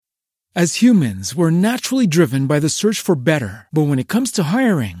As humans, we're naturally driven by the search for better. But when it comes to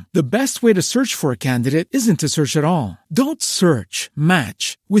hiring, the best way to search for a candidate isn't to search at all. Don't search,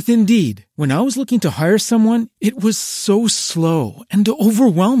 match with Indeed. When I was looking to hire someone, it was so slow and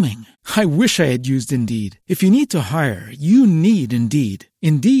overwhelming. I wish I had used Indeed. If you need to hire, you need Indeed.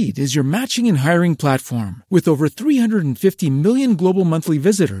 Indeed is your matching and hiring platform with over 350 million global monthly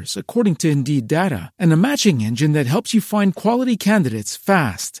visitors, according to Indeed data, and a matching engine that helps you find quality candidates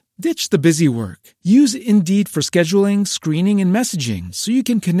fast. Ditch the busy work. Use Indeed for scheduling, screening, and messaging so you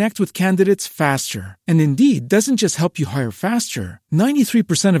can connect with candidates faster. And Indeed doesn't just help you hire faster.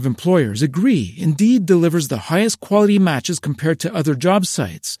 93% of employers agree Indeed delivers the highest quality matches compared to other job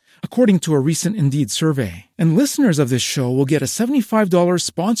sites, according to a recent Indeed survey. And listeners of this show will get a $75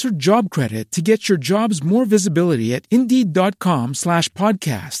 sponsored job credit to get your jobs more visibility at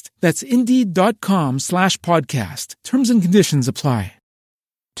Indeed.com/podcast. That's Indeed.com/podcast. Terms and conditions apply.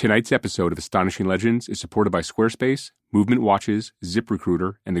 Tonight's episode of Astonishing Legends is supported by Squarespace, Movement Watches,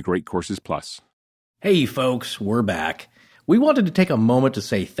 ZipRecruiter, and the Great Courses Plus. Hey folks, we're back. We wanted to take a moment to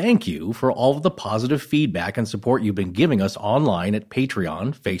say thank you for all of the positive feedback and support you've been giving us online at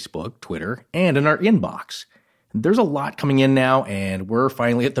Patreon, Facebook, Twitter, and in our inbox. There's a lot coming in now, and we're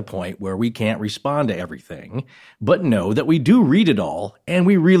finally at the point where we can't respond to everything, but know that we do read it all, and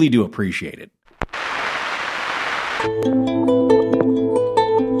we really do appreciate it.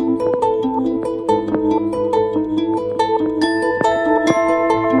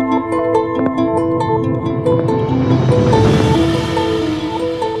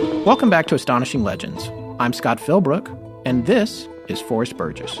 Welcome back to Astonishing Legends. I'm Scott Philbrook, and this is Forrest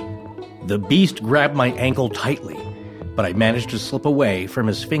Burgess. The beast grabbed my ankle tightly, but I managed to slip away from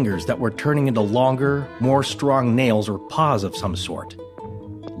his fingers that were turning into longer, more strong nails or paws of some sort.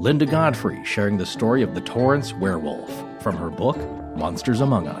 Linda Godfrey sharing the story of the Torrance werewolf from her book, Monsters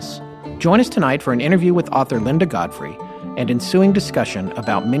Among Us. Join us tonight for an interview with author Linda Godfrey and ensuing discussion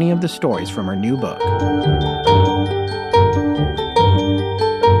about many of the stories from her new book.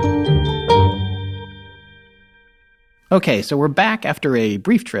 Okay, so we're back after a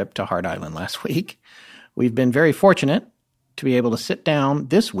brief trip to Hart Island last week. We've been very fortunate to be able to sit down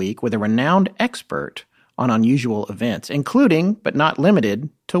this week with a renowned expert on unusual events, including, but not limited,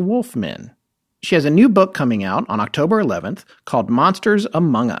 to wolfmen. She has a new book coming out on October 11th called Monsters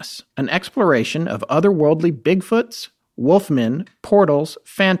Among Us, an exploration of otherworldly Bigfoots, wolfmen, portals,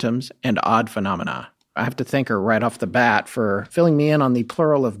 phantoms, and odd phenomena. I have to thank her right off the bat for filling me in on the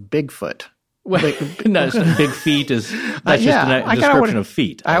plural of Bigfoot. Well, no, big feet is that's just a description of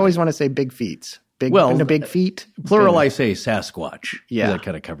feet. I always want to say big feet. Big feet. Plural, I say Sasquatch. Yeah. That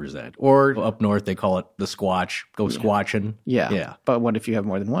kind of covers that. Or up north, they call it the Squatch. Go squatching. Yeah. But what if you have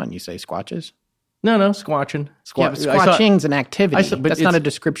more than one? You say squatches? No, squatching. Yeah, but squatching's an activity. That's not a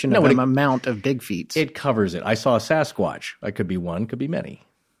description of an amount of big feet. It covers it. I saw a Sasquatch. I could be one, could be many.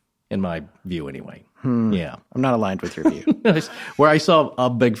 In my view, anyway. Yeah. I'm not aligned with your view. Where I saw a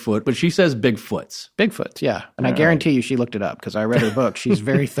Bigfoot, but she says Bigfoots. Bigfoots, yeah. And I guarantee you she looked it up because I read her book. She's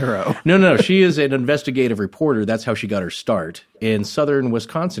very thorough. No. She is an investigative reporter. That's how she got her start in southern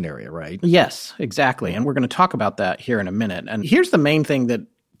Wisconsin area, right? Yes, exactly. And we're going to talk about that here in a minute. And here's the main thing that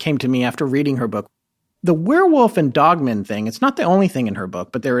came to me after reading her book. The werewolf and dogman thing, it's not the only thing in her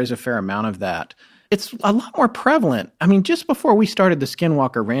book, but there is a fair amount of that. It's a lot more prevalent. I mean, just before we started the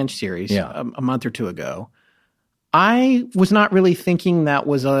Skinwalker Ranch series a month or two ago, I was not really thinking that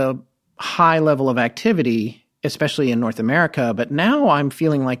was a high level of activity, especially in North America. But now I'm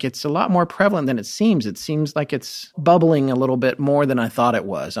feeling like it's a lot more prevalent than it seems. It seems like it's bubbling a little bit more than I thought it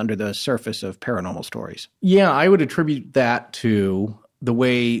was under the surface of paranormal stories. Yeah, I would attribute that to the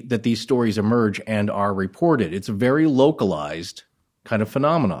way that these stories emerge and are reported. It's a very localized kind of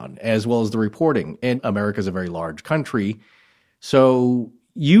phenomenon, as well as the reporting. And America's a very large country, so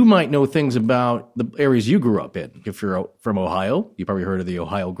you might know things about the areas you grew up in. If you're from Ohio, you probably heard of the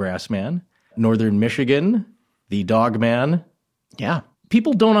Ohio Grassman. Northern Michigan, the Dogman. Yeah.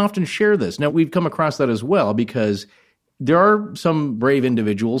 People don't often share this. Now, we've come across that as well because there are some brave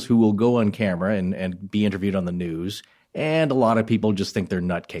individuals who will go on camera and be interviewed on the news, and a lot of people just think they're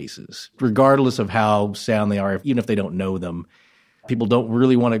nutcases, regardless of how sound they are, even if they don't know them. People don't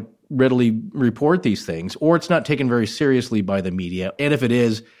really want to readily report these things, or it's not taken very seriously by the media. And if it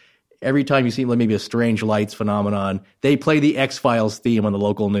is, every time you see maybe a strange lights phenomenon, they play the X-Files theme on the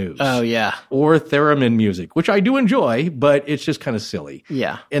local news. Oh, yeah. Or theremin music, which I do enjoy, but it's just kind of silly.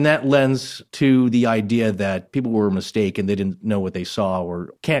 Yeah. And that lends to the idea that people were mistaken, they didn't know what they saw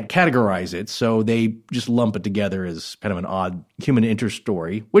or can't categorize it, so they just lump it together as kind of an odd human interest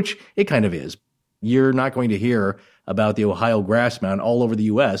story, which it kind of is. You're not going to hear about the Ohio Grassman all over the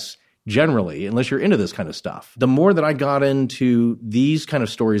U.S. generally, unless you're into this kind of stuff. The more that I got into these kind of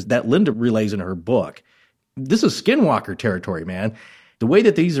stories that Linda relays in her book, this is Skinwalker territory, man. The way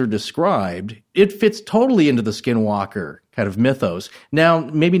that these are described, it fits totally into the Skinwalker kind of mythos. Now,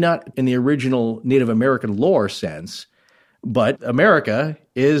 maybe not in the original Native American lore sense, but America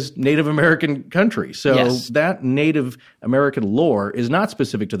is Native American country. So Yes. that Native American lore is not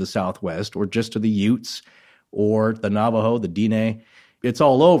specific to the Southwest or just to the Utes or the Navajo, the Diné. It's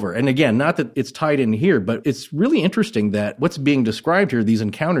all over. And again, not that it's tied in here, but it's really interesting that what's being described here, these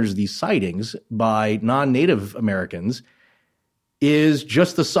encounters, these sightings by non-Native Americans, is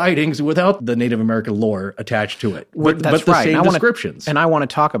just the sightings without the Native American lore attached to it. But the right. same And descriptions. And I want to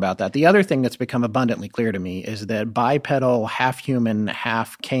talk about that. The other thing that's become abundantly clear to me is that bipedal, half-human,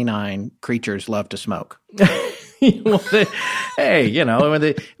 half-canine creatures love to smoke. Well,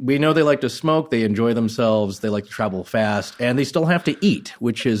 we know they like to smoke, they enjoy themselves, they like to travel fast, and they still have to eat,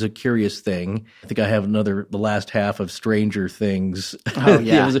 which is a curious thing. I think I have the last half of Stranger Things. Oh,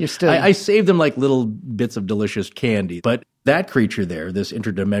 yeah. I saved them like little bits of delicious candy. But that creature there, this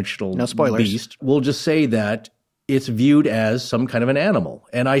interdimensional No spoilers. beast, we'll just say that it's viewed as some kind of an animal.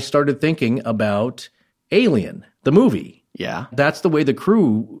 And I started thinking about Alien, the movie. Yeah. That's the way the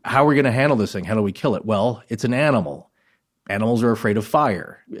crew, how are we going to handle this thing? How do we kill it? Well, it's an animal. Animals are afraid of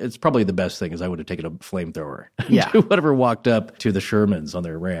fire. It's probably the best thing is I would have taken a flamethrower. Yeah. To whatever walked up to the Shermans on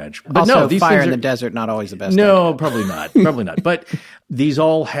their ranch. But Also, no, these fire things in are, the desert, not always the best no, probably not. Probably not. But these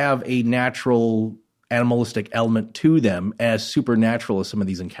all have a natural animalistic element to them, as supernatural as some of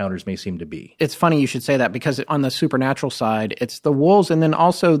these encounters may seem to be. It's funny you should say that because on the supernatural side, it's the wolves and then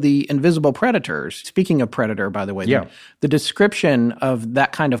also the invisible predators. Speaking of predator, by the way, Yeah. the description of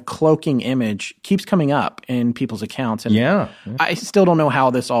that kind of cloaking image keeps coming up in people's accounts. And Yeah. I still don't know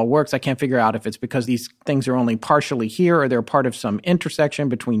how this all works. I can't figure out if it's because these things are only partially here or they're part of some intersection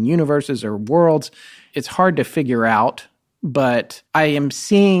between universes or worlds. It's hard to figure out. But I am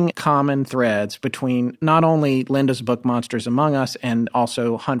seeing common threads between not only Linda's book Monsters Among Us and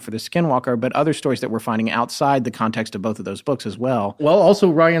also Hunt for the Skinwalker, but other stories that we're finding outside the context of both of those books as well. Well, also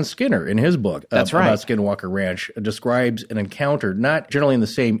Ryan Skinner in his book That's right. about Skinwalker Ranch describes an encounter, not generally in the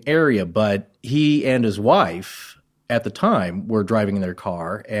same area, but he and his wife at the time were driving in their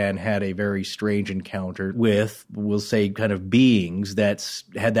car and had a very strange encounter with, we'll say, kind of beings that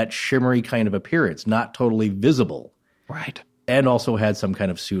had that shimmery kind of appearance, not totally visible. Right. And also had some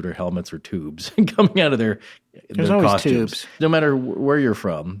kind of suit or helmets or tubes coming out of their always costumes. tubes. No matter where you're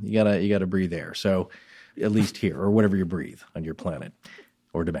from, you gotta breathe air. So at least here, or whatever you breathe on your planet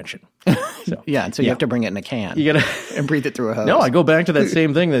or dimension. So, Yeah, and so you have to bring it in a can you gotta and breathe it through a hose. No, I go back to that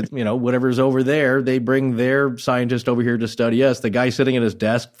same thing that, whatever's over there, they bring their scientist over here to study us. The guy sitting at his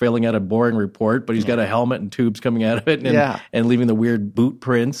desk filling out a boring report, but he's got a helmet and tubes coming out of it and leaving the weird boot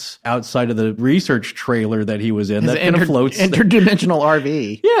prints outside of the research trailer that he was in. His that kind of floats. interdimensional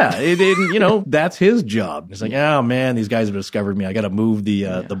RV. Yeah, that's his job. It's like, oh man, these guys have discovered me. I got to move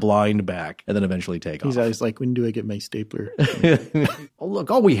the blind back and then eventually take He's off. always like, when do I get my stapler? Look,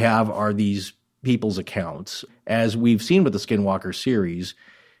 all we have are these people's accounts. As we've seen with the Skinwalker series,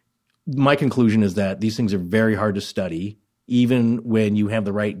 my conclusion is that these things are very hard to study, even when you have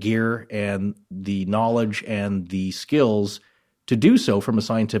the right gear and the knowledge and the skills to do so from a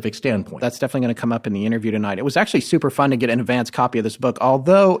scientific standpoint. That's definitely going to come up in the interview tonight. It was actually super fun to get an advance copy of this book,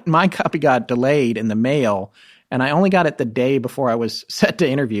 although my copy got delayed in the mail, and I only got it the day before I was set to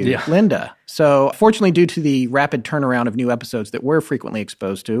interview Linda. So fortunately, due to the rapid turnaround of new episodes that we're frequently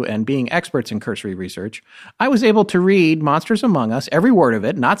exposed to and being experts in cursory research, I was able to read Monsters Among Us, every word of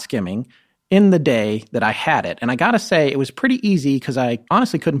it, not skimming, in the day that I had it. And I got to say, it was pretty easy because I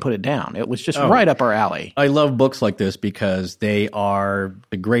honestly couldn't put it down. It was just right up our alley. I love books like this because they are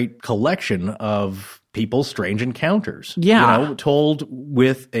a great collection of people's strange encounters. Yeah. Told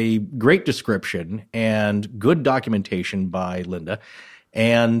with a great description and good documentation by Linda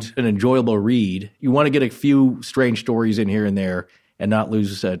and an enjoyable read. You want to get a few strange stories in here and there and not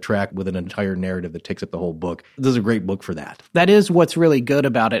lose track with an entire narrative that takes up the whole book. This is a great book for that. That is what's really good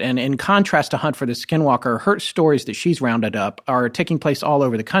about it. And in contrast to Hunt for the Skinwalker, her stories that she's rounded up are taking place all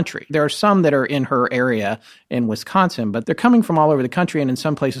over the country. There are some that are in her area in Wisconsin, but they're coming from all over the country and in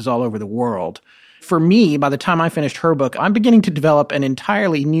some places all over the world. For me, by the time I finished her book, I'm beginning to develop an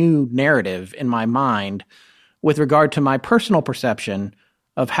entirely new narrative in my mind with regard to my personal perception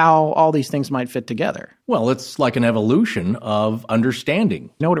of how all these things might fit together. Well, it's like an evolution of understanding. You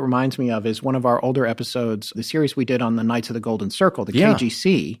know what it reminds me of is one of our older episodes, the series we did on the Knights of the Golden Circle, the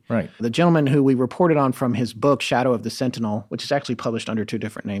KGC. Right. The gentleman who we reported on from his book, Shadow of the Sentinel, which is actually published under two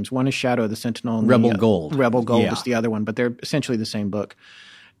different names. One is Shadow of the Sentinel. And Rebel Gold. Rebel Gold Yeah. is the other one, but they're essentially the same book.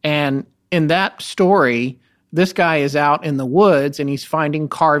 And in that story, this guy is out in the woods and he's finding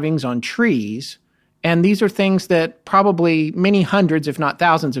carvings on trees. And these are things that probably many hundreds, if not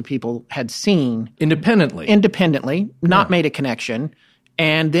thousands of people had seen. Independently, not made a connection.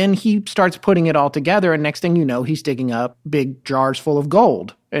 And then he starts putting it all together, and next thing you know, he's digging up big jars full of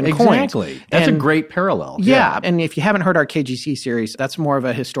gold and coins. Exactly. That's a great parallel. Yeah. And if you haven't heard our KGC series, that's more of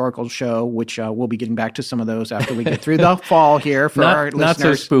a historical show, which we'll be getting back to some of those after we get through the fall here for our listeners. Not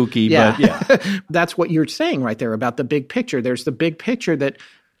so spooky, but yeah. That's what you're saying right there about the big picture. There's the big picture that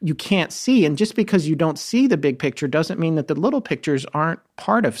you can't see. And just because you don't see the big picture doesn't mean that the little pictures aren't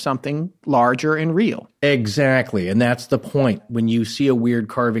part of something larger and real. Exactly. And that's the point. When you see a weird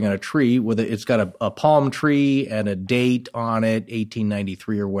carving on a tree, it's got a palm tree and a date on it,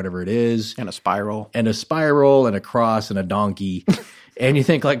 1893 or whatever it is. And a spiral. And a cross and a donkey. And you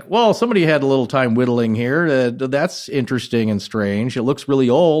think like, well, somebody had a little time whittling here. That's interesting and strange. It looks really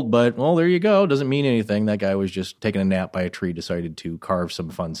old, but, well, there you go. Doesn't mean anything. That guy was just taking a nap by a tree, decided to carve some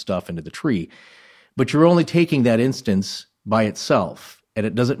fun stuff into the tree. But you're only taking that instance by itself, and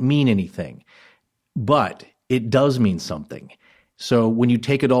it doesn't mean anything. But it does mean something. So when you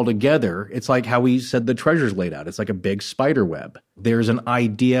take it all together, it's like how we said the treasure's laid out. It's like a big spider web. There's an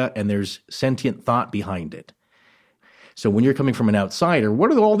idea and there's sentient thought behind it. So when you're coming from an outsider,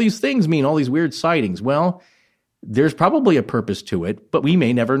 what do all these things mean, all these weird sightings? Well, there's probably a purpose to it, but we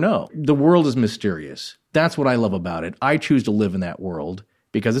may never know. The world is mysterious. That's what I love about it. I choose to live in that world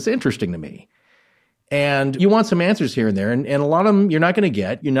because it's interesting to me. And you want some answers here and there, and a lot of them you're not going to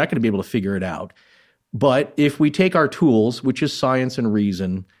get. You're not going to be able to figure it out. But if we take our tools, which is science and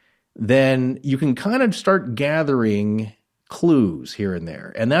reason, then you can kind of start gathering clues here and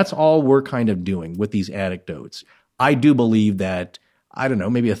there. And that's all we're kind of doing with these anecdotes. I do believe that, I don't know,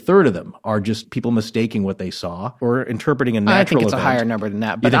 maybe a third of them are just people mistaking what they saw or interpreting a natural event. I think it's a higher number than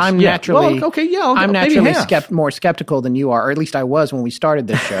that. But I'm naturally more skeptical than you are, or at least I was when we started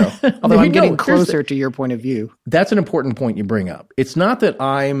this show. Although I'm getting closer to your point of view. That's an important point you bring up. It's not that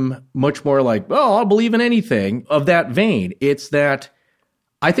I'm much more like, oh, I'll believe in anything of that vein. It's that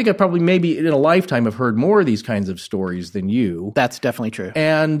I think I probably maybe in a lifetime have heard more of these kinds of stories than you. That's definitely true.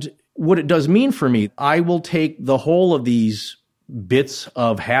 And what it does mean for me, I will take the whole of these bits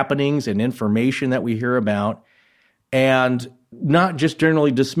of happenings and information that we hear about and not just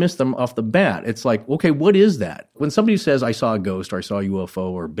generally dismiss them off the bat. It's like, okay, what is that? When somebody says, I saw a ghost or I saw a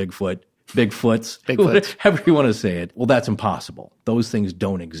UFO or Bigfoots, however you want to say it, well, that's impossible. Those things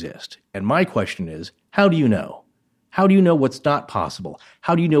don't exist. And my question is, how do you know? How do you know what's not possible?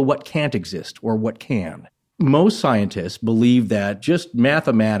 How do you know what can't exist or what can? Most scientists believe that just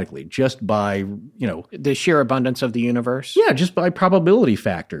mathematically, just by, the sheer abundance of the universe. Yeah, just by probability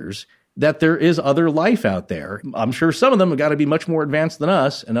factors, that there is other life out there. I'm sure some of them have got to be much more advanced than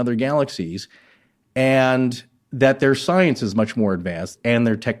us and other galaxies, and that their science is much more advanced and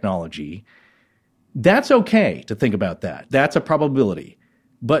their technology. That's okay to think about that. That's a probability.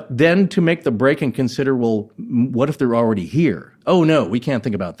 But then to make the break and consider, well, what if they're already here? Oh, no, we can't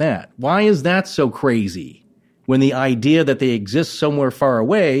think about that. Why is that so crazy? When the idea that they exist somewhere far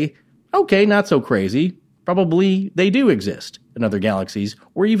away, okay, not so crazy. Probably they do exist in other galaxies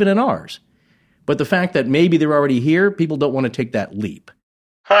or even in ours. But the fact that maybe they're already here, people don't want to take that leap.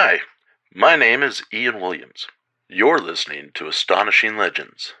 Hi, my name is Ian Williams. You're listening to Astonishing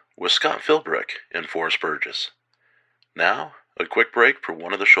Legends with Scott Philbrick and Forrest Burgess. Now, a quick break for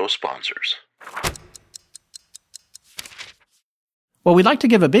one of the show's sponsors. Well, we'd like to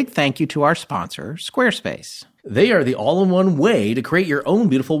give a big thank you to our sponsor, Squarespace. They are the all-in-one way to create your own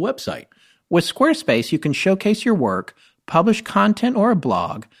beautiful website. With Squarespace, you can showcase your work, publish content or a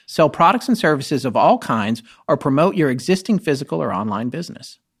blog, sell products and services of all kinds, or promote your existing physical or online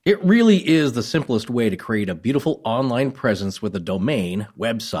business. It really is the simplest way to create a beautiful online presence with a domain,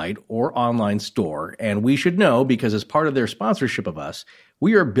 website, or online store. And we should know because as part of their sponsorship of us,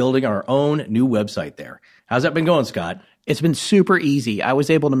 we are building our own new website there. How's that been going, Scott? It's been super easy. I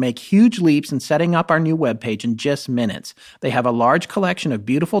was able to make huge leaps in setting up our new webpage in just minutes. They have a large collection of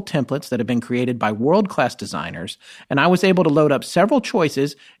beautiful templates that have been created by world-class designers, and I was able to load up several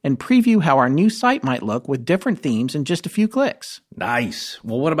choices and preview how our new site might look with different themes in just a few clicks. Nice.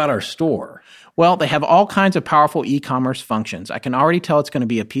 Well, what about our store? Well, they have all kinds of powerful e-commerce functions. I can already tell it's going to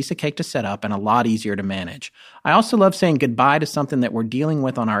be a piece of cake to set up and a lot easier to manage. I also love saying goodbye to something that we're dealing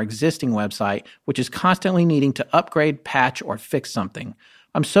with on our existing website, which is constantly needing to upgrade, patch, or fix something.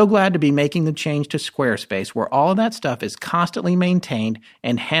 I'm so glad to be making the change to Squarespace, where all of that stuff is constantly maintained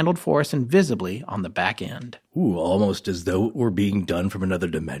and handled for us invisibly on the back end. Ooh, almost as though it were being done from another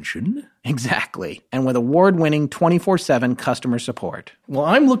dimension. Exactly. And with award-winning 24/7 customer support. Well,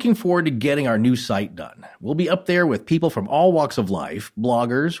 I'm looking forward to getting our new site done. We'll be up there with people from all walks of life,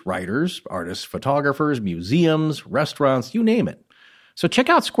 bloggers, writers, artists, photographers, museums, restaurants, you name it. So check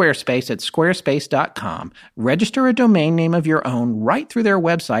out Squarespace at squarespace.com, register a domain name of your own right through their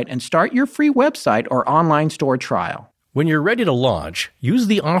website, and start your free website or online store trial. When you're ready to launch, use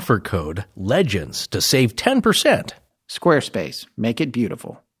the offer code LEGENDS to save 10%. Squarespace. Make it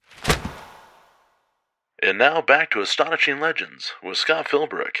beautiful. And now back to Astonishing Legends with Scott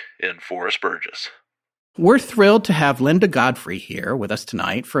Philbrick and Forrest Burgess. We're thrilled to have Linda Godfrey here with us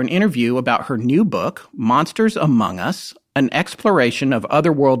tonight for an interview about her new book, Monsters Among Us, an exploration of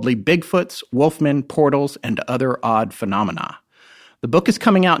otherworldly Bigfoots, wolfmen, portals, and other odd phenomena. The book is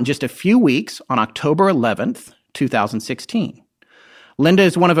coming out in just a few weeks on October 11th, 2016. Linda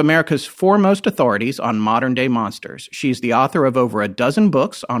is one of America's foremost authorities on modern-day monsters. She's the author of over a dozen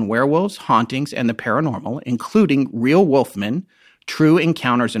books on werewolves, hauntings, and the paranormal, including Real Wolfmen, True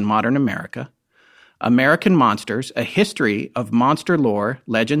Encounters in Modern America, American Monsters, A History of Monster Lore,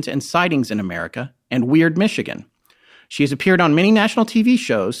 Legends, and Sightings in America, and Weird Michigan. She has appeared on many national TV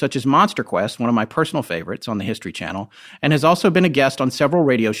shows, such as Monster Quest, one of my personal favorites on the History Channel, and has also been a guest on several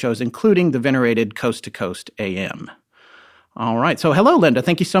radio shows, including the venerated Coast to Coast AM. All right. So hello, Linda.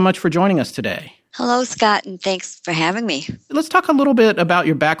 Thank you so much for joining us today. Hello, Scott, and thanks for having me. Let's talk a little bit about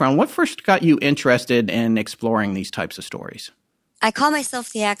your background. What first got you interested in exploring these types of stories? I call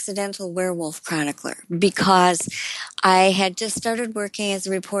myself the accidental werewolf chronicler because I had just started working as a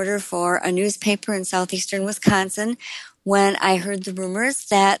reporter for a newspaper in southeastern Wisconsin when I heard the rumors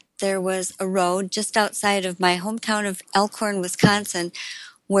that there was a road just outside of my hometown of Elkhorn, Wisconsin,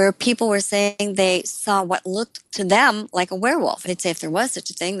 where people were saying they saw what looked to them like a werewolf. They'd say if there was such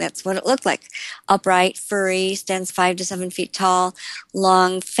a thing, that's what it looked like. Upright, furry, stands 5 to 7 feet tall,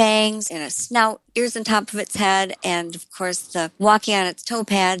 long fangs and a snout, ears on top of its head, and of course the walking on its toe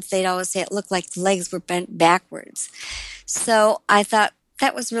pads, they'd always say it looked like the legs were bent backwards. So I thought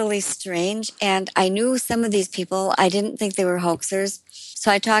that was really strange, and I knew some of these people. I didn't think they were hoaxers.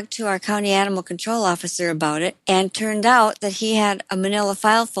 So I talked to our county animal control officer about it, and turned out that he had a manila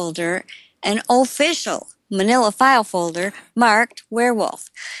file folder, an official manila file folder marked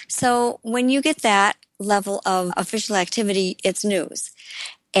werewolf. So when you get that level of official activity, it's news.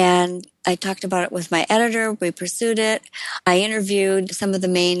 And I talked about it with my editor. We pursued it. I interviewed some of the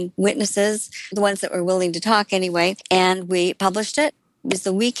main witnesses, the ones that were willing to talk anyway, and we published it. It was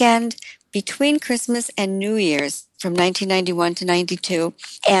the weekend between Christmas and New Year's from 1991 to 92.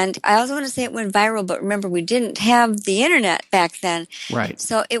 And I also want to say it went viral, but remember, we didn't have the internet back then. Right.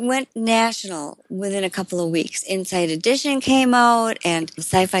 So it went national within a couple of weeks. Inside Edition came out, and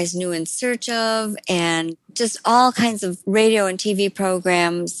Sci-Fi's New in Search Of, and just all kinds of radio and TV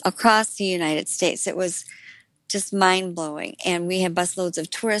programs across the United States. It was just mind-blowing. And we had busloads of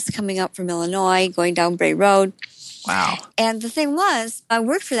tourists coming up from Illinois, going down Bray Road. Wow. And the thing was, I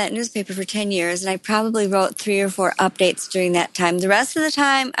worked for that newspaper for 10 years, and I probably wrote 3 or 4 updates during that time. The rest of the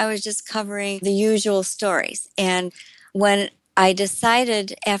time, I was just covering the usual stories. And when I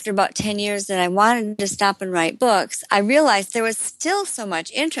decided after about 10 years that I wanted to stop and write books, I realized there was still so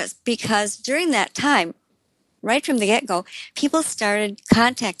much interest, because during that time, right from the get-go, people started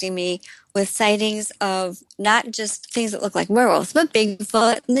contacting me with sightings of not just things that look like werewolves, but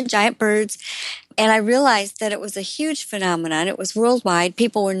Bigfoot and the giant birds. And I realized that it was a huge phenomenon. It was worldwide.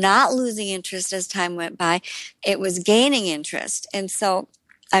 People were not losing interest as time went by. It was gaining interest. And so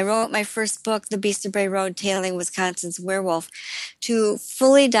I wrote my first book, The Beast of Bray Road, Tailing Wisconsin's Werewolf, to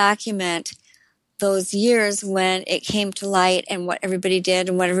fully document those years when it came to light and what everybody did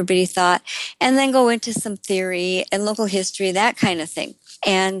and what everybody thought, and then go into some theory and local history, that kind of thing.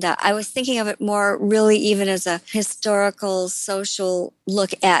 And I was thinking of it more really even as a historical, social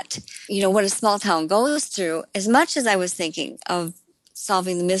look at, what a small town goes through, as much as I was thinking of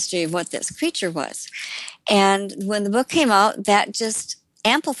solving the mystery of what this creature was. And when the book came out, that just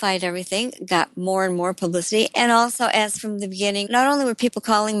amplified everything, got more and more publicity. And also, as from the beginning, not only were people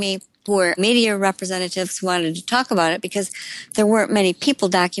calling me who were media representatives who wanted to talk about it, because there weren't many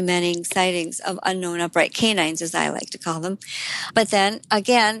people documenting sightings of unknown upright canines, as I like to call them. But then,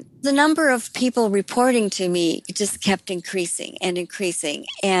 again, the number of people reporting to me just kept increasing and increasing.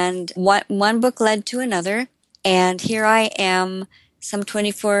 And one book led to another. And here I am, some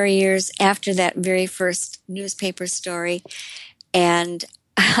 24 years after that very first newspaper story. And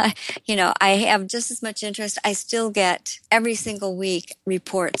I have just as much interest. I still get every single week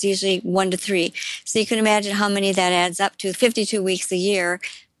reports, usually 1 to 3. So you can imagine how many that adds up to. 52 weeks a year,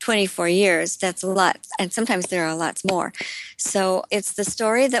 24 years. That's a lot. And sometimes there are lots more. So it's the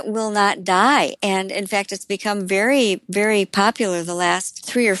story that will not die. And in fact, it's become very, very popular the last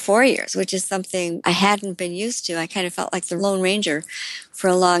 3 or 4 years, which is something I hadn't been used to. I kind of felt like the Lone Ranger for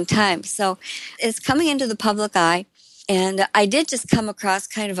a long time. So it's coming into the public eye. And I did just come across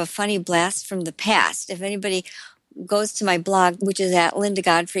kind of a funny blast from the past. If anybody goes to my blog, which is at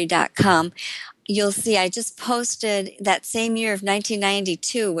lindagodfrey.com, you'll see I just posted that same year of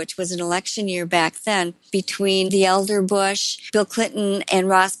 1992, which was an election year back then, between the elder Bush, Bill Clinton, and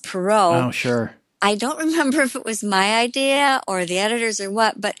Ross Perot. Oh, sure. I don't remember if it was my idea or the editors or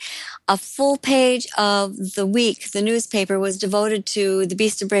what, but a full page of the week, the newspaper, was devoted to the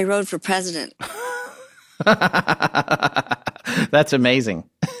Beast of Bray Road for president. That's amazing.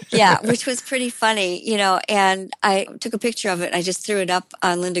 Yeah, which was pretty funny, and I took a picture of it and I just threw it up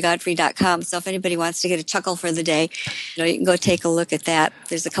on lindagodfrey.com. So if anybody wants to get a chuckle for the day, you can go take a look at that.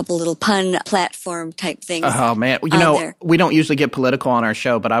 There's a couple little pun platform type things. Oh, man. We don't usually get political on our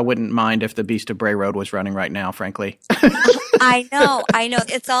show, but I wouldn't mind if the Beast of Bray Road was running right now, frankly. I know.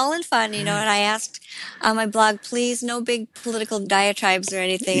 It's all in fun, and I asked on my blog, please, no big political diatribes or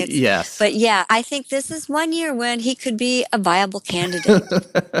anything. Yes. But yeah, I think this is one year when he could be a viable candidate.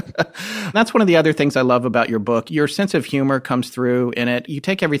 That's one of the other things I love about your book. Your sense of humor comes through in it. You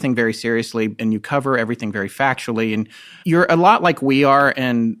take everything very seriously and you cover everything very factually. And you're a lot like we are,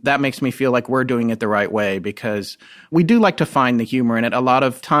 and that makes me feel like we're doing it the right way because we do like to find the humor in it. A lot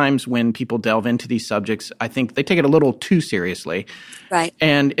of times when people delve into these subjects, I think they take it a little too seriously. Right.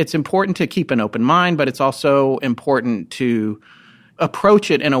 And it's important to keep an open mind, but it's also important to approach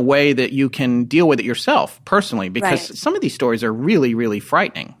it in a way that you can deal with it yourself personally, because some of these stories are really, really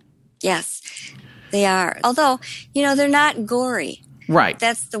frightening. Yes, they are. Although, they're not gory. Right.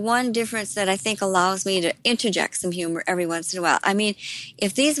 That's the one difference that I think allows me to interject some humor every once in a while. I mean,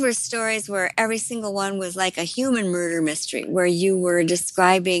 if these were stories where every single one was like a human murder mystery, where you were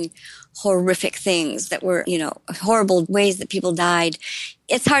describing horrific things that were, horrible ways that people died,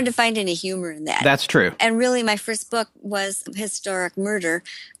 it's hard to find any humor in that. That's true. And really, my first book was Historic Murder,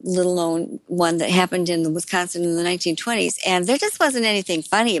 little known one that happened in Wisconsin in the 1920s. And there just wasn't anything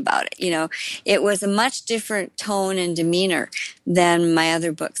funny about it. It was a much different tone and demeanor than my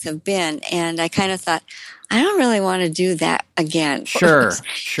other books have been. And I kind of thought, I don't really want to do that again. Sure.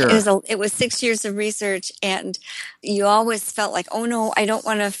 It was 6 years of research, and you always felt like, oh no, I don't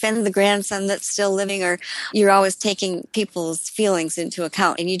want to offend the grandson that's still living, or you're always taking people's feelings into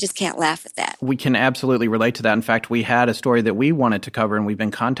account, and you just can't laugh at that. We can absolutely relate to that. In fact, we had a story that we wanted to cover, and we've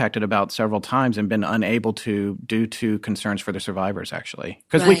been contacted about several times and been unable to due to concerns for the survivors, actually.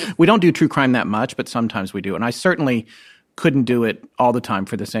 Because we don't do true crime that much, but sometimes we do. And I certainly couldn't do it all the time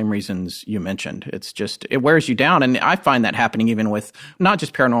for the same reasons you mentioned. It's just, it wears you down. And I find that happening even with not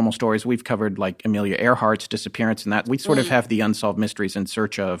just paranormal stories. We've covered like Amelia Earhart's disappearance and that. We sort of have the unsolved mysteries in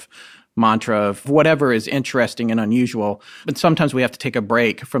search of mantra of whatever is interesting and unusual. But sometimes we have to take a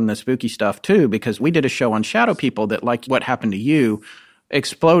break from the spooky stuff too, because we did a show on shadow people that, like what happened to you,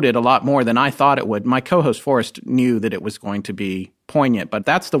 exploded a lot more than I thought it would. My co-host Forrest knew that it was going to be poignant, but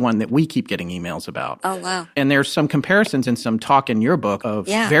that's the one that we keep getting emails about. Oh, wow. And there's some comparisons and some talk in your book of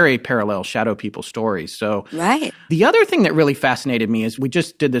very parallel shadow people stories. So the other thing that really fascinated me is we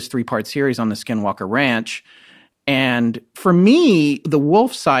just did this 3-part series on the Skinwalker Ranch. And for me, the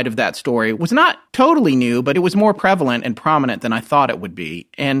wolf side of that story was not totally new, but it was more prevalent and prominent than I thought it would be.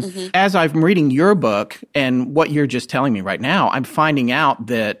 And as I'm reading your book and what you're just telling me right now, I'm finding out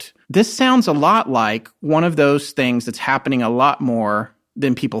that this sounds a lot like one of those things that's happening a lot more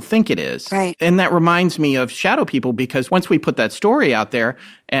than people think it is. Right. And that reminds me of shadow people, because once we put that story out there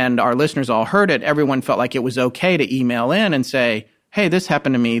and our listeners all heard it, everyone felt like it was okay to email in and say, hey, this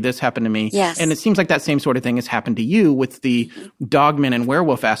happened to me, this happened to me. Yes. And it seems like that same sort of thing has happened to you with the dogman and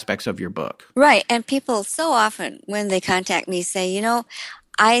werewolf aspects of your book. Right. And people so often when they contact me say,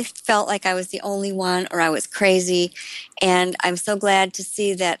 I felt like I was the only one, or I was crazy. And I'm so glad to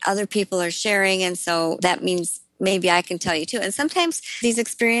see that other people are sharing. And so that means maybe I can tell you too. And sometimes these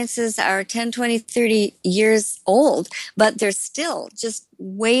experiences are 10, 20, 30 years old, but they're still just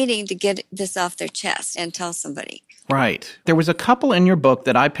waiting to get this off their chest and tell somebody. Right. There was a couple in your book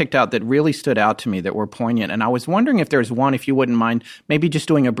that I picked out that really stood out to me that were poignant. And I was wondering if there's one, if you wouldn't mind, maybe just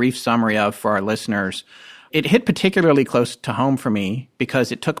doing a brief summary of for our listeners. It hit particularly close to home for me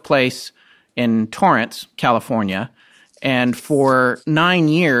because it took place in Torrance, California. And for 9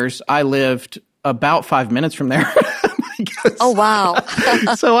 years, I lived about 5 minutes from there. Oh, wow.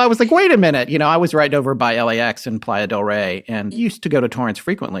 So I was like, wait a minute. I was right over by LAX in Playa del Rey and used to go to Torrance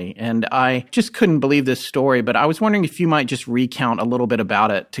frequently. And I just couldn't believe this story. But I was wondering if you might just recount a little bit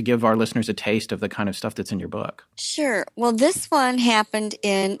about it to give our listeners a taste of the kind of stuff that's in your book. Sure. Well, this one happened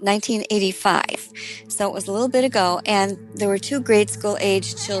in 1985. So it was a little bit ago. And there were two grade school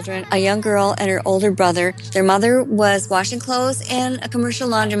age children, a young girl and her older brother. Their mother was washing clothes in a commercial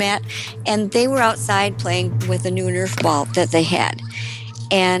laundromat, and they were outside playing with a new Nerf ball that they had.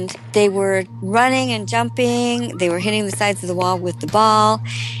 And they were running and jumping. They were hitting the sides of the wall with the ball.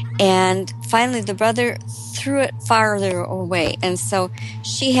 And finally, the brother threw it farther away. And so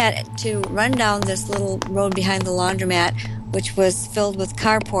she had to run down this little road behind the laundromat, which was filled with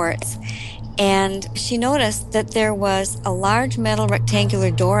carports. And she noticed that there was a large metal rectangular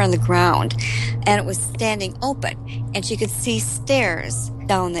door on the ground, and it was standing open, and she could see stairs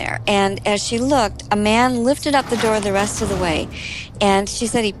down there. And as she looked, a man lifted up the door the rest of the way, and she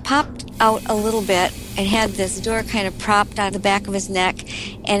said he popped out a little bit and had this door kind of propped on the back of his neck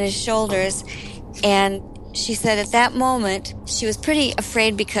and his shoulders. And she said at that moment, she was pretty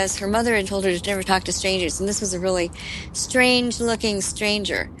afraid because her mother had told her to never talk to strangers, and this was a really strange-looking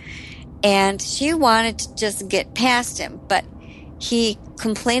stranger. And she wanted to just get past him, but he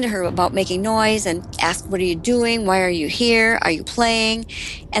complained to her about making noise and asked, "What are you doing? Why are you here? Are you playing?"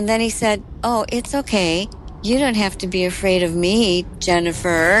 And then he said, "Oh, it's okay. You don't have to be afraid of me,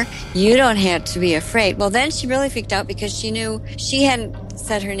 Jennifer. You don't have to be afraid." Well, then she really freaked out because she knew she hadn't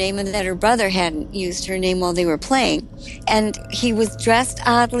said her name and that her brother hadn't used her name while they were playing. And he was dressed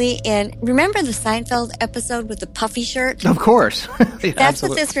oddly in, remember the Seinfeld episode with the puffy shirt? Of course. Yeah, That's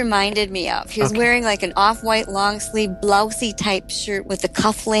what this reminded me of. He was wearing like an off-white long-sleeve blousey type shirt with the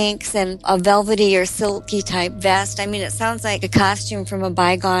cufflinks and a velvety or silky type vest. I mean, it sounds like a costume from a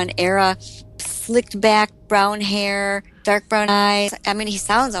bygone era. Slicked back brown hair, dark brown eyes. I mean, he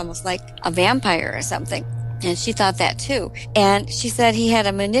sounds almost like a vampire or something. And she thought that too. And she said he had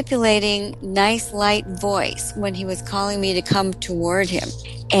a manipulating, nice, light voice when he was calling me to come toward him.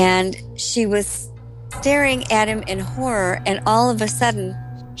 And she was staring at him in horror, and all of a sudden,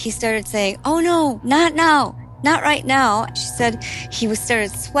 he started saying, "Oh no, not now. Not right now." She said he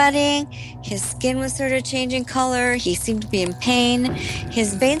started sweating, his skin was sort of changing color, he seemed to be in pain,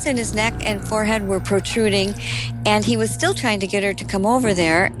 his veins in his neck and forehead were protruding, and he was still trying to get her to come over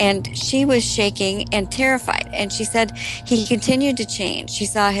there, and she was shaking and terrified. And she said he continued to change. She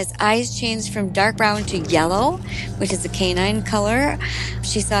saw his eyes change from dark brown to yellow, which is a canine color.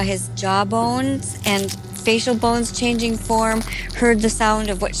 She saw his jawbones and facial bones changing form, heard the sound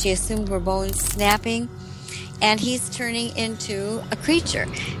of what she assumed were bones snapping. And he's turning into a creature.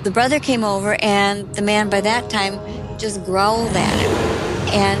 The brother came over, and the man by that time just growled at him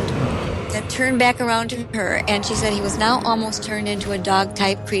and then turned back around to her. And she said he was now almost turned into a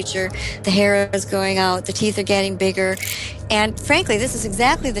dog-type creature. The hair is growing out. The teeth are getting bigger. And frankly, this is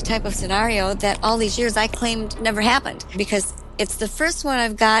exactly the type of scenario that all these years I claimed never happened, because it's the first one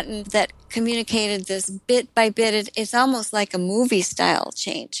I've gotten that communicated this bit by bit. It's almost like a movie style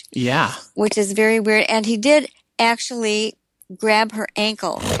change. Yeah. Which is very weird. And he did actually grab her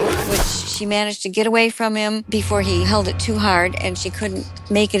ankle, which she managed to get away from him before he held it too hard and she couldn't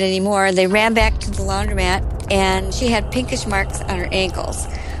make it anymore. They ran back to the laundromat, and she had pinkish marks on her ankles,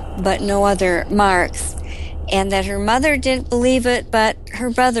 but no other marks. And that her mother didn't believe it, but her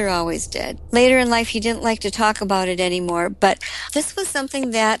brother always did. Later in life, he didn't like to talk about it anymore, but this was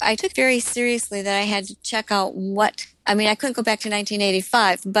something that I took very seriously, that I had to check out I couldn't go back to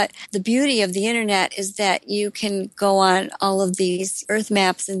 1985, but the beauty of the internet is that you can go on all of these earth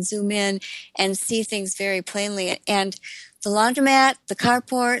maps and zoom in and see things very plainly. And the laundromat, the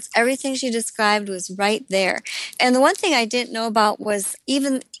carports, everything she described was right there. And the one thing I didn't know about was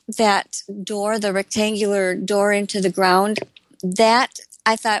even that door, the rectangular door into the ground, that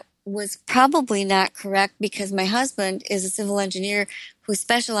I thought was probably not correct, because my husband is a civil engineer who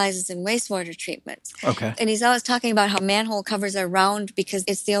specializes in wastewater treatments. Okay. And he's always talking about how manhole covers are round because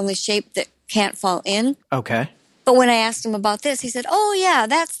it's the only shape that can't fall in. Okay. But when I asked him about this, he said, "Oh, yeah,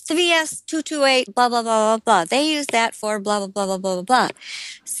 that's the VS228, blah, blah, blah, blah, blah. They use that for blah, blah, blah, blah, blah, blah, blah."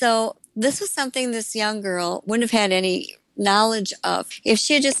 So this was something this young girl wouldn't have had any knowledge of. If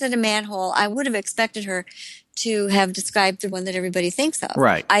she had just said a manhole, I would have expected her to have described the one that everybody thinks of.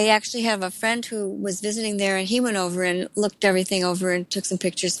 Right. I actually have a friend who was visiting there, and he went over and looked everything over and took some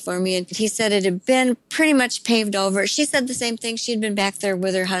pictures for me. And he said it had been pretty much paved over. She said the same thing. She'd been back there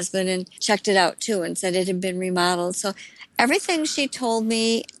with her husband and checked it out too, and said it had been remodeled. So everything she told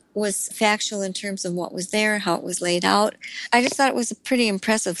me was factual in terms of what was there, how it was laid out. I just thought it was a pretty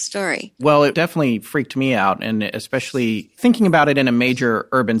impressive story. Well, it definitely freaked me out, and especially thinking about it in a major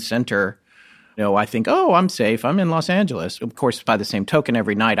urban center. I think, oh, I'm safe. I'm in Los Angeles. Of course, by the same token,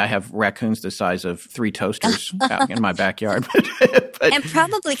 every night I have raccoons the size of 3 toasters out in my backyard. And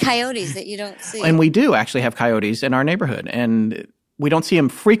probably coyotes that you don't see. And we do actually have coyotes in our neighborhood. And we don't see them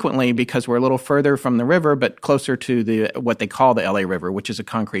frequently because we're a little further from the river, but closer to what they call the LA River, which is a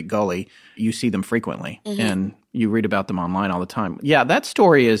concrete gully. You see them frequently, and you read about them online all the time. Yeah, that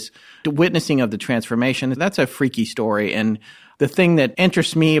story is the witnessing of the transformation. That's a freaky story. And the thing that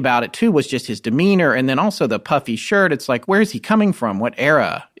interests me about it, too, was just his demeanor, and then also the puffy shirt. It's like, where is he coming from? What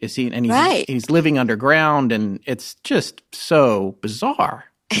era is he? And he's living underground, and it's just so bizarre.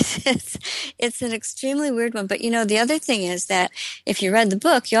 It's an extremely weird one. But, the other thing is that if you read the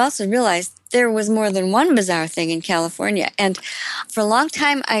book, you also realize there was more than one bizarre thing in California. And for a long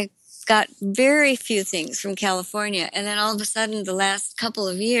time, I got very few things from California. And then all of a sudden, the last couple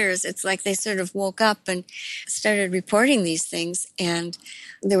of years, it's like they sort of woke up and started reporting these things. And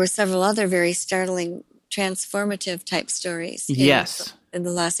there were several other very startling, transformative type stories. Yes. In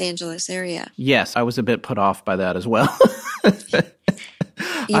the Los Angeles area. Yes, I was a bit put off by that as well.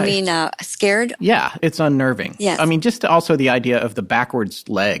 You mean scared? Yeah, it's unnerving. Yes. I mean, just also the idea of the backwards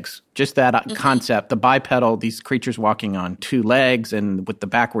legs, just that concept, the bipedal, these creatures walking on 2 legs and with the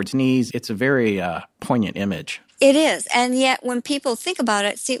backwards knees. It's a very poignant image. It is. And yet when people think about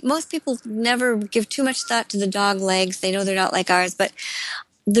it, see, most people never give too much thought to the dog legs. They know they're not like ours. But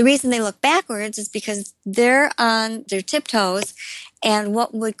the reason they look backwards is because they're on their tiptoes, and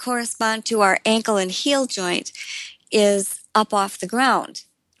what would correspond to our ankle and heel joint is up off the ground.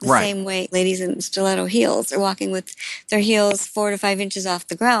 The same way ladies in stiletto heels are walking with their heels 4 to 5 inches off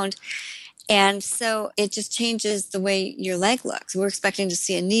the ground. And so it just changes the way your leg looks. We're expecting to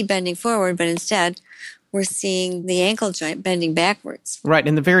see a knee bending forward, but instead we're seeing the ankle joint bending backwards. Right.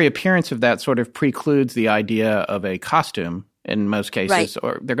 And the very appearance of that sort of precludes the idea of a costume in most cases,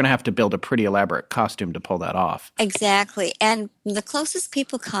 or they're going to have to build a pretty elaborate costume to pull that off. Exactly. And the closest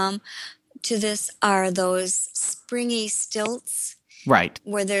people come to this are those springy stilts. Right.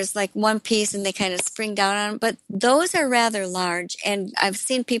 Where there's like one piece and they kind of spring down on them. But those are rather large. And I've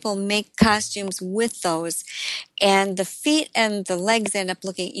seen people make costumes with those. And the feet and the legs end up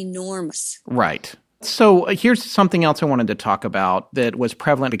looking enormous. Right. So here's something else I wanted to talk about that was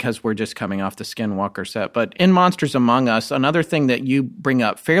prevalent because we're just coming off the Skinwalker set. But in Monsters Among Us, another thing that you bring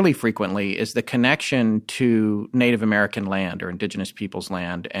up fairly frequently is the connection to Native American land or indigenous peoples'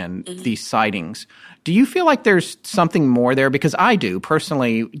 land and these sightings. Do you feel like there's something more there? Because I do,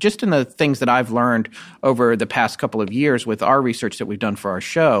 personally, just in the things that I've learned over the past couple of years with our research that we've done for our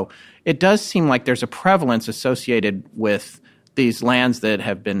show, it does seem like there's a prevalence associated with these lands that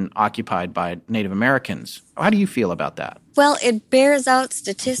have been occupied by Native Americans. How do you feel about that? Well, it bears out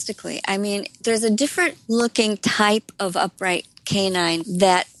statistically. I mean, there's a different looking type of upright canine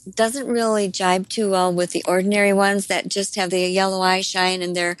that doesn't really jibe too well with the ordinary ones that just have the yellow eye shine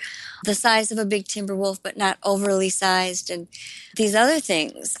and they're the size of a big timber wolf but not overly sized. And these other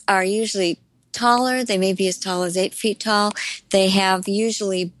things are usually taller. They may be as tall as 8 feet tall. They have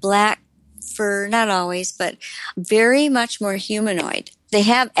usually black fur, not always, but very much more humanoid. They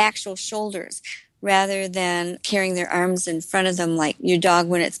have actual shoulders rather than carrying their arms in front of them like your dog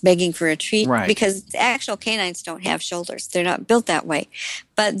when it's begging for a treat. Right. Because the actual canines don't have shoulders. They're not built that way.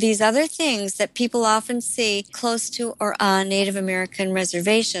 But these other things that people often see close to or on Native American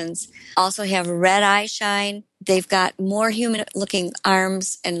reservations also have red eye shine. They've got more human-looking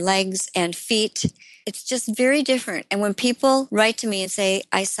arms and legs and feet. It's just very different. And when people write to me and say,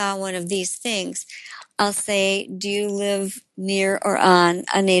 I saw one of these things, I'll say, do you live near or on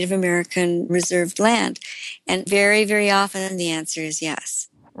a Native American reserved land? And very, very often the answer is yes.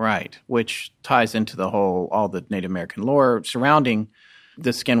 Right, which ties into all the Native American lore surrounding the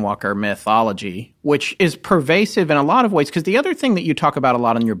Skinwalker mythology, which is pervasive in a lot of ways. Because the other thing that you talk about a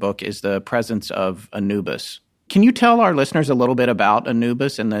lot in your book is the presence of Anubis. Can you tell our listeners a little bit about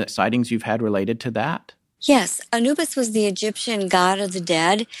Anubis and the sightings you've had related to that? Yes, Anubis was the Egyptian god of the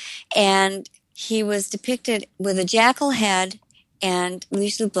dead, and he was depicted with a jackal head and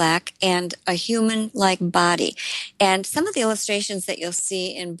usually black and a human-like body. And some of the illustrations that you'll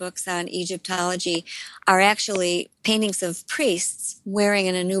see in books on Egyptology are actually paintings of priests wearing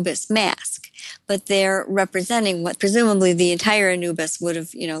an Anubis mask, but they're representing what presumably the entire Anubis would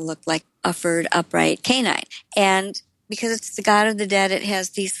have, looked like a furred upright canine. And because it's the god of the dead, it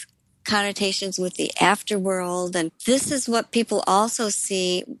has these connotations with the afterworld. And this is what people also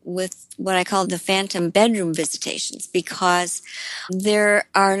see with what I call the phantom bedroom visitations, because there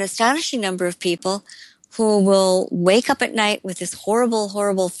are an astonishing number of people who will wake up at night with this horrible,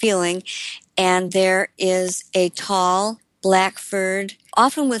 horrible feeling, and there is a tall, black-furred,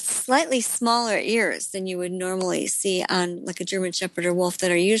 often with slightly smaller ears than you would normally see on like a German Shepherd or wolf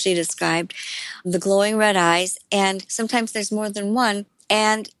that are usually described, the glowing red eyes, and sometimes there's more than one,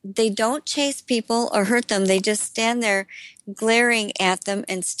 and they don't chase people or hurt them. They just stand there glaring at them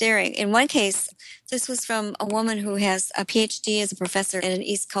and staring. In one case, this was from a woman who has a PhD as a professor at an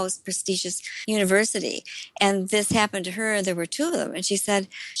East Coast prestigious university. And this happened to her. There were two of them. And she said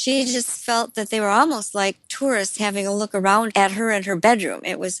she just felt that they were almost like tourists having a look around at her in her bedroom.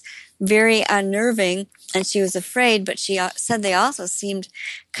 It was very unnerving, and she was afraid, but she said they also seemed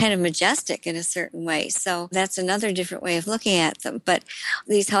kind of majestic in a certain way. So that's another different way of looking at them. But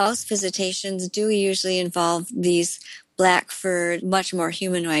these house visitations do usually involve these black-furred, much more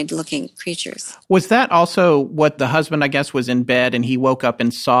humanoid-looking creatures. Was that also what the husband, I guess, was in bed and he woke up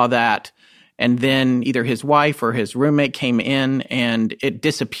and saw that, and then either his wife or his roommate came in and it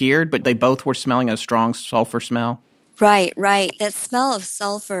disappeared, but they both were smelling a strong sulfur smell? Right. That smell of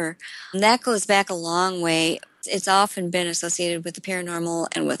sulfur, that goes back a long way. It's often been associated with the paranormal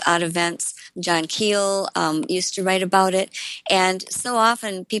and with odd events. John Keel used to write about it. And so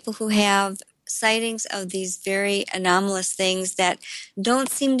often people who have sightings of these very anomalous things that don't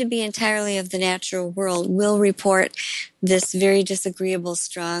seem to be entirely of the natural world will report this very disagreeable,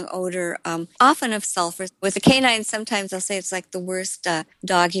 strong odor, often of sulfur. With the canines, sometimes I'll say it's like the worst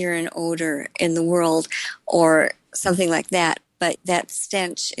dog urine odor in the world or something like that. But that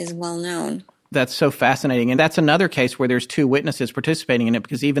stench is well known. That's so fascinating. And that's another case where there's two witnesses participating in it,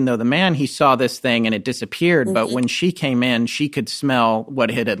 because even though the man, he saw this thing and it disappeared, but when she came in, she could smell what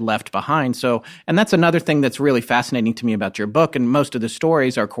it had left behind. So, and that's another thing that's really fascinating to me about your book. And most of the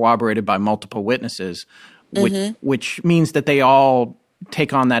stories are corroborated by multiple witnesses, which means that they all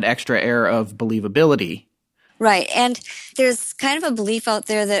take on that extra air of believability. Right. And there's kind of a belief out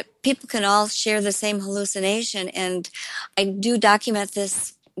there that people can all share the same hallucination. And I do document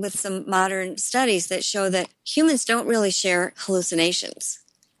this with some modern studies that show that humans don't really share hallucinations.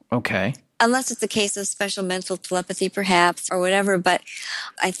 Okay. Unless it's a case of special mental telepathy, perhaps, or whatever. But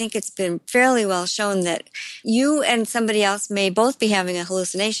I think it's been fairly well shown that you and somebody else may both be having a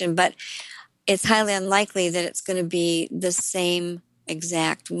hallucination, but it's highly unlikely that it's going to be the same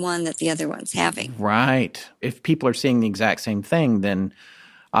exact one that the other one's having. Right. If people are seeing the exact same thing, then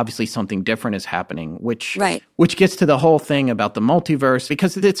obviously something different is happening, which gets to the whole thing about the multiverse,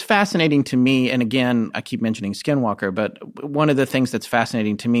 because it's fascinating to me. And again, I keep mentioning Skinwalker, but one of the things that's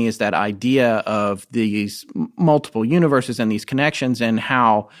fascinating to me is that idea of these multiple universes and these connections, and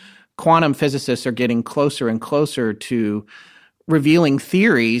how quantum physicists are getting closer and closer to revealing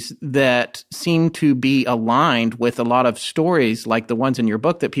theories that seem to be aligned with a lot of stories like the ones in your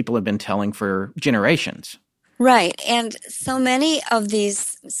book that people have been telling for generations. Right. And so many of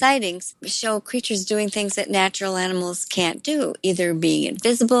these sightings show creatures doing things that natural animals can't do, either being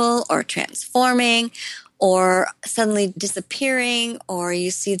invisible or transforming or suddenly disappearing, or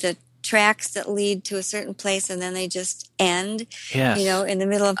you see the tracks that lead to a certain place and then they just end, in the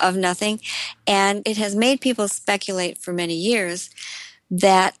middle of nothing. And it has made people speculate for many years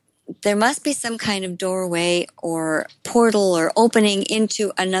that there must be some kind of doorway or portal or opening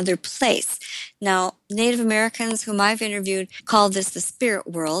into another place. Now, Native Americans whom I've interviewed call this the spirit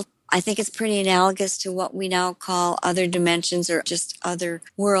world. I think it's pretty analogous to what we now call other dimensions or just other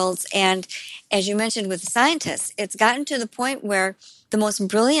worlds. And as you mentioned with the scientists, it's gotten to the point where the most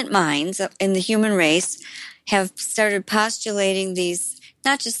brilliant minds in the human race have started postulating these,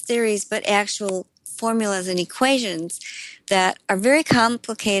 not just theories, but actual formulas and equations that are very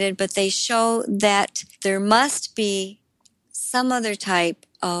complicated, but they show that there must be some other type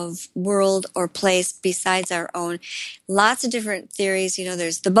of world or place besides our own. Lots of different theories.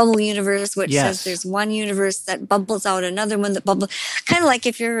 There's the bubble universe, which says there's one universe that bubbles out another one that bubbles. Kind of like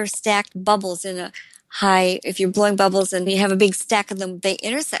if you're stacked bubbles in a if you're blowing bubbles and you have a big stack of them, they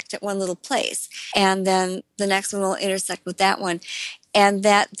intersect at one little place. And then the next one will intersect with that one. And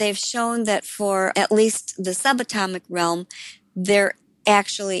that they've shown that for at least the subatomic realm, there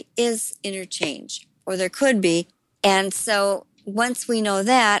actually is interchange, or there could be. And so once we know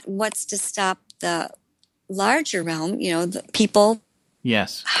that, what's to stop the larger realm, the people,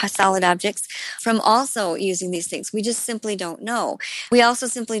 solid objects, from also using these things? We just simply don't know. We also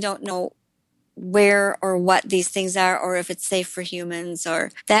simply don't know where or what these things are, or if it's safe for humans,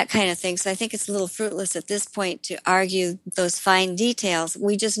 or that kind of thing. So I think it's a little fruitless at this point to argue those fine details.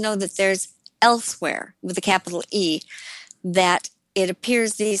 We just know that there's elsewhere, with a capital E, that it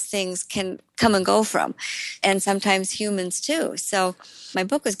appears these things can come and go from, and sometimes humans too. So my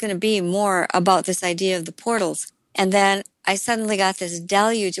book was going to be more about this idea of the portals. And then I suddenly got this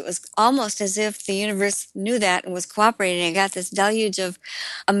deluge. It was almost as if the universe knew that and was cooperating. I got this deluge of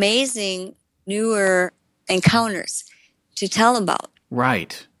amazing newer encounters to tell about.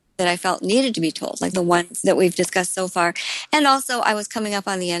 Right. That I felt needed to be told, like the ones that we've discussed so far. And also, I was coming up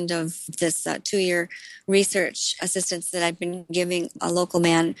on the end of this 2-year research assistance that I've been giving a local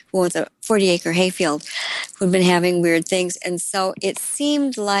man who owns a 40-acre hayfield who'd been having weird things. And so it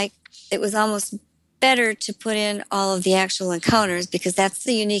seemed like it was almost better to put in all of the actual encounters, because that's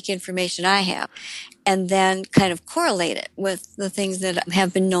the unique information I have, and then kind of correlate it with the things that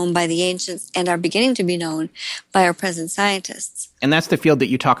have been known by the ancients and are beginning to be known by our present scientists. And that's the field that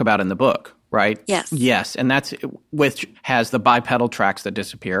you talk about in the book, right? Yes. Yes, and that's which has the bipedal tracks that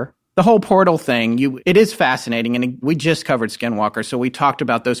disappear. The whole portal thing, it is fascinating, and we just covered Skinwalker, so we talked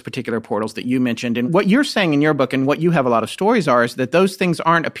about those particular portals that you mentioned. And what you're saying in your book, and what you have a lot of stories are, is that those things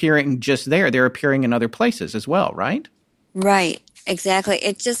aren't appearing just there. They're appearing in other places as well, right? Right, exactly.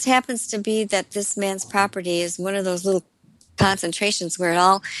 It just happens to be that this man's property is one of those little concentrations where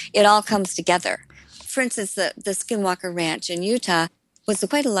it all comes together. For instance, the Skinwalker Ranch in Utah was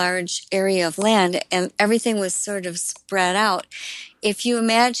quite a large area of land, and everything was sort of spread out. If you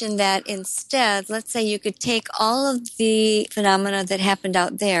imagine that instead, let's say you could take all of the phenomena that happened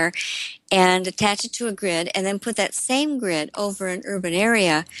out there and attach it to a grid, and then put that same grid over an urban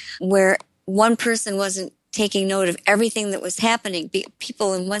area where one person wasn't taking note of everything that was happening.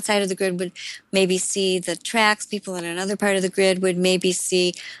 People on one side of the grid would maybe see the tracks. People on another part of the grid would maybe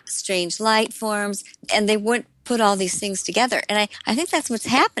see strange light forms, and they wouldn't put all these things together. And I think that's what's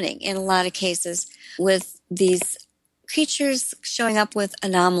happening in a lot of cases with these creatures showing up with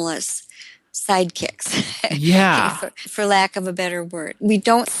anomalous sidekicks. Yeah. for lack of a better word. We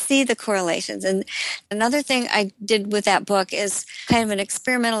don't see the correlations. And another thing I did with that book is kind of an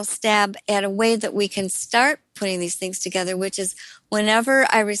experimental stab at a way that we can start putting these things together, which is whenever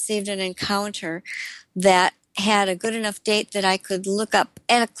I received an encounter that had a good enough date that I could look up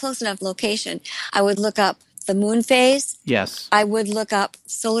at a close enough location, I would look up the moon phase. Yes. I would look up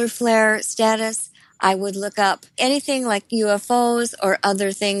solar flare status. I would look up anything like UFOs or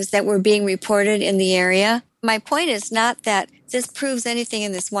other things that were being reported in the area. My point is not that this proves anything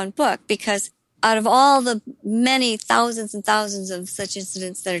in this one book, because out of all the many thousands and thousands of such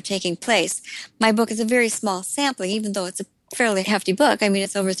incidents that are taking place, my book is a very small sampling, even though it's a fairly hefty book. I mean,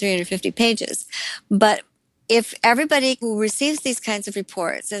 it's over 350 pages. But if everybody who receives these kinds of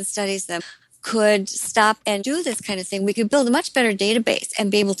reports and studies them could stop and do this kind of thing, we could build a much better database and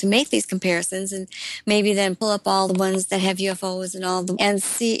be able to make these comparisons, and maybe then pull up all the ones that have UFOs and all them and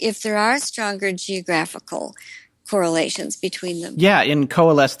see if there are stronger geographical correlations between them. Yeah, and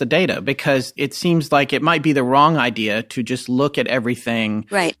coalesce the data, because it seems like it might be the wrong idea to just look at everything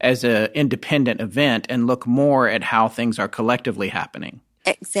as an independent event and look more at how things are collectively happening.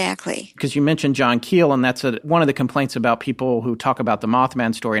 Exactly. Because you mentioned John Keel, and that's one of the complaints about people who talk about the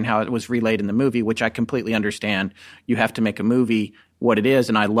Mothman story and how it was relayed in the movie, which I completely understand. You have to make a movie what it is,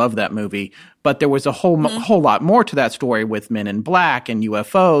 and I love that movie. But there was a whole lot more to that story with Men in Black and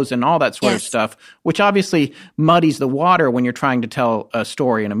UFOs and all that sort of stuff, which obviously muddies the water when you're trying to tell a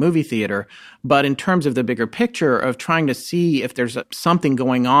story in a movie theater. But in terms of the bigger picture of trying to see if there's something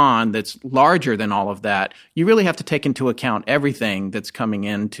going on that's larger than all of that, you really have to take into account everything that's coming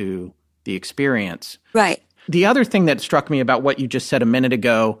into the experience. Right. The other thing that struck me about what you just said a minute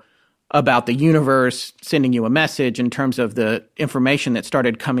ago about the universe sending you a message in terms of the information that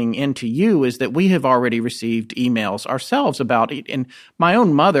started coming into you is that we have already received emails ourselves about it. And my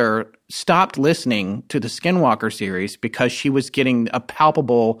own mother stopped listening to the Skinwalker series because she was getting a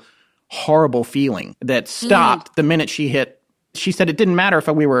palpable, horrible feeling that stopped the minute she hit. She said it didn't matter if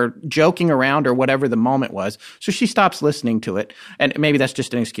we were joking around or whatever the moment was. So she stops listening to it. And maybe that's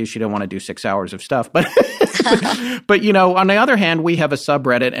just an excuse. She don't want to do 6 hours of stuff. But, but you know, on the other hand, we have a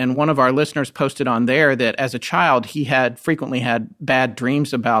subreddit, and one of our listeners posted on there that as a child, he had frequently had bad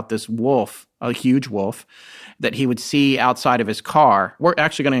dreams about this wolf, a huge wolf, that he would see outside of his car. We're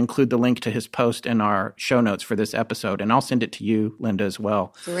actually going to include the link to his post in our show notes for this episode, and I'll send it to you, Linda, as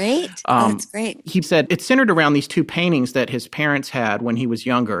well. Great. That's great. He said it's centered around these two paintings that his parents had when he was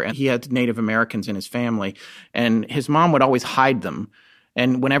younger, and he had Native Americans in his family, and his mom would always hide them.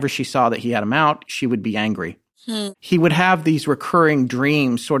 And whenever she saw that he had them out, she would be angry. He would have these recurring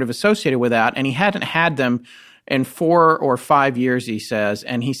dreams sort of associated with that, and he hadn't had them in 4 or 5 years, he says.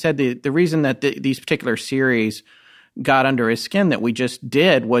 And he said the reason that these particular series got under his skin that we just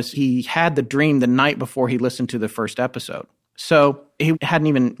did was he had the dream the night before he listened to the first episode. So he hadn't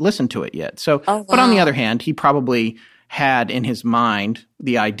even listened to it yet. So, Oh, wow. But on the other hand, he probably had in his mind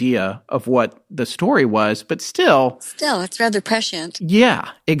the idea of what the story was, but still, it's rather prescient. yeah,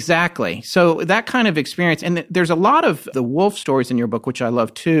 exactly. So that kind of experience, and there's a lot of the wolf stories in your book, which I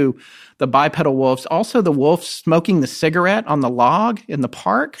love too, the bipedal wolves, also the wolf smoking the cigarette on the log in the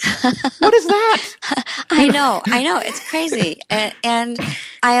park. What is that? I know, it's crazy. And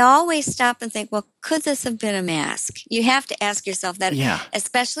I always stop and think, well, could this have been a mask? You have to ask yourself that, Yeah.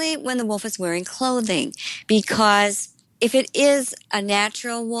 especially when the wolf is wearing clothing, because if it is a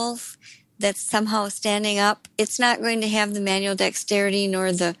natural wolf that's somehow standing up, it's not going to have the manual dexterity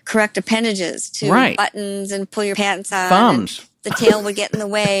nor the correct appendages to Right. buttons and pull your pants on. Thumbs. And the tail would get in the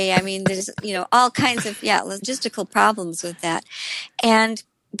way. I mean, there's, all kinds of, logistical problems with that. And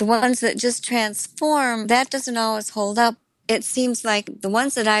the ones that just transform, that doesn't always hold up. It seems like the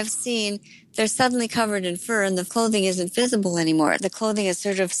ones that I've seen, they're suddenly covered in fur and the clothing isn't visible anymore. The clothing is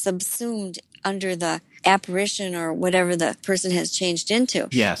sort of subsumed under the apparition or whatever the person has changed into.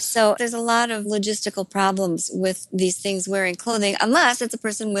 Yes. So there's a lot of logistical problems with these things wearing clothing, unless it's a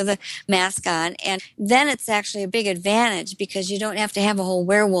person with a mask on. And then it's actually a big advantage because you don't have to have a whole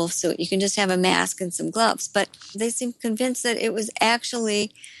werewolf suit. You can just have a mask and some gloves. But they seem convinced that it was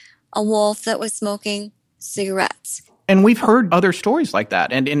actually a wolf that was smoking cigarettes. And we've heard other stories like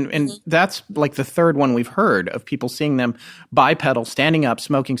that. And that's like the third one we've heard of people seeing them bipedal, standing up,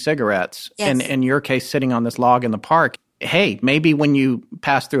 smoking cigarettes. Yes. And in your case, sitting on this log in the park. Hey, maybe when you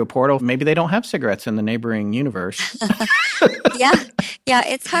pass through a portal, maybe they don't have cigarettes in the neighboring universe. Yeah,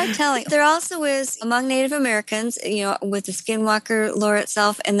 it's hard telling. There also is among Native Americans, with the skinwalker lore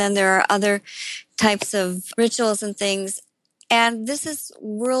itself, and then there are other types of rituals and things. And this is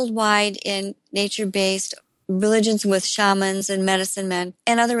worldwide in nature-based religions with shamans and medicine men,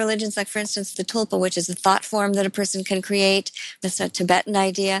 and other religions like, for instance, the tulpa, which is a thought form that a person can create. That's a Tibetan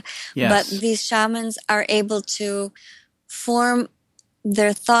idea. Yes. But these shamans are able to form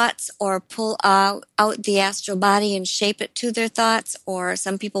their thoughts or pull out the astral body and shape it to their thoughts, or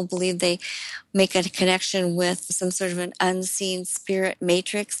some people believe they make a connection with some sort of an unseen spirit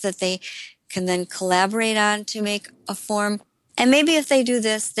matrix that they can then collaborate on to make a form. And maybe if they do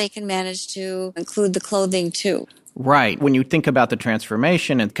this, they can manage to include the clothing too. Right. When you think about the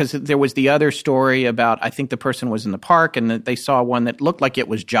transformation, because there was the other story about, I think the person was in the park and that they saw one that looked like it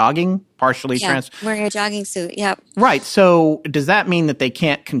was jogging, partially wearing a jogging suit. Yeah. Right. So does that mean that they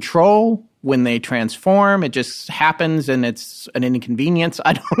can't control when they transform? It just happens and it's an inconvenience.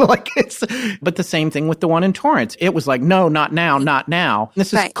 I don't know. But the same thing with the one in Torrance. It was like, no, not now, not now. This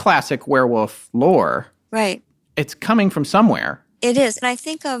is Right. classic werewolf lore. Right. It's coming from somewhere. It is. And I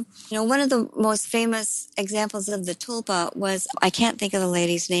think of, one of the most famous examples of the tulpa was, I can't think of the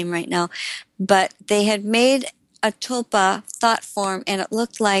lady's name right now, but they had made a tulpa thought form and it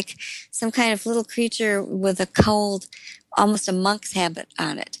looked like some kind of little creature with a cold, almost a monk's habit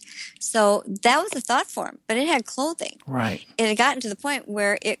on it. So that was a thought form, but it had clothing. Right. It had gotten to the point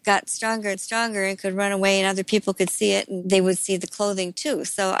where it got stronger and stronger and could run away and other people could see it and they would see the clothing too.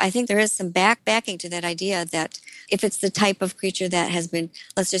 So I think there is some backing to that idea that if it's the type of creature that has been,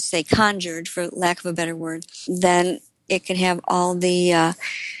 let's just say, conjured, for lack of a better word, then it can have all the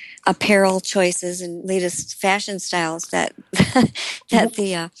apparel choices and latest fashion styles that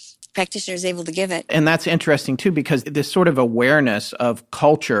the practitioner is able to give it. And that's interesting too, because this sort of awareness of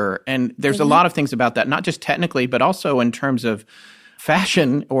culture, and there's a lot of things about that, not just technically, but also in terms of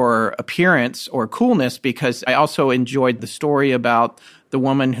fashion or appearance or coolness, because I also enjoyed the story about the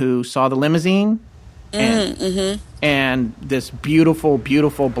woman who saw the limousine and this beautiful,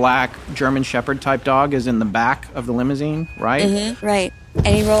 beautiful black German Shepherd type dog is in the back of the limousine, right? Right. And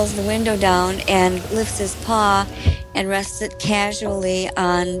he rolls the window down and lifts his paw and rests it casually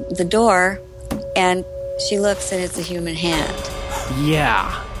on the door. And she looks and it's a human hand.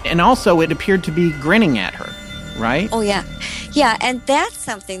 Yeah. And also it appeared to be grinning at her, right? Oh, yeah. Yeah, and that's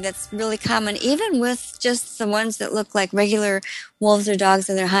something that's really common, even with just the ones that look like regular wolves or dogs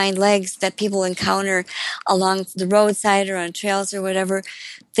on their hind legs that people encounter along the roadside or on trails or whatever.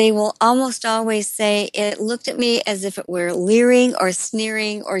 They will almost always say, it looked at me as if it were leering or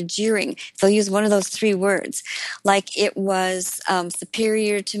sneering or jeering. They'll use one of those three words, like it was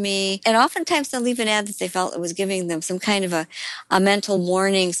superior to me. And oftentimes they'll even add that they felt it was giving them some kind of a mental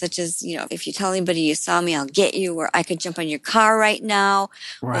warning, such as, if you tell anybody you saw me, I'll get you, or I could jump on your car car right now,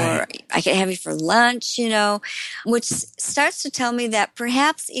 Right. or I can have you for lunch, which starts to tell me that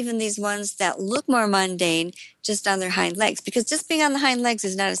perhaps even these ones that look more mundane just on their hind legs, because just being on the hind legs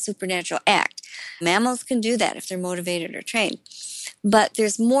is not a supernatural act. Mammals can do that if they're motivated or trained. But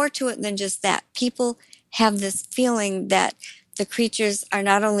there's more to it than just that. People have this feeling that the creatures are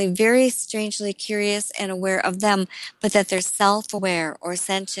not only very strangely curious and aware of them, but that they're self-aware or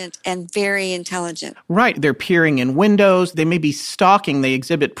sentient and very intelligent. Right. They're peering in windows. They may be stalking. They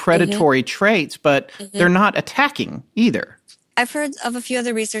exhibit predatory traits, but they're not attacking either. I've heard of a few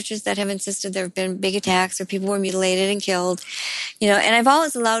other researchers that have insisted there have been big attacks or people were mutilated and killed, and I've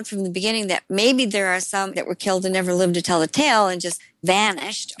always allowed from the beginning that maybe there are some that were killed and never lived to tell the tale and just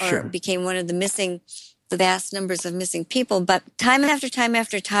vanished or became one of the vast numbers of missing people. But time after time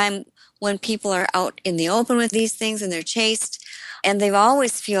after time, when people are out in the open with these things and they're chased, and they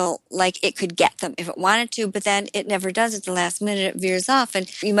always feel like it could get them if it wanted to, but then it never does at the last minute. It veers off.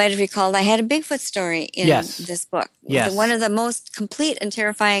 And you might have recalled I had a Bigfoot story in this book. Yes. One of the most complete and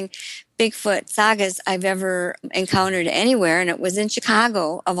terrifying Bigfoot sagas I've ever encountered anywhere, and it was in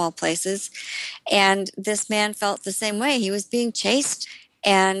Chicago, of all places. And this man felt the same way. He was being chased,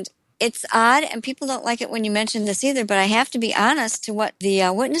 and it's odd, and people don't like it when you mention this either, but I have to be honest to what the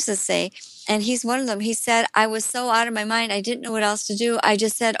witnesses say, and he's one of them. He said, I was so out of my mind, I didn't know what else to do. I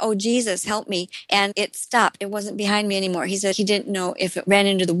just said, oh, Jesus, help me, and it stopped. It wasn't behind me anymore. He said he didn't know if it ran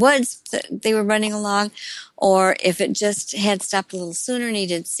into the woods that they were running along, or if it just had stopped a little sooner and he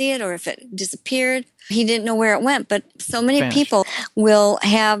didn't see it, or if it disappeared. He didn't know where it went, but so many people will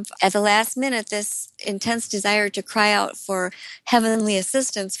have, at the last minute, this intense desire to cry out for heavenly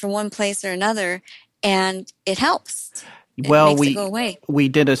assistance from one place or another, and it helps. Well, it makes it go away. We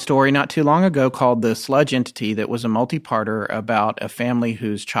did a story not too long ago called The Sludge Entity that was a multi-parter about a family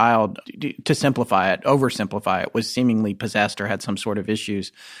whose child, to oversimplify it, was seemingly possessed or had some sort of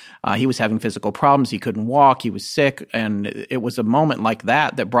issues. He was having physical problems. He couldn't walk. He was sick. And it was a moment like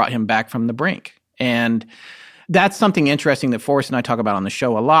that brought him back from the brink. And that's something interesting that Forrest and I talk about on the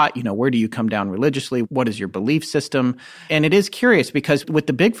show a lot. Where do you come down religiously? What is your belief system? And it is curious because with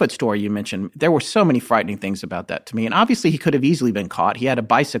the Bigfoot story you mentioned, there were so many frightening things about that to me. And obviously he could have easily been caught. He had a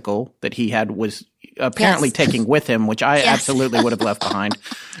bicycle that he was apparently taking with him, which I absolutely would have left behind.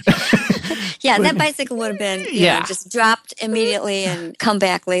 Yeah, that bicycle would have been just dropped immediately and come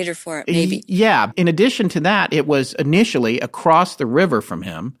back later for it, maybe. Yeah. In addition to that, it was initially across the river from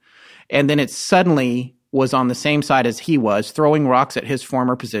him. And then it suddenly was on the same side as he was, throwing rocks at his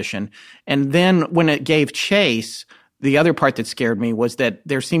former position. And then when it gave chase, the other part that scared me was that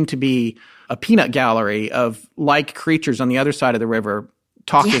there seemed to be a peanut gallery of like creatures on the other side of the river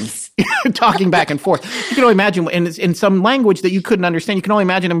talking talking back and forth. You can only imagine in some language that you couldn't understand. You can only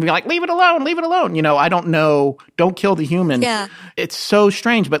imagine them being like, leave it alone, leave it alone. I don't know. Don't kill the human. Yeah. It's so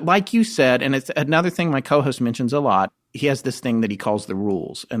strange. But like you said, and it's another thing my co-host mentions a lot, he has this thing that he calls the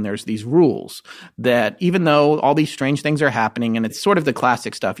rules. And there's these rules that even though all these strange things are happening, and it's sort of the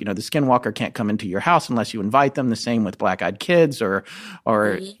classic stuff, the skinwalker can't come into your house unless you invite them. The same with black-eyed kids or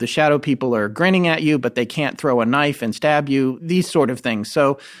the shadow people are grinning at you, but they can't throw a knife and stab you, these sort of things.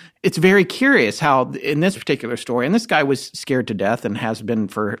 So it's very curious how in this particular story, and this guy was scared to death and has been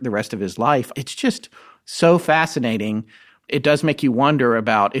for the rest of his life. It's just so fascinating. It does make you wonder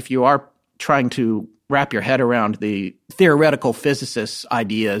about if you are trying to wrap your head around the theoretical physicists'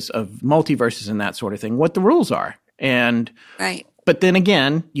 ideas of multiverses and that sort of thing, what the rules are. But then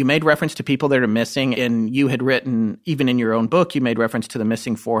again, you made reference to people that are missing, and you had written, even in your own book, you made reference to the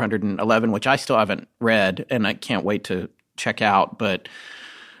missing 411, which I still haven't read, and I can't wait to check out.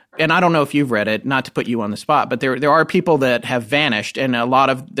 And I don't know if you've read it, not to put you on the spot, but there are people that have vanished, and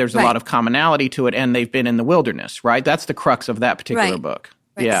there's a lot of commonality to it, and they've been in the wilderness, right? That's the crux of that particular book.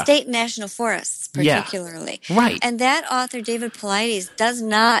 Right. Yeah. State and national forests, particularly. Yeah. Right. And that author, David Paulides, does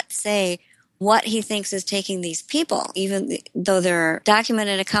not say what he thinks is taking these people, even though there are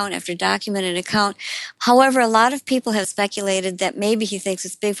documented account after documented account. However, a lot of people have speculated that maybe he thinks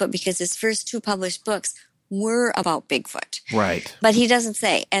it's Bigfoot because his first 2 published books were about Bigfoot. Right. But he doesn't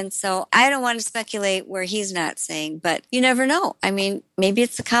say. And so I don't want to speculate where he's not saying, but you never know. I mean, maybe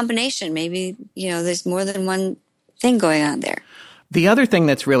it's a combination. Maybe, there's more than one thing going on there. The other thing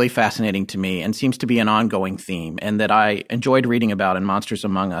that's really fascinating to me and seems to be an ongoing theme and that I enjoyed reading about in Monsters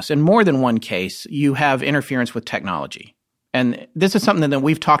Among Us, in more than one case, you have interference with technology. And this is something that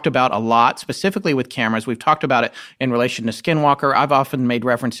we've talked about a lot, specifically with cameras. We've talked about it in relation to Skinwalker. I've often made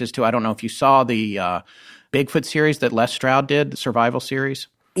references to, I don't know if you saw the Bigfoot series that Les Stroud did, the survival series.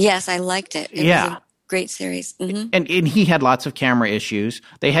 Yes, I liked it. It was a great series. Mm-hmm. And he had lots of camera issues.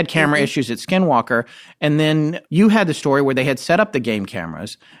 They had camera issues at Skinwalker. And then you had the story where they had set up the game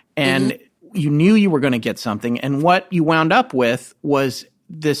cameras and you knew you were going to get something. And what you wound up with was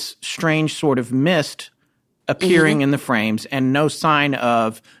this strange sort of mist appearing in the frames and no sign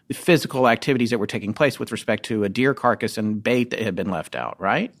of the physical activities that were taking place with respect to a deer carcass and bait that had been left out,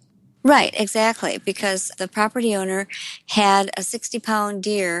 right? Right, exactly, because the property owner had a 60-pound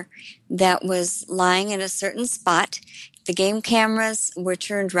deer that was lying in a certain spot. The game cameras were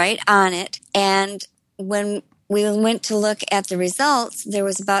turned right on it, and when we went to look at the results, there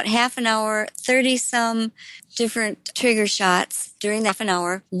was about half an hour, 30-some different trigger shots during that half an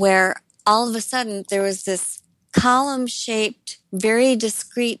hour where all of a sudden there was this column-shaped, very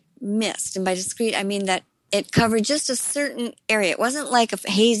discrete mist. And by discrete, I mean that it covered just a certain area. It wasn't like a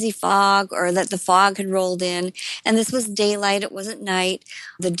hazy fog or that the fog had rolled in. And this was daylight. It wasn't night.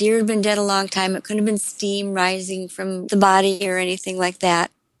 The deer had been dead a long time. It couldn't have been steam rising from the body or anything like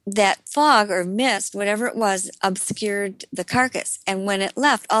that. That fog or mist, whatever it was, obscured the carcass. And when it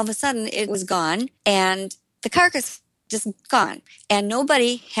left, all of a sudden it was gone and the carcass just gone. And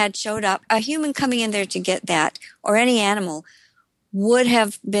nobody had showed up. A human coming in there to get that, or any animal, would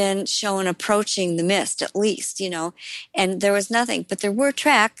have been shown approaching the mist at least, and there was nothing. But there were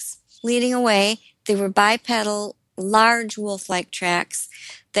tracks leading away. They were bipedal, large wolf-like tracks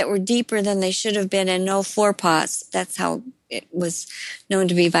that were deeper than they should have been and no forepaws. That's how it was known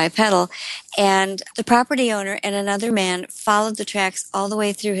to be bipedal. And the property owner and another man followed the tracks all the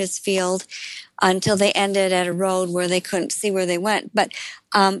way through his field until they ended at a road where they couldn't see where they went. But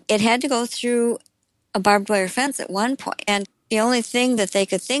it had to go through a barbed wire fence at one point. And the only thing that they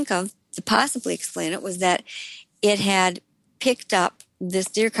could think of to possibly explain it was that it had picked up this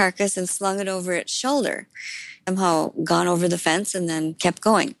deer carcass and slung it over its shoulder, somehow gone over the fence and then kept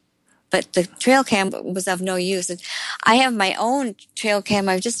going. But the trail cam was of no use. And I have my own trail cam.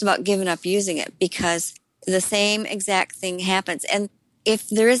 I've just about given up using it because the same exact thing happens. And if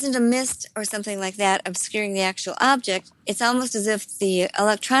there isn't a mist or something like that obscuring the actual object, it's almost as if the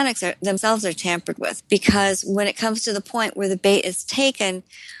electronics themselves are tampered with. Because when it comes to the point where the bait is taken,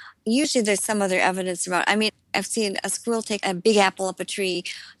 usually there's some other evidence around. I mean, I've seen a squirrel take a big apple up a tree,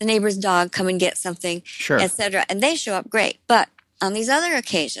 the neighbor's dog come and get something, etc. And they show up great. But on these other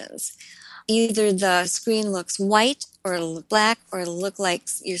occasions, either the screen looks white or it'll look black or it'll look like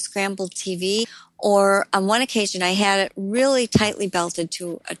your scrambled TV. Or on one occasion, I had it really tightly belted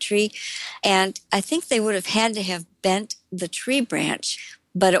to a tree, and I think they would have had to have bent the tree branch.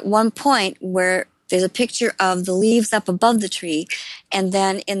 But at one point where there's a picture of the leaves up above the tree, and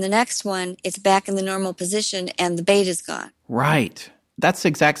then in the next one, it's back in the normal position and the bait is gone. Right. That's the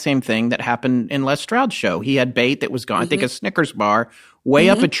exact same thing that happened in Les Stroud's show. He had bait that was gone. I think a Snickers bar way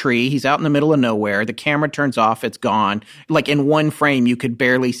up a tree. He's out in the middle of nowhere. The camera turns off. It's gone. Like in one frame, you could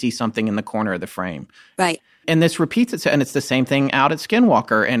barely see something in the corner of the frame. Right. And this repeats itself. And it's the same thing out at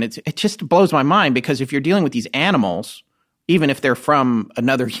Skinwalker. And it just blows my mind because if you're dealing with these animals, even if they're from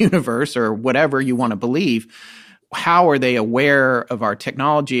another universe or whatever you want to believe, how are they aware of our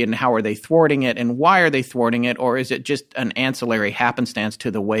technology and how are they thwarting it and why are they thwarting it? Or is it just an ancillary happenstance to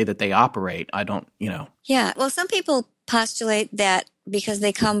the way that they operate? I don't, Yeah. Well, some people postulate that because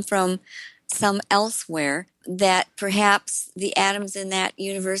they come from some elsewhere, that perhaps the atoms in that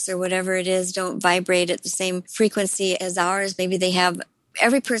universe or whatever it is don't vibrate at the same frequency as ours. Maybe they have,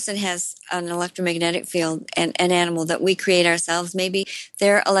 every person has an electromagnetic field, and an animal that we create ourselves. Maybe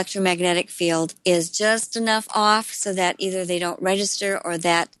their electromagnetic field is just enough off so that either they don't register or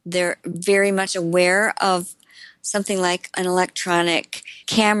that they're very much aware of something like an electronic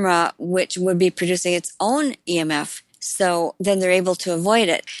camera, which would be producing its own EMF. So then they're able to avoid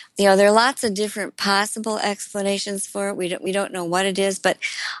it. There are lots of different possible explanations for it. We don't know what it is, but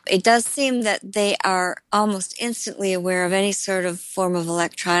it does seem that they are almost instantly aware of any sort of form of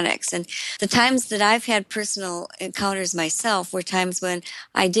electronics. And the times that I've had personal encounters myself were times when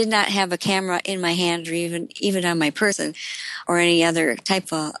I did not have a camera in my hand or even on my person or any other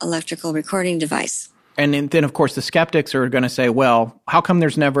type of electrical recording device. And then, of course, the skeptics are going to say, well, how come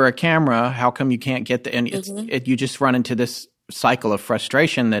there's never a camera? How come you can't get and you just run into this cycle of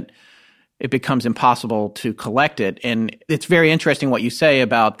frustration that it becomes impossible to collect it. And it's very interesting what you say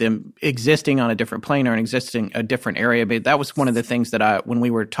about them existing on a different plane or existing a different area. But that was one of the things that when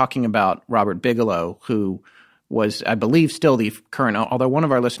we were talking about Robert Bigelow, who was, I believe, still the current, although one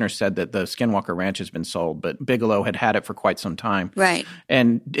of our listeners said that the Skinwalker Ranch has been sold, but Bigelow had it for quite some time. Right.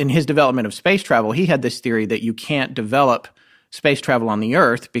 And in his development of space travel, he had this theory that you can't develop space travel on the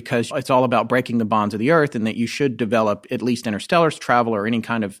Earth because it's all about breaking the bonds of the Earth, and that you should develop at least interstellar travel or any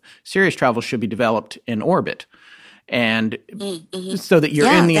kind of serious travel should be developed in orbit. And so that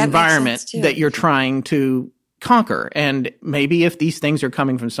you're in the environment that you're trying to conquer. And maybe if these things are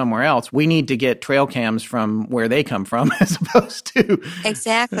coming from somewhere else, we need to get trail cams from where they come from as opposed to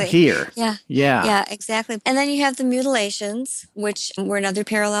here. Yeah, exactly. And then you have the mutilations, which were another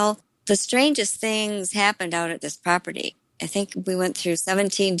parallel. The strangest things happened out at this property. I think we went through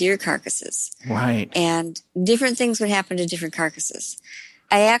 17 deer carcasses. Right. And different things would happen to different carcasses.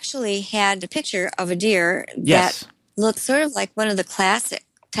 I actually had a picture of a deer that looked sort of like one of the classic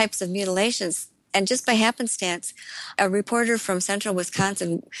types of mutilations. And just by happenstance, a reporter from central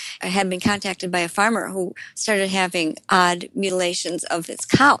Wisconsin had been contacted by a farmer who started having odd mutilations of his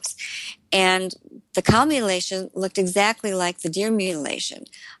cows. And the cow mutilation looked exactly like the deer mutilation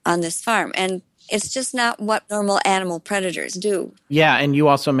on this farm. And it's just not what normal animal predators do. Yeah, and you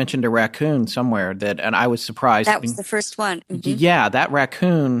also mentioned a raccoon somewhere and I was surprised. That was the first one. Mm-hmm. Yeah, that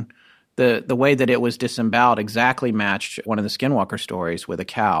raccoon, the way that it was disemboweled exactly matched one of the Skinwalker stories with a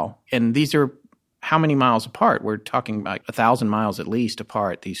cow. And these are how many miles apart? We're talking like 1,000 miles at least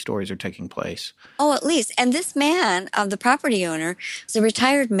apart. These stories are taking place. Oh, at least. And this man, the property owner, was a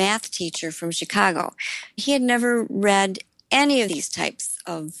retired math teacher from Chicago. He had never read any of these types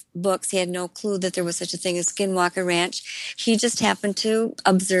of books. He had no clue that there was such a thing as Skinwalker Ranch. He just happened to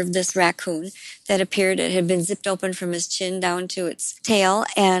observe this raccoon that appeared. It had been zipped open from his chin down to its tail,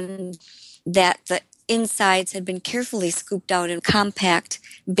 and that the insides had been carefully scooped out in a compact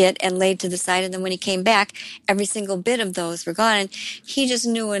bit and laid to the side. And then when he came back, every single bit of those were gone. And he just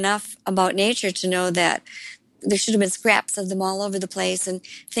knew enough about nature to know that there should have been scraps of them all over the place and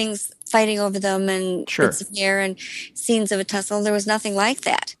things fighting over them and bits of hair and scenes of a tussle. There was nothing like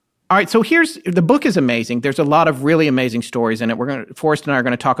that. All right, so the book is amazing. There's a lot of really amazing stories in it. Forrest and I are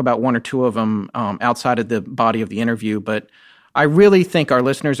going to talk about one or two of them outside of the body of the interview, but I really think our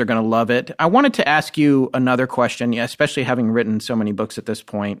listeners are going to love it. I wanted to ask you another question, especially having written so many books at this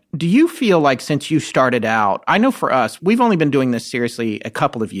point. Do you feel like since you started out, I know for us, we've only been doing this seriously a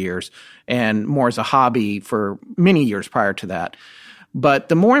couple of years and more as a hobby for many years prior to that. But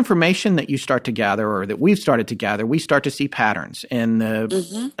the more information that you start to gather or that we've started to gather, we start to see patterns in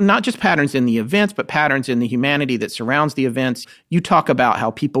not just patterns in the events, but patterns in the humanity that surrounds the events. You talk about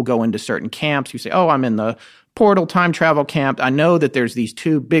how people go into certain camps. You say, oh, I'm in the portal time travel camp. I know that there's these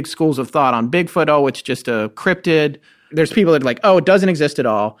two big schools of thought on Bigfoot. Oh, it's just a cryptid. There's people that are like, oh, it doesn't exist at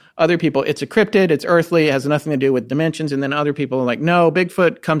all. Other people, it's a cryptid, it's earthly, it has nothing to do with dimensions. And then other people are like, no,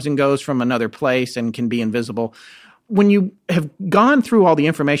 Bigfoot comes and goes from another place and can be invisible. When you have gone through all the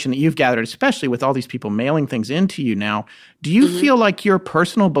information that you've gathered, especially with all these people mailing things into you now, do you feel like your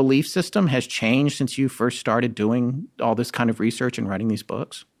personal belief system has changed since you first started doing all this kind of research and writing these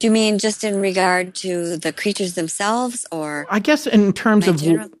books? Do you mean just in regard to the creatures themselves, or? I guess in terms of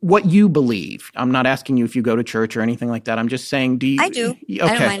what you believe. I'm not asking you if you go to church or anything like that. I'm just saying, do you? I do. Okay.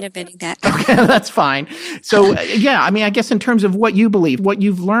 I don't mind admitting that. Okay, that's fine. So, yeah, I mean, I guess in terms of what you believe, what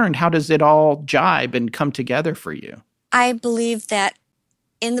you've learned, how does it all jibe and come together for you? I believe that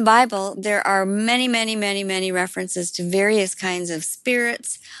in the Bible, there are many, many, many, many references to various kinds of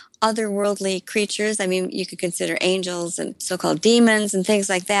spirits, otherworldly creatures. I mean, you could consider angels and so-called demons and things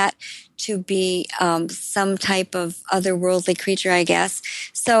like that to be some type of otherworldly creature, I guess.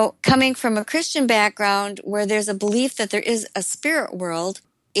 So coming from a Christian background where there's a belief that there is a spirit world,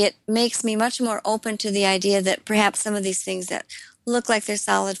 it makes me much more open to the idea that perhaps some of these things that look like they're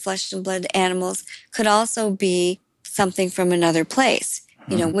solid flesh and blood animals could also be something from another place.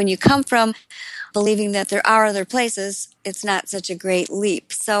 You know, when you come from believing that there are other places, it's not such a great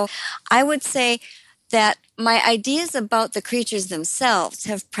leap. So I would say that my ideas about the creatures themselves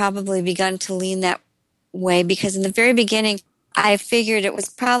have probably begun to lean that way, because in the very beginning, I figured it was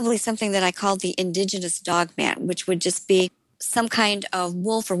probably something that I called the indigenous dogman, which would just be some kind of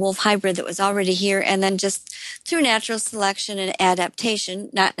wolf or wolf hybrid that was already here, and then just through natural selection and adaptation,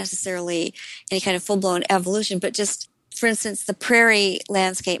 not necessarily any kind of full-blown evolution, but just, for instance, the prairie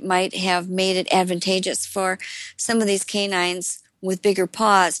landscape might have made it advantageous for some of these canines with bigger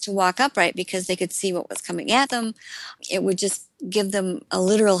paws to walk upright because they could see what was coming at them. It would just give them a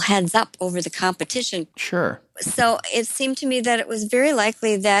literal heads up over the competition. Sure. So it seemed to me that it was very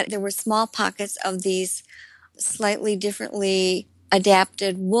likely that there were small pockets of these slightly differently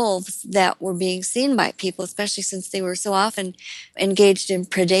adapted wolves that were being seen by people, especially since they were so often engaged in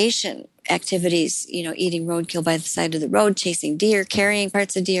predation activities, you know, eating roadkill by the side of the road, chasing deer, carrying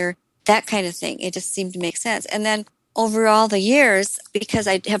parts of deer, that kind of thing. It just seemed to make sense. And then over all the years, because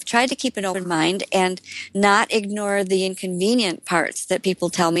I have tried to keep an open mind and not ignore the inconvenient parts that people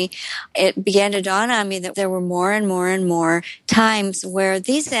tell me, it began to dawn on me that there were more and more and more times where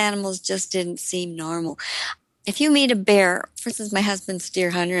these animals just didn't seem normal. If you meet a bear, for instance, my husband's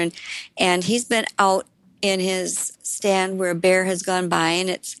deer hunter, and he's been out in his stand where a bear has gone by, and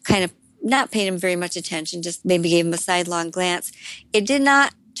it's kind of not paid him very much attention, just maybe gave him a sidelong glance. It did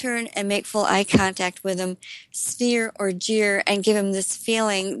not turn and make full eye contact with him, sneer or jeer, and give him this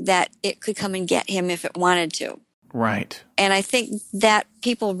feeling that it could come and get him if it wanted to. Right. And I think that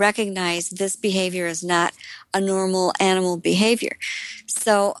people recognize this behavior as not a normal animal behavior.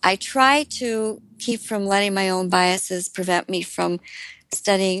 So I try to keep from letting my own biases prevent me from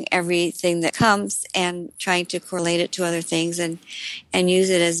studying everything that comes and trying to correlate it to other things and use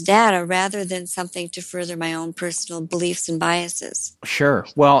it as data rather than something to further my own personal beliefs and biases. Sure.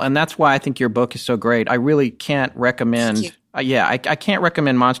 Well, and that's why I think your book is so great. I really can't recommend I can't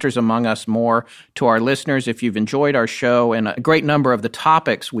recommend Monsters Among Us more to our listeners. If you've enjoyed our show and a great number of the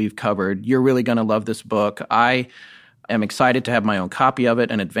topics we've covered, you're really going to love this book. I am excited to have my own copy of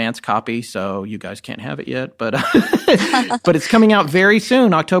it, an advanced copy, so you guys can't have it yet. But but it's coming out very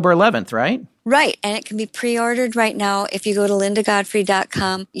soon, October 11th, right? Right, and it can be pre-ordered right now. If you go to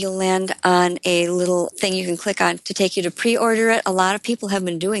lindagodfrey.com, you'll land on a little thing you can click on to take you to pre-order it. A lot of people have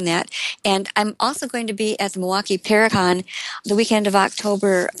been doing that. And I'm also going to be at the Milwaukee Paracon the weekend of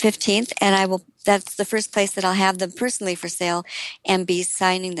October 15th, and that's the first place that I'll have them personally for sale and be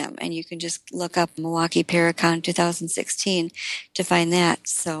signing them. And you can just look up Milwaukee Paracon 2016 to find that.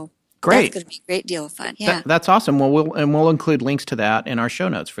 So great. That's going to be a great deal of fun. Yeah. That's awesome. Well, we'll include links to that in our show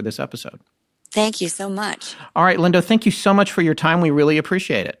notes for this episode. Thank you so much. All right, Linda, thank you so much for your time. We really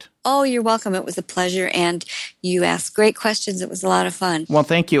appreciate it. Oh, you're welcome. It was a pleasure, and you asked great questions. It was a lot of fun. Well,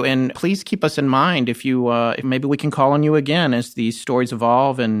 thank you, and please keep us in mind if maybe we can call on you again as these stories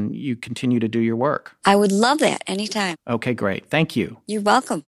evolve and you continue to do your work. I would love that anytime. Okay, great. Thank you. You're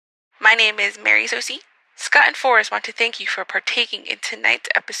welcome. My name is Mary Sosi. Scott and Forrest want to thank you for partaking in tonight's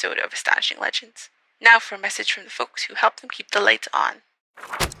episode of Astonishing Legends. Now for a message from the folks who help them keep the lights on.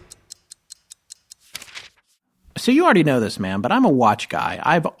 So you already know this, man, but I'm a watch guy.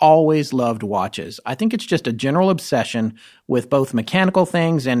 I've always loved watches. I think it's just a general obsession with both mechanical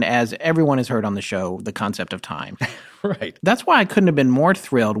things and, as everyone has heard on the show, the concept of time. Right. That's why I couldn't have been more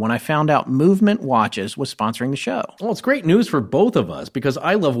thrilled when I found out Movement Watches was sponsoring the show. Well, it's great news for both of us because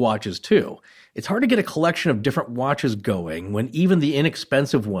I love watches too. It's hard to get a collection of different watches going when even the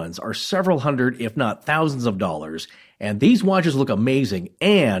inexpensive ones are several hundred, if not thousands of dollars. And these watches look amazing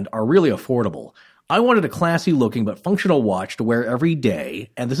and are really affordable. I wanted a classy looking but functional watch to wear every day,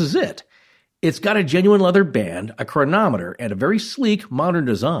 and this is it. It's got a genuine leather band, a chronometer, and a very sleek, modern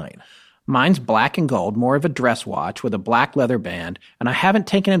design. Mine's black and gold, more of a dress watch with a black leather band, and I haven't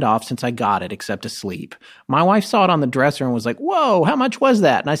taken it off since I got it except to sleep. My wife saw it on the dresser and was like, "Whoa, how much was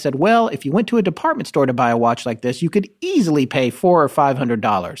that?" And I said, "Well, if you went to a department store to buy a watch like this, you could easily pay $400 or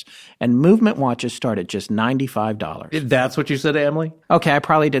 $500. And Movement watches start at just $95. That's what you said to Emily? Okay, I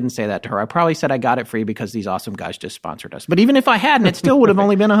probably didn't say that to her. I probably said I got it free because these awesome guys just sponsored us. But even if I hadn't, it still would have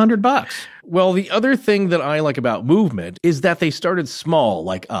only been $100. Well, the other thing that I like about Movement is that they started small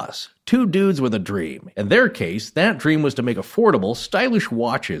like us. Two dudes with a dream. In their case, that dream was to make affordable, stylish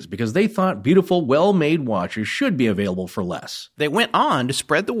watches because they thought beautiful, well-made watches should be available for less. They went on to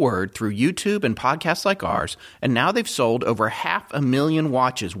spread the word through YouTube and podcasts like ours, and now they've sold over 500,000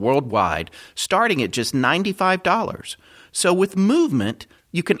 watches worldwide, starting at just $95. So with Movement,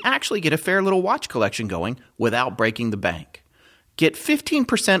 you can actually get a fair little watch collection going without breaking the bank. Get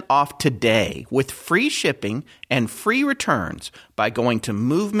 15% off today with free shipping and free returns by going to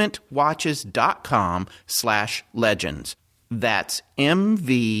movementwatches.com/legends. That's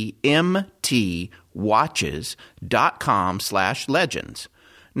MVMTwatches.com/legends.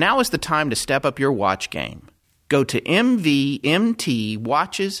 Now is the time to step up your watch game. Go to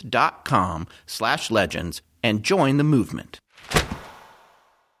MVMTwatches.com/legends and join the movement.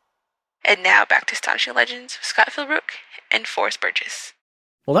 And now back to Astonishing Legends with Scott Philbrook and Forrest Burgess.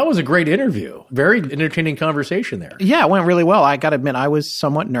 Well, that was a great interview. Very entertaining conversation there. Yeah, it went really well. I got to admit, I was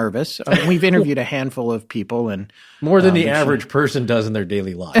somewhat nervous. We've interviewed a handful of people, and more than the average person does in their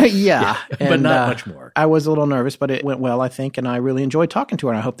daily lives. Yeah. But not much more. I was a little nervous, but it went well, I think, and I really enjoyed talking to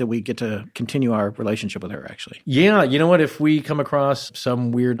her, and I hope that we get to continue our relationship with her, actually. Yeah, you know what? If we come across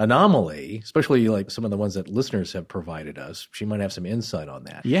some weird anomaly, especially like some of the ones that listeners have provided us, she might have some insight on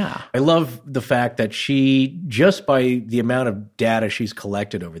that. Yeah. I love the fact that she, just by the amount of data she's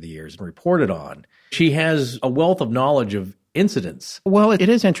collected over the years and reported on, she has a wealth of knowledge of incidents. Well, it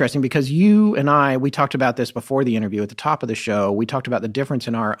is interesting because you and I, we talked about this before the interview at the top of the show. We talked about the difference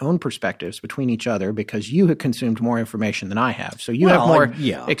in our own perspectives between each other because you had consumed more information than I have. So you have more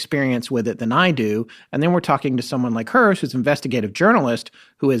experience with it than I do. And then we're talking to someone like her, who's an investigative journalist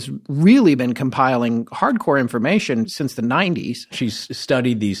who has really been compiling hardcore information since the 90s. She's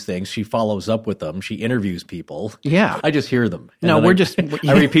studied these things. She follows up with them. She interviews people. Yeah. I just hear them. No, we're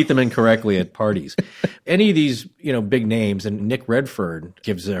I repeat them incorrectly at parties. Any of these, big names, and Nick Redfern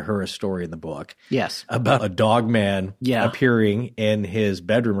gives her a story in the book. Yes. About a dog man appearing in his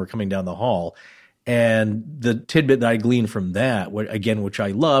bedroom or coming down the hall. And the tidbit that I gleaned from that, which I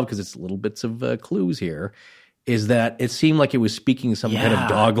love because it's little bits of clues here, is that it seemed like it was speaking some kind of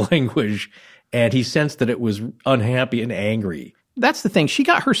dog language, and he sensed that it was unhappy and angry. That's the thing. She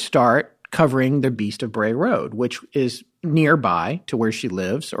got her start covering the Beast of Bray Road, which is nearby to where she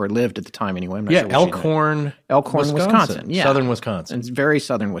lives, or lived at the time anyway. I'm not sure Elkhorn, Wisconsin. Yeah. Southern Wisconsin. It's very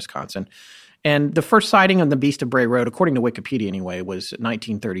southern Wisconsin. And the first sighting of the Beast of Bray Road, according to Wikipedia anyway, was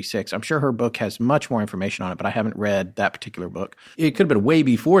 1936. I'm sure her book has much more information on it, but I haven't read that particular book. It could have been way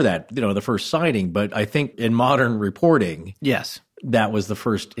before that, the first sighting, but I think in modern reporting, yes, that was the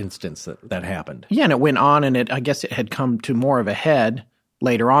first instance that happened. Yeah, and it went on, and I guess it had come to more of a head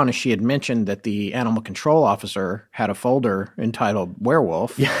later on, as she had mentioned that the animal control officer had a folder entitled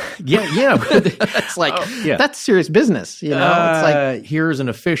Werewolf. Yeah. It's like, that's serious business, It's like, here's an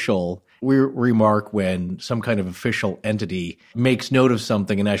official. We remark when some kind of official entity makes note of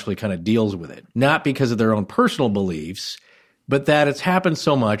something and actually kind of deals with it. Not because of their own personal beliefs, but that it's happened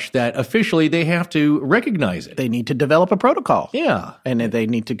so much that officially they have to recognize it. They need to develop a protocol. Yeah. And they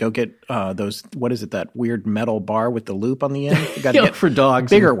need to go get those, what is it, that weird metal bar with the loop on the end? You got to get for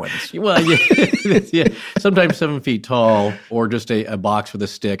dogs. Bigger ones. Well, yeah. Sometimes 7 feet tall, or just a box with a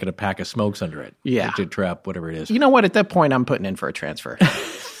stick and a pack of smokes under it. Yeah. To trap whatever it is. You know what? At that point, I'm putting in for a transfer.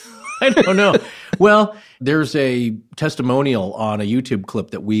 I don't know. Well, there's a testimonial on a YouTube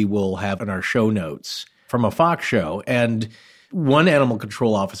clip that we will have in our show notes from a Fox show. And one animal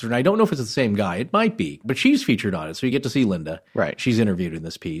control officer, and I don't know if it's the same guy, it might be, but she's featured on it. So you get to see Linda. Right. She's interviewed in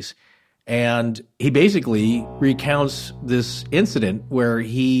this piece. And he basically recounts this incident where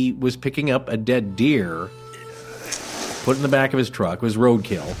he was picking up a dead deer, put it in the back of his truck. It was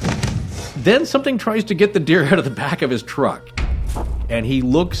roadkill. Then something tries to get the deer out of the back of his truck. And he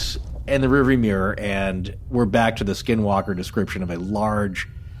looks in the rearview mirror, and we're back to the Skinwalker description of a large,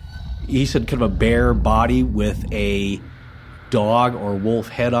 he said kind of a bare body with a dog or wolf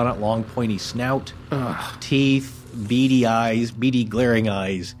head on it, long pointy snout, teeth, beady glaring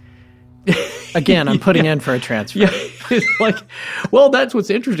eyes. Again, I'm putting in for a transfer. Yeah, it's like, well, that's what's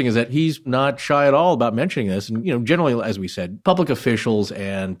interesting is that he's not shy at all about mentioning this. And, generally, as we said, public officials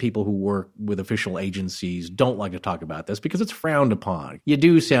and people who work with official agencies don't like to talk about this because it's frowned upon. You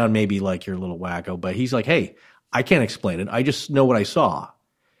do sound maybe like you're a little wacko, but he's like, hey, I can't explain it. I just know what I saw.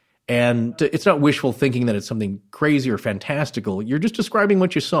 And it's not wishful thinking that it's something crazy or fantastical. You're just describing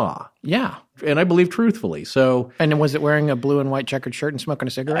what you saw. Yeah. And I believe truthfully. So. And was it wearing a blue and white checkered shirt and smoking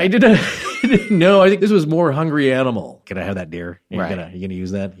a cigarette? I didn't know. I think this was more Hungry Animal. Can I have that deer? You right. You gonna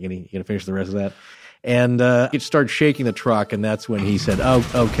use that? You gonna finish the rest of that? And it started shaking the truck, and that's when he said, "Oh,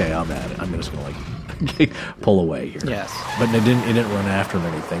 okay, I'm at it. I'm just gonna pull away here." Yes. But it didn't run after him or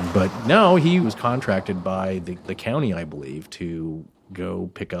anything. But no, he was contracted by the county, I believe, to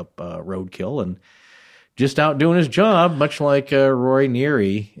go pick up roadkill and just out doing his job, much like Roy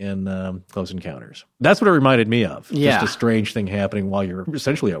Neary in Close Encounters. That's what it reminded me of. Yeah. Just a strange thing happening while you're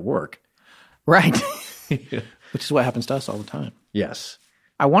essentially at work. Right. Which is what happens to us all the time. Yes.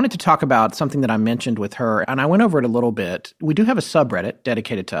 I wanted to talk about something that I mentioned with her, and I went over it a little bit. We do have a subreddit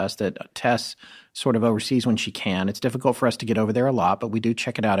dedicated to us that Tess sort of oversees when she can. It's difficult for us to get over there a lot, but we do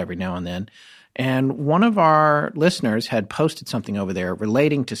check it out every now and then. And one of our listeners had posted something over there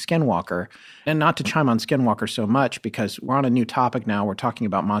relating to Skinwalker, and not to chime on Skinwalker so much because we're on a new topic now. We're talking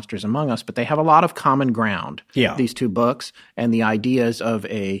about Monsters Among Us, but they have a lot of common ground, these two books, and the ideas of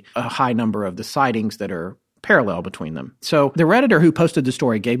a high number of the sightings that are parallel between them. So the Redditor who posted the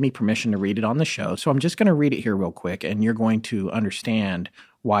story gave me permission to read it on the show, so I'm just going to read it here real quick, and you're going to understand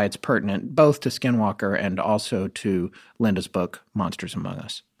why it's pertinent both to Skinwalker and also to Linda's book, Monsters Among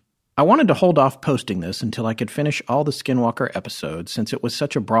Us. I wanted to hold off posting this until I could finish all the Skinwalker episodes since it was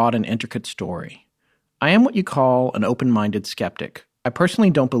such a broad and intricate story. I am what you call an open-minded skeptic. I personally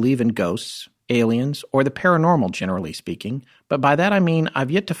don't believe in ghosts, aliens, or the paranormal generally speaking, but by that I mean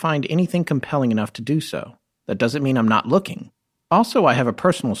I've yet to find anything compelling enough to do so. That doesn't mean I'm not looking. Also, I have a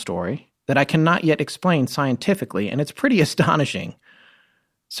personal story that I cannot yet explain scientifically, and it's pretty astonishing.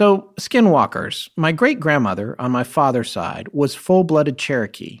 So, skinwalkers. My great-grandmother on my father's side was full-blooded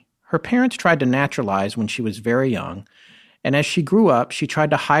Cherokee. Her parents tried to naturalize when she was very young, and as she grew up, she tried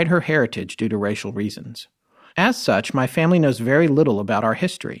to hide her heritage due to racial reasons. As such, my family knows very little about our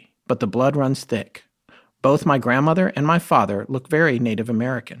history, but the blood runs thick. Both my grandmother and my father look very Native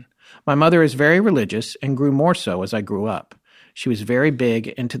American. My mother is very religious and grew more so as I grew up. She was very big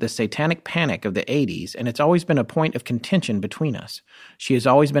into the satanic panic of the 80s, and it's always been a point of contention between us. She has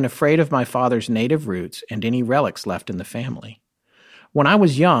always been afraid of my father's Native roots and any relics left in the family. When I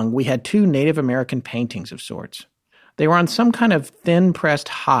was young, we had 2 Native American paintings of sorts. They were on some kind of thin-pressed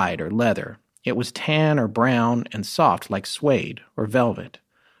hide or leather. It was tan or brown and soft like suede or velvet.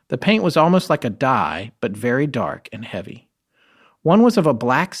 The paint was almost like a dye, but very dark and heavy. One was of a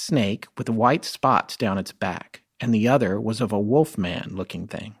black snake with white spots down its back, and the other was of a wolf-man-looking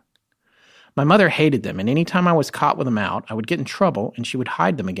thing. My mother hated them, and any time I was caught with them out, I would get in trouble, and she would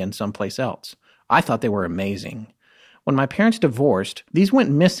hide them again someplace else. I thought they were amazing. When my parents divorced, these went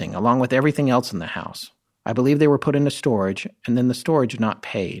missing along with everything else in the house. I believe they were put into storage, and then the storage not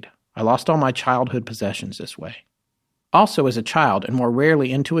paid. I lost all my childhood possessions this way. Also, as a child, and more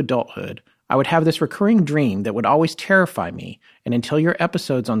rarely into adulthood, I would have this recurring dream that would always terrify me, and until your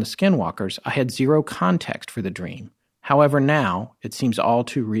episodes on the Skinwalkers, I had zero context for the dream. However, now, it seems all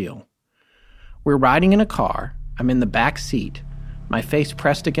too real. We're riding in a car. I'm in the back seat, my face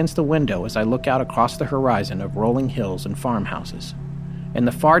pressed against the window as I look out across the horizon of rolling hills and farmhouses. In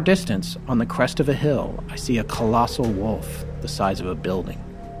the far distance, on the crest of a hill, I see a colossal wolf the size of a building.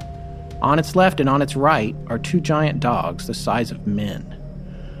 On its left and on its right are 2 giant dogs the size of men.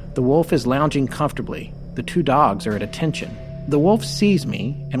 The wolf is lounging comfortably. The 2 dogs are at attention. The wolf sees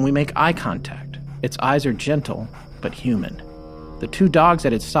me, and we make eye contact. Its eyes are gentle, but human. The 2 dogs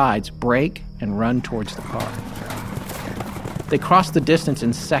at its sides break and run towards the car. They cross the distance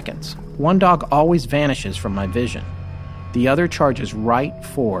in seconds. One dog always vanishes from my vision. The other charges right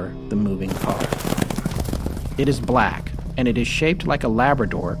for the moving car. It is black, and it is shaped like a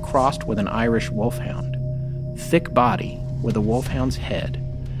Labrador crossed with an Irish wolfhound. Thick body with a wolfhound's head.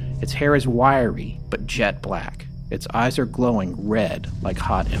 Its hair is wiry, but jet black. Its eyes are glowing red like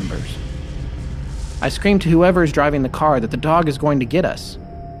hot embers. I scream to whoever is driving the car that the dog is going to get us.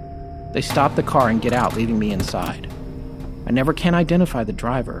 They stop the car and get out, leaving me inside. I never can identify the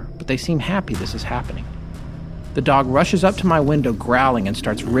driver, but they seem happy this is happening. The dog rushes up to my window growling and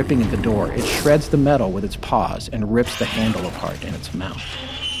starts ripping at the door. It shreds the metal with its paws and rips the handle apart in its mouth.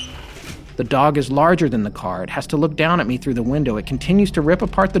 The dog is larger than the car. It has to look down at me through the window. It continues to rip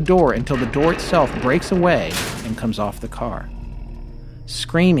apart the door until the door itself breaks away and comes off the car.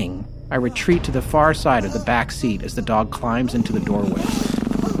 Screaming, I retreat to the far side of the back seat as the dog climbs into the doorway.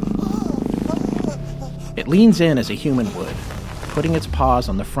 It leans in as a human would, putting its paws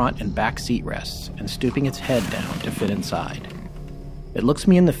on the front and back seat rests and stooping its head down to fit inside. It looks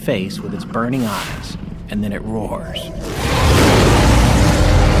me in the face with its burning eyes, and then it roars.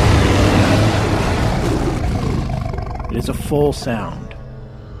 It is a full sound.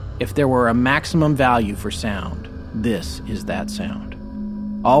 If there were a maximum value for sound, this is that sound.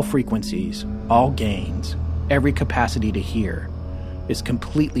 All frequencies, all gains, every capacity to hear is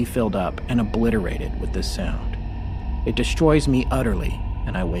completely filled up and obliterated with this sound. It destroys me utterly,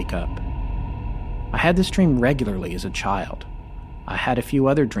 and I wake up. I had this dream regularly as a child. I had a few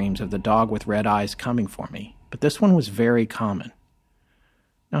other dreams of the dog with red eyes coming for me, but this one was very common.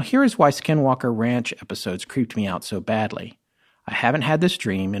 Now here is why Skinwalker Ranch episodes creeped me out so badly. I haven't had this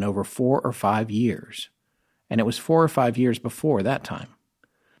dream in over 4 or 5 years, and it was 4 or 5 years before that time.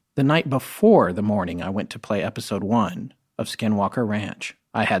 The night before the morning I went to play episode 1 of Skinwalker Ranch,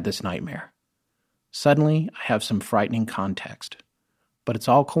 I had this nightmare. Suddenly, I have some frightening context. But it's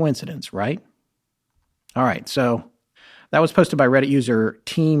all coincidence, right? All right, so that was posted by Reddit user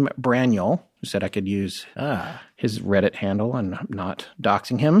Team Braniel, who said I could use his Reddit handle and not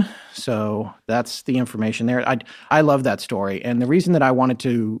doxing him. So that's the information there. I love that story. And the reason that I wanted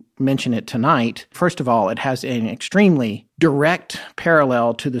to mention it tonight, first of all, it has an extremely direct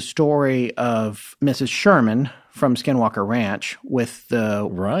parallel to the story of Mrs. Sherman from Skinwalker Ranch with the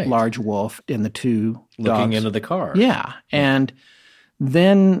large wolf and the 2 dogs. Looking into the car. Yeah. And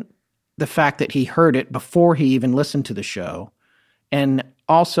then the fact that he heard it before he even listened to the show, and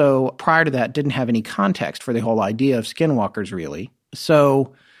also prior to that didn't have any context for the whole idea of skinwalkers, really.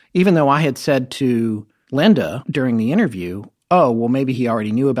 So even though I had said to Linda during the interview, oh, well, maybe he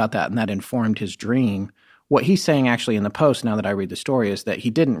already knew about that and that informed his dream, what he's saying actually in the post, now that I read the story, is that he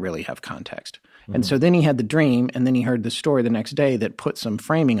didn't really have context. Mm-hmm. And so then he had the dream, and then he heard the story the next day that put some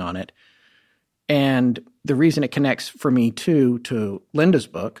framing on it. And the reason it connects for me too to Linda's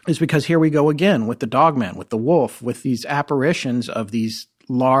book is because here we go again with the dogman, with the wolf, with these apparitions of these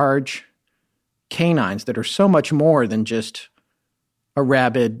large canines that are so much more than just a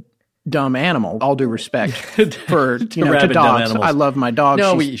rabid, dumb animal. All due respect for to dogs. I love my dog.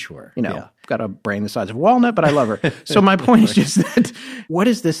 No, sure. Got a brain the size of a walnut, but I love her. So my point is just that what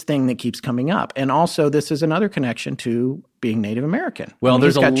is this thing that keeps coming up? And also, this is another connection to being Native American. Well,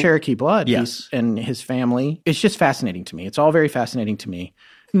 he's got Cherokee blood. Yes. And his family. It's just fascinating to me. It's all very fascinating to me.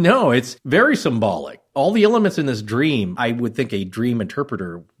 No, it's very symbolic. All the elements in this dream, I would think a dream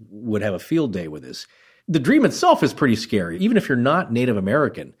interpreter would have a field day with this. The dream itself is pretty scary, even if you're not Native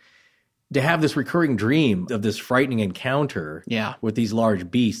American. To have this recurring dream of this frightening encounter with these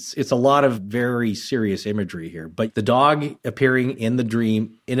large beasts, it's a lot of very serious imagery here. But the dog appearing in the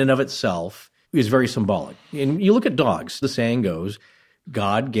dream in and of itself is very symbolic. And you look at dogs, the saying goes,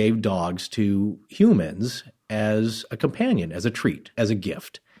 God gave dogs to humans as a companion, as a treat, as a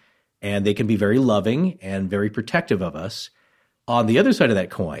gift. And they can be very loving and very protective of us. On the other side of that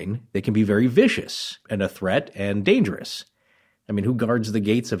coin, they can be very vicious and a threat and dangerous. I mean, who guards the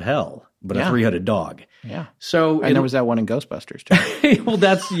gates of hell but a three-headed dog? Yeah. So, and there was that one in Ghostbusters, too. Well,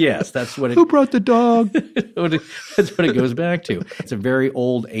 that's what it... Who brought the dog? That's what it goes back to. It's a very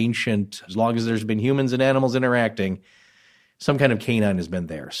old, ancient, as long as there's been humans and animals interacting, some kind of canine has been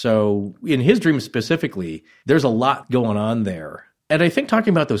there. So in his dream specifically, there's a lot going on there. And I think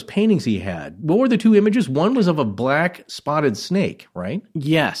talking about those paintings he had, what were the two images? One was of a black spotted snake, right?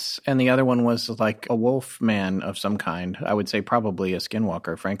 Yes. And the other one was like a wolf man of some kind. I would say probably a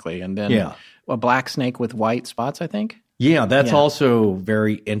skinwalker, frankly. And then a black snake with white spots, I think. Yeah, that's also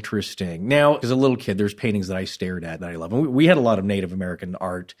very interesting. Now, as a little kid, there's paintings that I stared at that I love. And we had a lot of Native American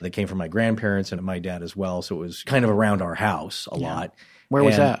art that came from my grandparents and my dad as well. So it was kind of around our house a lot. Where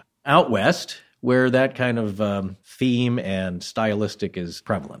was that? Out west, where that kind of theme and stylistic is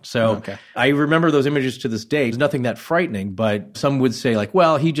prevalent. So I remember those images to this day. There's nothing that frightening, but some would say like,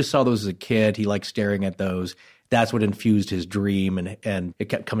 well, he just saw those as a kid. He liked staring at those. That's what infused his dream, and it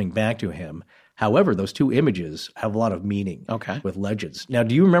kept coming back to him. However, those two images have a lot of meaning with legends. Now,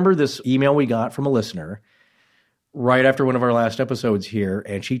 do you remember this email we got from a listener right after one of our last episodes here,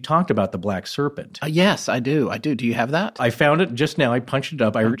 and she talked about the black serpent? Yes, I do. Do you have that? I found it just now. I punched it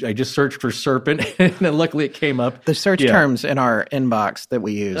up. I just searched for serpent, and then luckily it came up. The search terms in our inbox that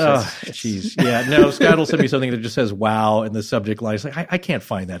we use. Oh, jeez. Yeah, no, Scott will send me something that just says wow in the subject line. It's like, I can't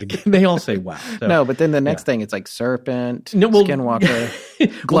find that again. They all say wow. So, no, but then the next thing, it's like serpent,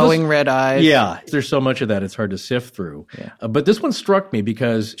 skinwalker, glowing red eyes. Yeah, there's so much of that, it's hard to sift through. Yeah. But this one struck me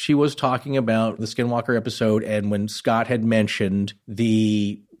because she was talking about the Skinwalker episode, and when Scott had mentioned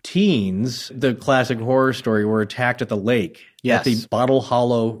the teens, the classic horror story, were attacked at the lake at the Bottle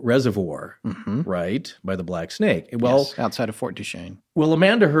Hollow Reservoir, right, by the Black Snake. Well, outside of Fort Duchesne. Well,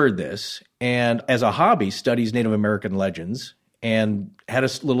 Amanda heard this, and as a hobby studies Native American legends, and had a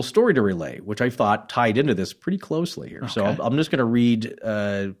little story to relay, which I thought tied into this pretty closely here. So I'm just going to read.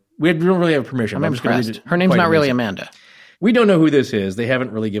 We don't really have permission. I'm impressed. Her name's not really Amanda. We don't know who this is. They haven't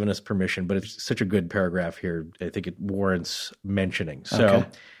really given us permission, but it's such a good paragraph here. I think it warrants mentioning. So,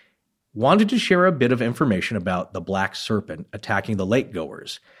 wanted to share a bit of information about the black serpent attacking the lake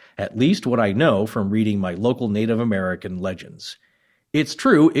goers, at least what I know from reading my local Native American legends. It's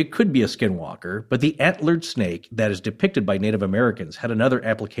true, it could be a skinwalker, but the antlered snake that is depicted by Native Americans had another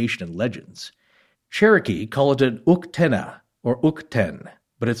application in legends. Cherokee call it an uktena, or ukten,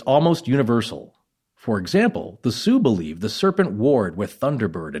 but it's almost universal. For example, the Sioux believe the serpent warred with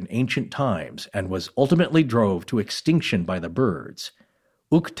Thunderbird in ancient times and was ultimately drove to extinction by the birds.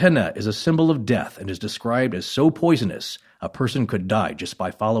 Uktena is a symbol of death and is described as so poisonous a person could die just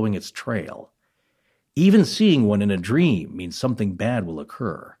by following its trail. Even seeing one in a dream means something bad will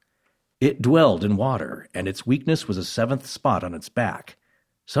occur. It dwelled in water, and its weakness was a seventh spot on its back.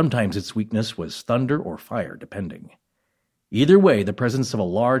 Sometimes its weakness was thunder or fire, depending. Either way, the presence of a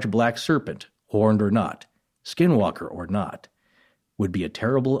large black serpent, horned or not, skinwalker or not, would be a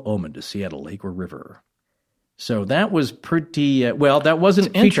terrible omen to see at a lake or river. So that was pretty, that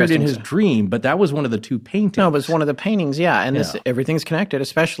wasn't featured in his dream, but that was one of the two paintings. No, it was one of the paintings, and this everything's connected,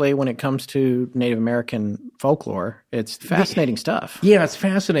 especially when it comes to Native American folklore. It's fascinating stuff. Yeah, it's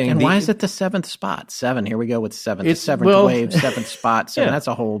fascinating. And why is it the seventh spot? 7, here we go with 7. It's seventh wave, seventh spot. 7, that's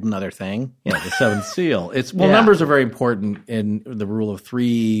a whole nother thing. Yeah, the seventh seal. Numbers are very important in the rule of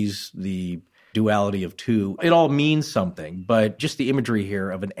threes, the duality of 2. It all means something, but just the imagery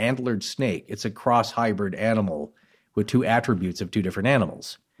here of an antlered snake, it's a cross-hybrid animal with 2 attributes of 2 different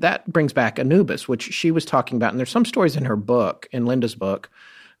animals. That brings back Anubis, which she was talking about, and there's some stories in her book, in Linda's book,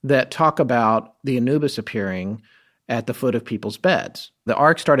 that talk about the Anubis appearing at the foot of people's beds. The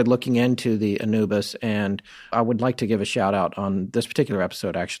Ark started looking into the Anubis, and I would like to give a shout out on this particular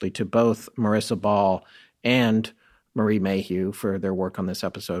episode, actually, to both Marissa Ball and Marie Mayhew for their work on this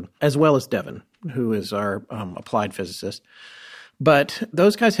episode, as well as Devin, who is our applied physicist. But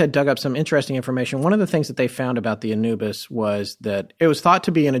those guys had dug up some interesting information. One of the things that they found about the Anubis was that it was thought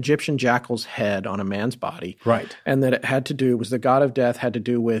to be an Egyptian jackal's head on a man's body. Right. And that it was the god of death, had to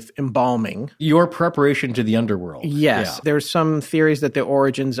do with embalming. Your preparation to the underworld. Yes. Yeah. There's some theories that the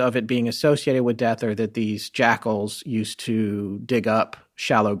origins of it being associated with death are that these jackals used to dig up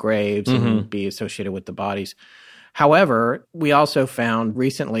shallow graves and be associated with the bodies. However, we also found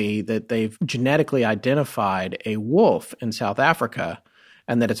recently that they've genetically identified a wolf in South Africa,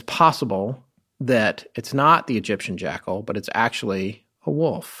 and that it's possible that it's not the Egyptian jackal, but it's actually a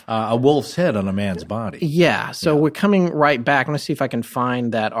wolf. A wolf's head on a man's body. Yeah. So we're coming right back. I'm going to see if I can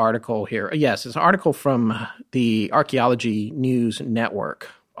find that article here. Yes, it's an article from the Archaeology News Network.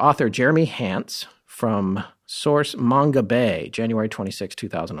 Author Jeremy Hance from source Manga Bay, January 26,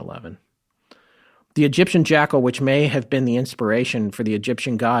 2011. The Egyptian jackal, which may have been the inspiration for the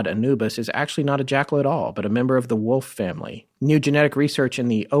Egyptian god Anubis, is actually not a jackal at all, but a member of the wolf family. New genetic research in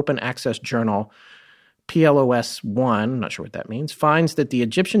the open access journal PLOS1, I'm not sure what that means, finds that the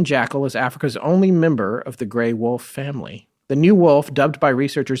Egyptian jackal is Africa's only member of the gray wolf family. The new wolf, dubbed by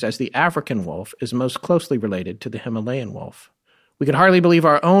researchers as the African wolf, is most closely related to the Himalayan wolf. We could hardly believe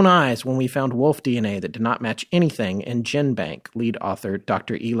our own eyes when we found wolf DNA that did not match anything in GenBank, lead author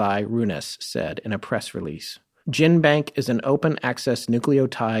Dr. Eli Runes said in a press release. GenBank is an open-access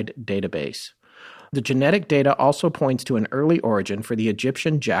nucleotide database. The genetic data also points to an early origin for the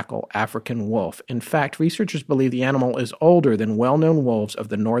Egyptian jackal African wolf. In fact, researchers believe the animal is older than well-known wolves of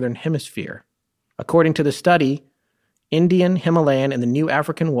the Northern Hemisphere. According to the study, Indian, Himalayan, and the new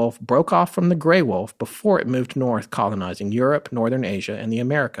African wolf broke off from the gray wolf before it moved north, colonizing Europe, Northern Asia, and the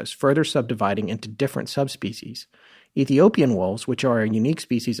Americas, further subdividing into different subspecies. Ethiopian wolves, which are a unique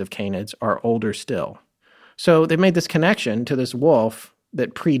species of canids, are older still. So they made this connection to this wolf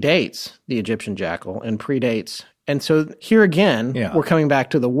that predates the Egyptian jackal and predates. And so here again, we're coming back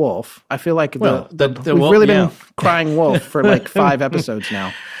to the wolf. I feel like we've really been crying wolf for like 5 episodes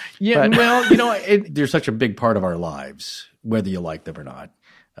now. Yeah, but, they're such a big part of our lives, whether you like them or not.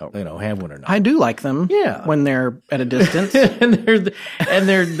 Have one or not. I do like them. Yeah, when they're at a distance, and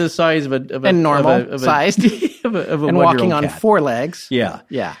they're the size of a normal sized of a and walking on 4 legs. Yeah.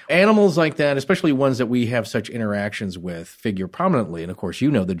 Animals like that, especially ones that we have such interactions with, figure prominently. And of course,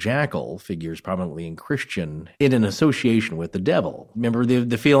 the jackal figures prominently in an association with the devil. Remember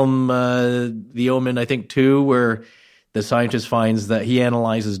the film The Omen, I think 2, where the scientist finds that he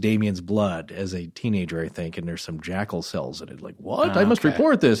analyzes Damien's blood as a teenager, I think, and there's some jackal cells in it. Like, what? I must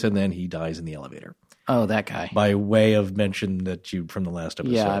report this. And then he dies in the elevator. Oh, that guy. By way of mention that you from the last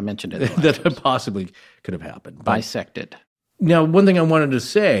episode. Yeah, I mentioned it. That possibly could have happened. Bisected. Now, one thing I wanted to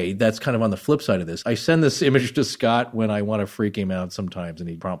say that's kind of on the flip side of this, I send this image to Scott when I want to freak him out sometimes, and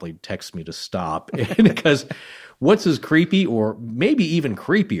he promptly texts me to stop. Because what's as creepy or maybe even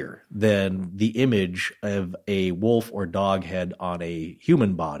creepier than the image of a wolf or dog head on a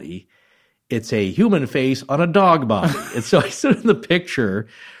human body? It's a human face on a dog body. And so I sent him the picture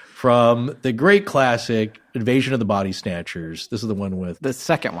from the great classic Invasion of the Body Snatchers. This is the one with the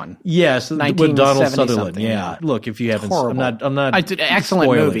second one. Yes, with Donald Sutherland. Yeah. Look, if you haven't, I'm not.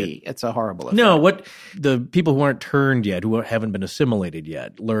 Excellent movie. It's a horrible effect. No, what the people who aren't turned yet, who haven't been assimilated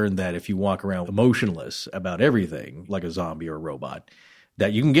yet, learn that if you walk around emotionless about everything, like a zombie or a robot,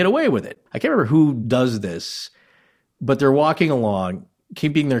 that you can get away with it. I can't remember who does this, but they're walking along,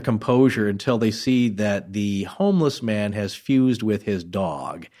 keeping their composure until they see that the homeless man has fused with his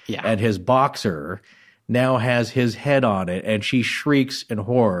dog. Yeah. And his boxer now has his head on it, and she shrieks in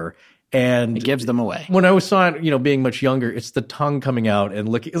horror. And it gives them away. When I saw it, being much younger, it's the tongue coming out and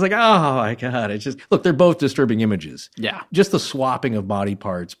looking. It's like, oh my God. It's just, look, they're both disturbing images. Yeah. Just the swapping of body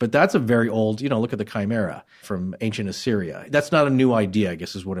parts. But that's a very old, look at the chimera from ancient Assyria. That's not a new idea, I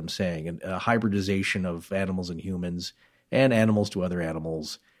guess is what I'm saying. And a hybridization of animals and humans and animals to other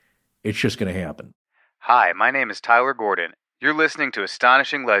animals. It's just going to happen. Hi, my name is Tyler Gordon. You're listening to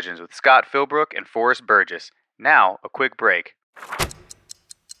Astonishing Legends with Scott Philbrook and Forrest Burgess. Now, a quick break.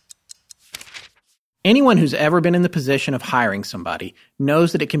 Anyone who's ever been in the position of hiring somebody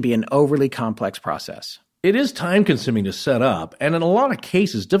knows that it can be an overly complex process. It is time-consuming to set up, and in a lot of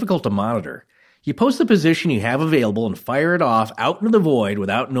cases, difficult to monitor. You post the position you have available and fire it off out into the void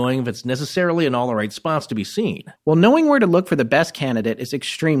without knowing if it's necessarily in all the right spots to be seen. Well, knowing where to look for the best candidate is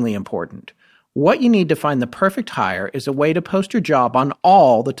extremely important. What you need to find the perfect hire is a way to post your job on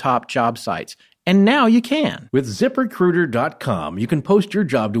all the top job sites. And now you can. With ZipRecruiter.com, you can post your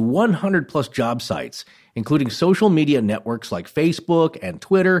job to 100 plus job sites, including social media networks like Facebook and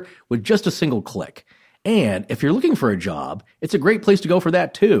Twitter, with just a single click. And if you're looking for a job, it's a great place to go for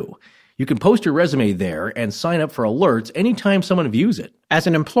that too. You can post your resume there and sign up for alerts anytime someone views it. As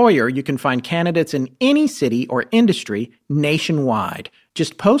an employer, you can find candidates in any city or industry nationwide.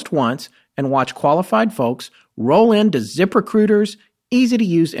 Just post once and watch qualified folks roll into ZipRecruiter's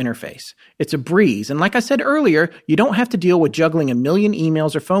easy-to-use interface. It's a breeze, and like I said earlier, you don't have to deal with juggling a million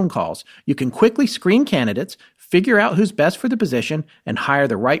emails or phone calls. You can quickly screen candidates, figure out who's best for the position, and hire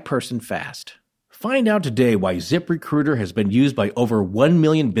the right person fast. Find out today why ZipRecruiter has been used by over 1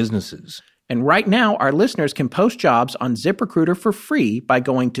 million businesses. And right now, our listeners can post jobs on ZipRecruiter for free by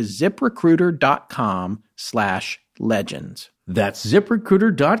going to ZipRecruiter.com/legends. That's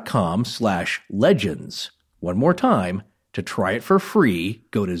ZipRecruiter.com/legends. One more time, to try it for free,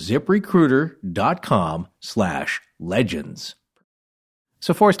 go to ZipRecruiter.com/legends.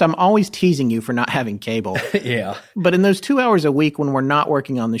 So, Forrest, I'm always teasing you for not having cable. Yeah. But in those 2 hours a week when we're not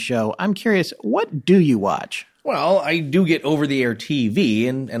working on the show, I'm curious, what do you watch? Well, I do get over-the-air TV,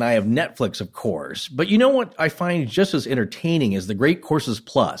 and I have Netflix, of course. But you know what I find just as entertaining is the Great Courses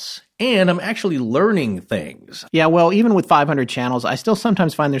Plus. And I'm actually learning things. Yeah, well, even with 500 channels, I still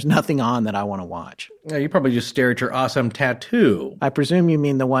sometimes find there's nothing on that I want to watch. Yeah, you probably just stare at your awesome tattoo. I presume you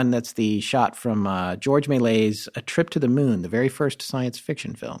mean the one that's the shot from George Méliès' A Trip to the Moon, the very first science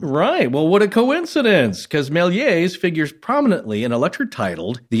fiction film. Right. Well, what a coincidence, because Méliès figures prominently in a lecture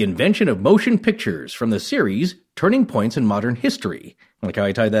titled The Invention of Motion Pictures from the series Turning Points in Modern History. Like how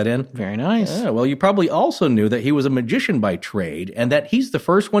I tied that in? Very nice. Yeah, well, you probably also knew that he was a magician by trade and that he's the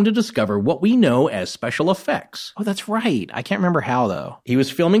first one to discover what we know as special effects. Oh, that's right. I can't remember how, though. He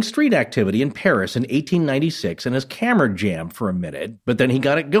was filming Street Activity in Paris in 1896 and his camera jammed for a minute, but then he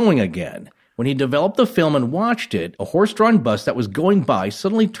got it going again. When he developed the film and watched it, a horse-drawn bus that was going by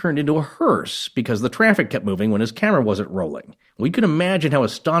suddenly turned into a hearse because the traffic kept moving when his camera wasn't rolling. We could imagine how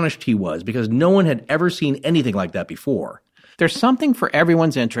astonished he was because no one had ever seen anything like that before. There's something for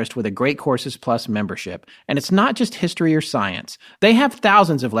everyone's interest with a Great Courses Plus membership, and it's not just history or science. They have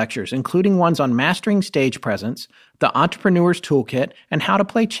thousands of lectures, including ones on mastering stage presence, the Entrepreneur's Toolkit, and how to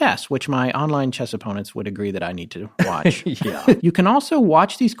play chess, which my online chess opponents would agree that I need to watch. Yeah. You can also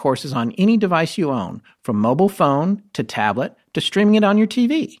watch these courses on any device you own, from mobile phone to tablet to streaming it on your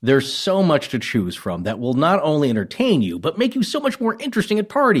TV. There's so much to choose from that will not only entertain you, but make you so much more interesting at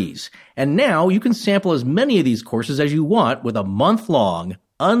parties. And now you can sample as many of these courses as you want with a month-long,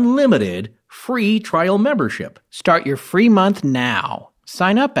 unlimited, free trial membership. Start your free month now.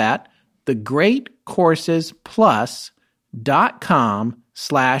 Sign up at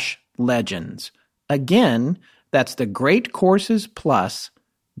thegreatcoursesplus.com/legends. Again, that's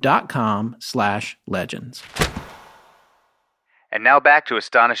thegreatcoursesplus.com/legends. And now back to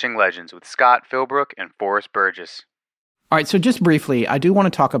Astonishing Legends with Scott Philbrook and Forrest Burgess. All right, so just briefly, I do want to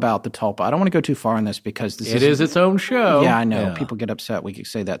talk about the tulpa. I don't want to go too far on this because this is its own show. Yeah, I know. Yeah. People get upset. We could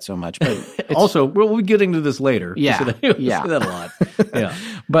say that so much. But also, we'll be getting to this later. Yeah, say that a lot. Yeah.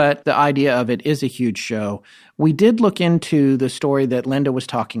 But the idea of it is a huge show. We did look into the story that Linda was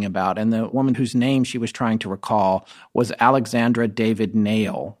talking about, and the woman whose name she was trying to recall was Alexandra David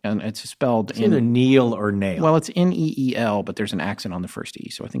Nail, and it's spelled either Neil or Nail. Well, it's Neel, but there's an accent on the first E,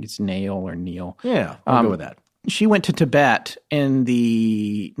 so I think it's Nail or Neil. Yeah, I'll go with that. She went to Tibet in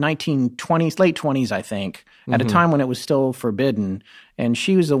the 1920s, late 20s, I think, at a time when it was still forbidden. And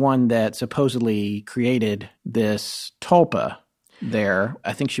she was the one that supposedly created this tulpa there.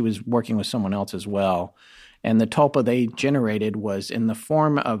 I think she was working with someone else as well. And the tulpa they generated was in the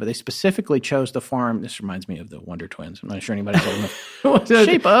form of, they specifically chose the form, this reminds me of the Wonder Twins. I'm not sure anybody's old enough.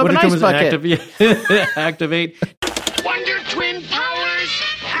 Shape of an ice bucket. Activate. Wonder Twin powers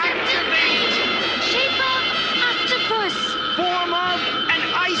activate. Shape of octopus. Form of an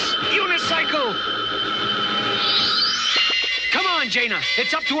ice unicycle. Come on, Jaina.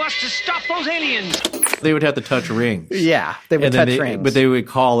 It's up to us to stop those aliens. They would have to touch rings. Yeah, they would touch rings. But they would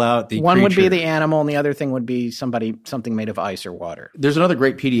call out the One creature. would be the animal, and the other thing would be something made of ice or water. There's another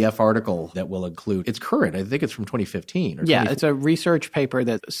great PDF article that we'll include. It's current. I think it's from 2015. Yeah, it's a research paper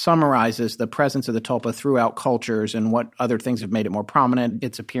that summarizes the presence of the tulpa throughout cultures and what other things have made it more prominent.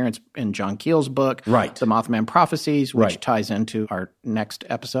 Its appearance in John Keel's book, right. The Mothman Prophecies, which ties into our next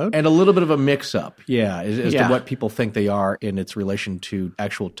episode. And a little bit of a mix-up, as to what people think they are in its relation to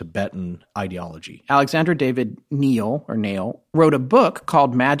actual Tibetan ideology. Alexandra David Nail wrote a book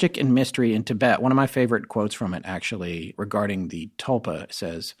called Magic and Mystery in Tibet. One of my favorite quotes from it, actually, regarding the tulpa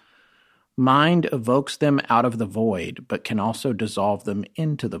says, Mind evokes them out of the void, but can also dissolve them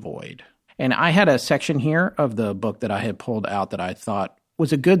into the void. And I had a section here of the book that I had pulled out that I thought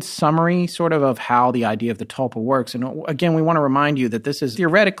was a good summary sort of how the idea of the tulpa works. And again, we want to remind you that this is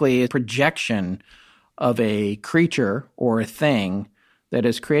theoretically a projection of a creature or a thing that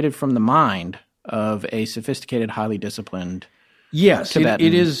is created from the mind of a sophisticated, highly disciplined Tibetan.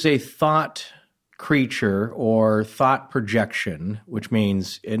 It is a thought creature or thought projection, which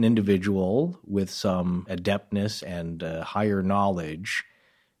means an individual with some adeptness and higher knowledge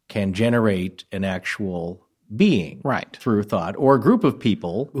can generate an actual being through thought, or a group of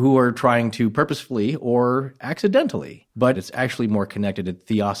people who are trying to purposefully or accidentally. But it's actually more connected to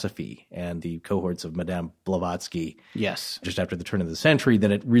Theosophy and the cohorts of Madame Blavatsky just after the turn of the century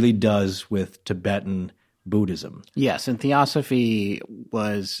than it really does with Tibetan Buddhism. Yes, and Theosophy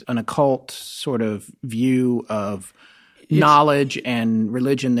was an occult sort of view of knowledge and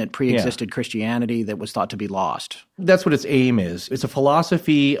religion that pre-existed Christianity that was thought to be lost. That's what its aim is. It's a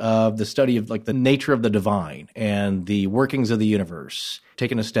philosophy of the study of like the nature of the divine and the workings of the universe,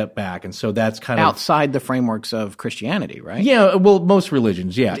 taking a step back. And so that's kind of outside the frameworks of Christianity, right? Yeah, well, most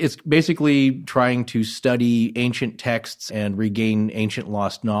religions, It's basically trying to study ancient texts and regain ancient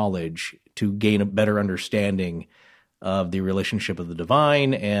lost knowledge to gain a better understanding of the relationship of the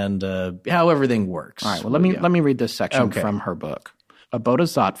divine and how everything works. All right, well, let me read this section from her book. A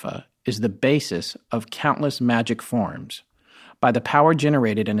bodhisattva is the basis of countless magic forms. By the power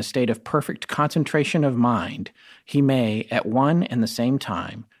generated in a state of perfect concentration of mind, he may, at one and the same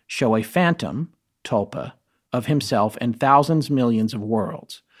time, show a phantom, tulpa, of himself in thousands, millions of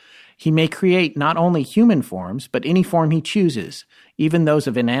worlds. He may create not only human forms, but any form he chooses, even those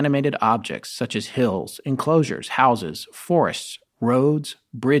of inanimated objects such as hills, enclosures, houses, forests, roads,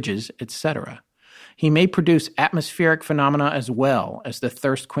 bridges, etc. He may produce atmospheric phenomena as well as the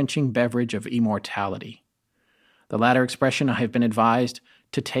thirst-quenching beverage of immortality. The latter expression I have been advised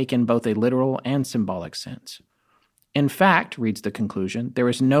to take in both a literal and symbolic sense. In fact, reads the conclusion, there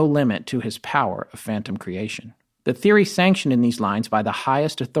is no limit to his power of phantom creation. The theory sanctioned in these lines by the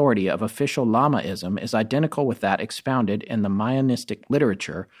highest authority of official Lamaism is identical with that expounded in the Mayanistic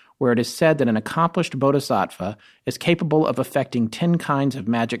literature, where it is said that an accomplished bodhisattva is capable of effecting 10 kinds of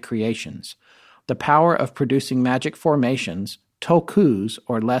magic creations. The power of producing magic formations, tulkus,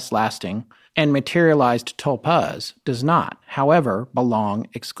 or less lasting, and materialized tulpas does not, however, belong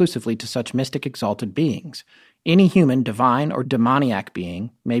exclusively to such mystic exalted beings. Any human, divine, or demoniac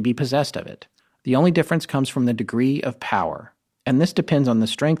being may be possessed of it. The only difference comes from the degree of power, and this depends on the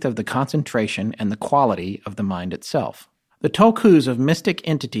strength of the concentration and the quality of the mind itself. The tulkus of mystic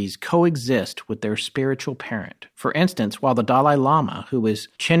entities coexist with their spiritual parent. For instance, while the Dalai Lama, who is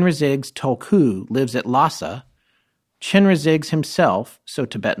Chenrezig's tulku, lives at Lhasa, Chenrezig himself, so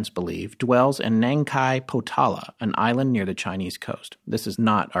Tibetans believe, dwells in Nangkai Potala, an island near the Chinese coast. This is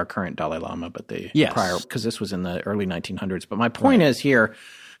not our current Dalai Lama, but the prior, because this was in the early 1900s. But my point is here,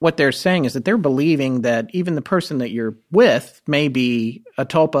 what they're saying is that they're believing that even the person that you're with may be a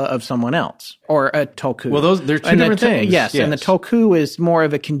tulpa of someone else, or a tulku. Well, they're two different things. Yes, and the tulku is more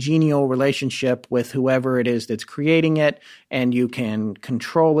of a congenial relationship with whoever it is that's creating it, and you can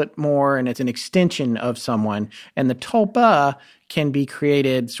control it more, and it's an extension of someone. And the tulpa can be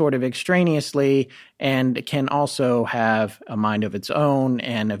created sort of extraneously and can also have a mind of its own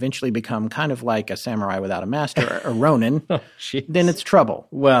and eventually become kind of like a samurai without a master, a ronin. Then it's trouble.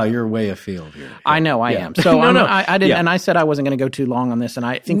 Well, you're way afield here. I know I am. So I didn't, and I said I wasn't going to go too long on this, and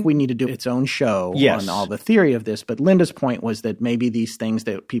I think we need to do its own show on all the theory of this. But Linda's point was that maybe these things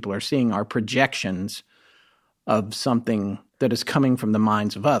that people are seeing are projections of something that is coming from the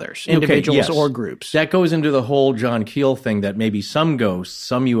minds of others, individuals or groups. That goes into the whole John Keel thing that maybe some ghosts,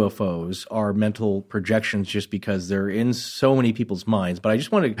 some UFOs are mental projections just because they're in so many people's minds. But I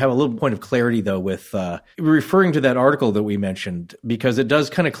just want to have a little point of clarity, though, with referring to that article that we mentioned, because it does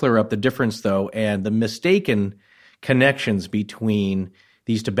kind of clear up the difference, though, and the mistaken connections between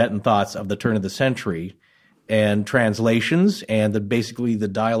these Tibetan thoughts of the turn of the century and translations and basically the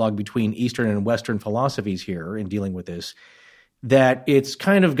dialogue between Eastern and Western philosophies here in dealing with this, that it's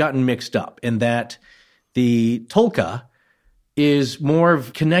kind of gotten mixed up, and that the tulka is more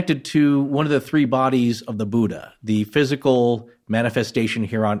connected to one of the three bodies of the Buddha, the physical manifestation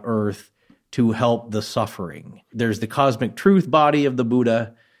here on earth to help the suffering. There's the cosmic truth body of the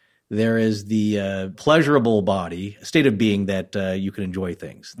Buddha. There is the pleasurable body, state of being that you can enjoy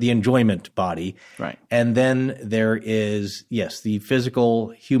things, the enjoyment body. Right. And then there is, the physical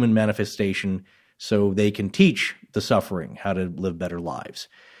human manifestation so they can teach the suffering how to live better lives.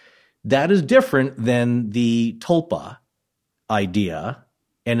 That is different than the tulpa idea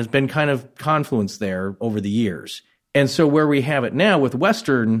And it's been kind of confluence there over the years. And so where we have it now with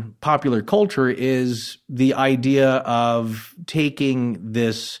Western popular culture is the idea of taking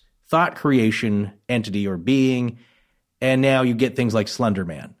this thought creation entity or being, and now you get things like Slender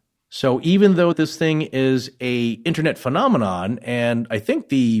Man. So even though this thing is a internet phenomenon, and I think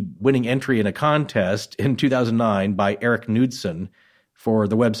the winning entry in a contest in 2009 by Eric Knudsen for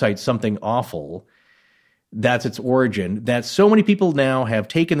the website Something Awful, that's its origin, that so many people now have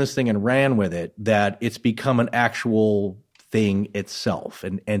taken this thing and ran with it that it's become an actual thing itself,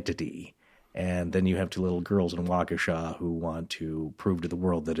 an entity. And then you have two little girls in Waukesha who want to prove to the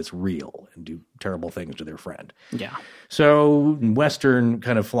world that it's real and do terrible things to their friend. Yeah. So in Western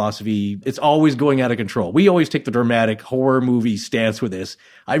kind of philosophy, it's always going out of control. We always take the dramatic horror movie stance with this.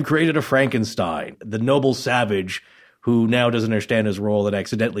 I've created a Frankenstein, the noble savage who now doesn't understand his role and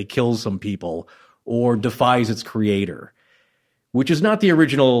accidentally kills some people or defies its creator, which is not the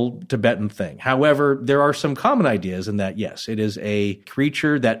original Tibetan thing. However, there are some common ideas in that, yes, it is a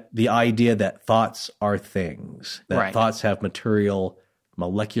creature that the idea that thoughts are things, that thoughts have material,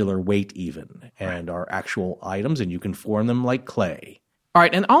 molecular weight even, and are actual items, and you can form them like clay. All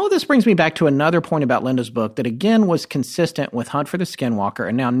right, and all of this brings me back to another point about Linda's book that, again, was consistent with Hunt for the Skinwalker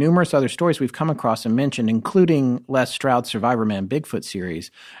and now numerous other stories we've come across and mentioned, including Les Stroud's Survivor Man Bigfoot series,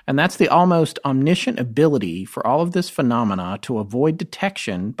 and that's the almost omniscient ability for all of this phenomena to avoid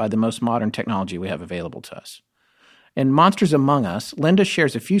detection by the most modern technology we have available to us. In Monsters Among Us, Linda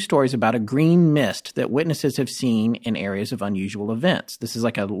shares a few stories about a green mist that witnesses have seen in areas of unusual events. This is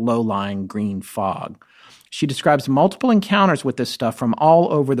like a low-lying green fog. She describes multiple encounters with this stuff from all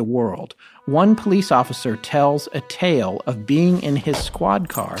over the world. One police officer tells a tale of being in his squad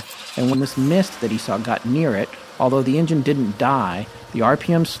car, and when this mist that he saw got near it, although the engine didn't die, the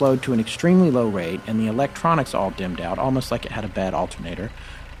RPM slowed to an extremely low rate and the electronics all dimmed out, almost like it had a bad alternator,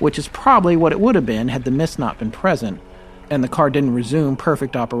 which is probably what it would have been had the mist not been present and the car didn't resume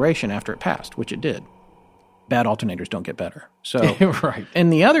perfect operation after it passed, which it did. Bad alternators don't get better. So, right. In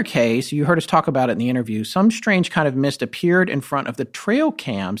the other case, you heard us talk about it in the interview, some strange kind of mist appeared in front of the trail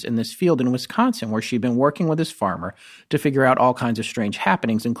cams in this field in Wisconsin where she'd been working with this farmer to figure out all kinds of strange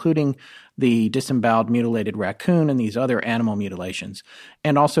happenings, including the disemboweled mutilated raccoon and these other animal mutilations,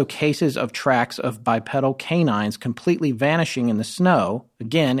 and also cases of tracks of bipedal canines completely vanishing in the snow,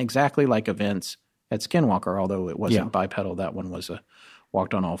 again, exactly like events at Skinwalker, although it wasn't bipedal. That one was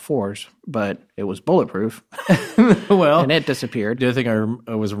walked on all fours, but it was bulletproof. Well, and it disappeared. The other thing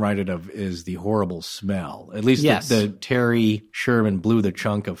I was reminded of is the horrible smell. At least the Terry Sherman blew the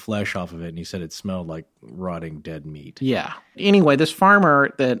chunk of flesh off of it, and he said it smelled like rotting dead meat. Yeah. Anyway, this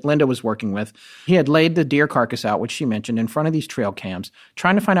farmer that Linda was working with, he had laid the deer carcass out, which she mentioned, in front of these trail cams,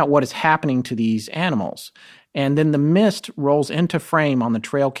 trying to find out what is happening to these animals. And then the mist rolls into frame on the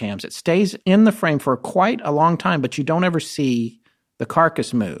trail cams. It stays in the frame for quite a long time, but you don't ever see the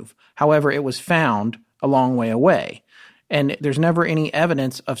carcass move. However, it was found a long way away. And there's never any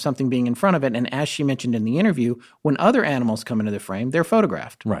evidence of something being in front of it. And as she mentioned in the interview, when other animals come into the frame, they're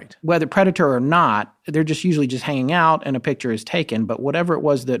photographed. Right. Whether predator or not, they're just usually just hanging out and a picture is taken. But whatever it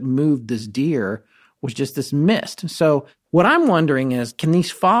was that moved this deer was just this mist. So what I'm wondering is, can these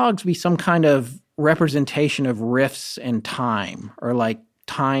fogs be some kind of representation of rifts in time, or like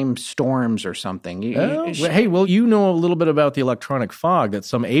time storms or something? Hey, well, you know a little bit about the electronic fog that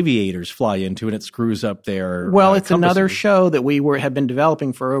some aviators fly into, and it screws up their Well, it's compasses. another show that we have been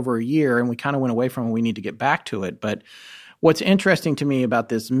developing for over a year, and we kind of went away from it. We need to get back to it. But what's interesting to me about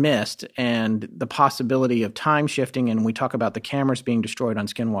this mist and the possibility of time shifting, and we talk about the cameras being destroyed on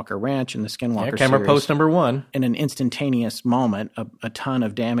Skinwalker Ranch and the Skinwalker camera series, post number 1. in an instantaneous moment, a ton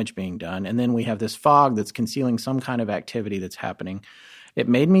of damage being done. And then we have this fog that's concealing some kind of activity that's happening. It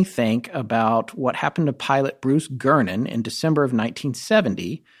made me think about what happened to pilot Bruce Gernon in December of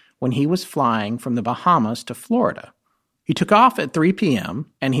 1970 when he was flying from the Bahamas to Florida. He took off at 3 p.m.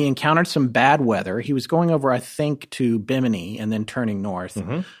 and he encountered some bad weather. He was going over, I think, to Bimini and then turning north.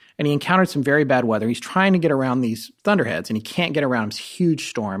 Mm-hmm. And he encountered some very bad weather. He's trying to get around these thunderheads and he can't get around. It's a huge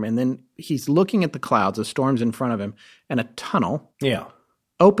storm. And then he's looking at the clouds, the storm's in front of him, and a tunnel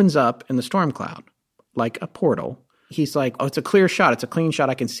opens up in the storm cloud like a portal. He's like, oh, it's a clear shot. It's a clean shot.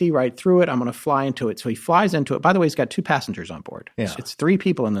 I can see right through it. I'm going to fly into it. So he flies into it. By the way, he's got 2 passengers on board. Yeah. It's 3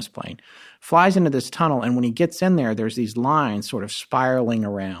 people in this plane. Flies into this tunnel. And when he gets in there, there's these lines sort of spiraling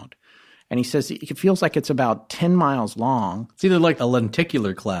around. And he says it feels like it's about 10 miles long. It's either like a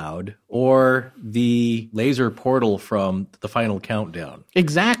lenticular cloud or the laser portal from The Final Countdown.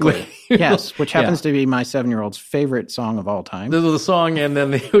 Exactly. Yes, which happens to be my 7-year-old's favorite song of all time. The song and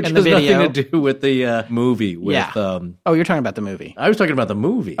then which and has the video. nothing to do with the movie. With, Oh, you're talking about the movie. I was talking about the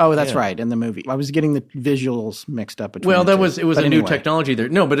movie. Oh, that's right, in the movie. I was getting the visuals mixed up between Well, the two. it was a new technology there.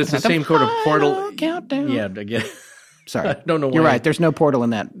 No, but it's the same sort of portal. Final Countdown. Yeah, again. Sorry. I don't know why. You're right. There's no portal in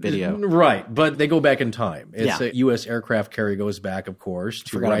that video. Right, but they go back in time. It's a U.S. aircraft carrier goes back, of course,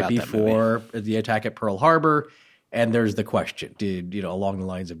 to right before the attack at Pearl Harbor. And there's the question, along the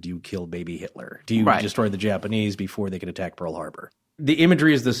lines of, do you kill baby Hitler? Do you destroy the Japanese before they could attack Pearl Harbor? The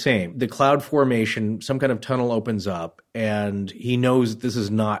imagery is the same. The cloud formation, some kind of tunnel opens up, and he knows this is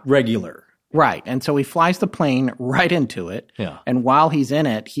not regular. Right. And so he flies the plane right into it. Yeah. And while he's in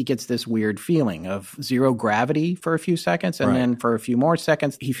it, he gets this weird feeling of zero gravity for a few seconds. And then for a few more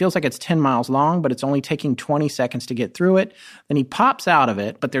seconds, he feels like it's 10 miles long, but it's only taking 20 seconds to get through it. Then he pops out of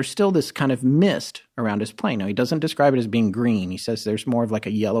it, but there's still this kind of mist around his plane. Now, he doesn't describe it as being green. He says there's more of like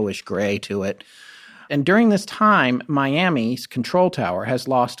a yellowish gray to it. And during this time, Miami's control tower has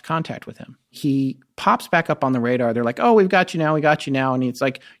lost contact with him. He pops back up on the radar. They're like, oh, we got you now. And he's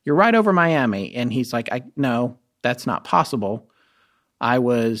like, you're right over Miami. And he's like, no, that's not possible. I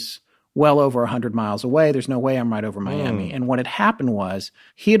was well over 100 miles away. There's no way I'm right over Miami. And what had happened was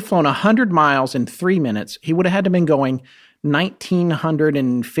he had flown 100 miles in 3 minutes. He would have had to have been going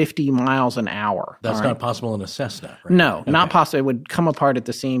 1,950 miles an hour. That's not possible in a Cessna, right? No, not possible. It would come apart at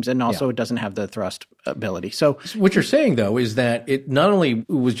the seams, and also it doesn't have the thrust ability. So what you're saying, though, is that it not only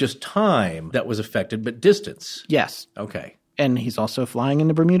was just time that was affected, but distance. Yes. Okay. And he's also flying in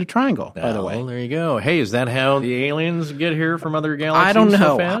the Bermuda Triangle, by the way. Well, there you go. Hey, is that how the aliens get here from other galaxies I don't know.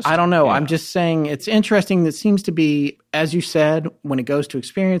 so fast? I don't know. Yeah. I'm just saying it's interesting. That seems to be, as you said, when it goes to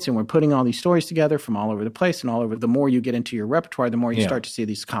experience and we're putting all these stories together from all over the place and all over, the more you get into your repertoire, the more you start to see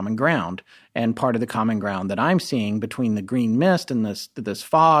these common ground. And part of the common ground that I'm seeing between the green mist and this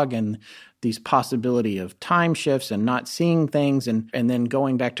fog and these possibility of time shifts and not seeing things, and then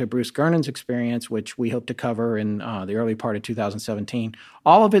going back to Bruce Gernon's experience, which we hope to cover in the early part of 2017,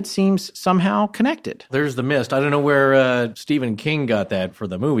 all of it seems somehow connected. There's the mist. I don't know where Stephen King got that for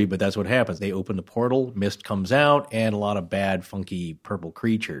the movie, but that's what happens. They open the portal, mist comes out, and a lot of bad, funky purple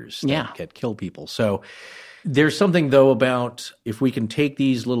creatures that kill people. So there's something, though, about if we can take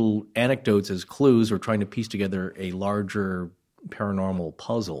these little anecdotes as clues or trying to piece together a larger paranormal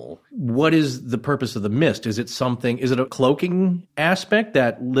puzzle. What is the purpose of the mist? Is it a cloaking aspect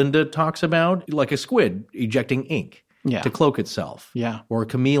that Linda talks about? Like a squid ejecting ink to cloak itself. Yeah. Or a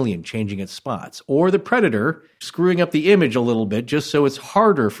chameleon changing its spots. Or the predator screwing up the image a little bit just so it's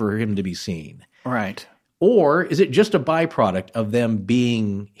harder for him to be seen. Right. Or is it just a byproduct of them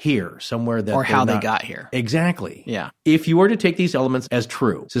being here somewhere that or how they got here? Exactly. Yeah. If you were to take these elements as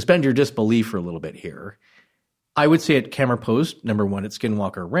true, suspend your disbelief for a little bit here, I would say at Camera Post, number 1, at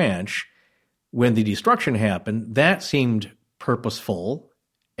Skinwalker Ranch, when the destruction happened, that seemed purposeful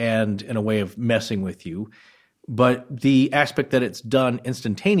and in a way of messing with you. But the aspect that it's done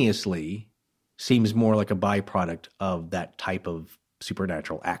instantaneously seems more like a byproduct of that type of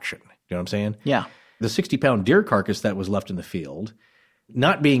supernatural action. You know what I'm saying? Yeah. The 60-pound deer carcass that was left in the field,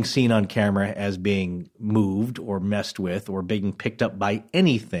 not being seen on camera as being moved or messed with or being picked up by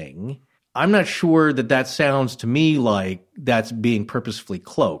anything, I'm not sure that sounds to me like that's being purposefully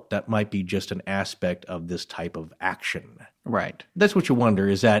cloaked. That might be just an aspect of this type of action. Right. That's what you wonder,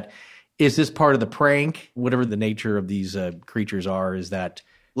 is this part of the prank? Whatever the nature of these creatures are, is that,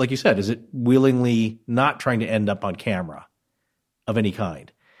 like you said, is it willingly not trying to end up on camera of any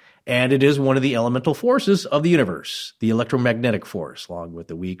kind? And it is one of the elemental forces of the universe, the electromagnetic force, along with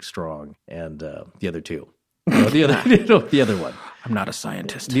the weak, strong, and the other two. The other one. I'm not a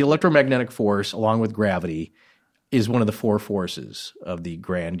scientist. The electromagnetic force, along with gravity, is one of the 4 forces of the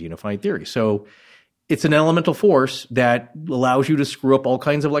grand unified theory. So it's an elemental force that allows you to screw up all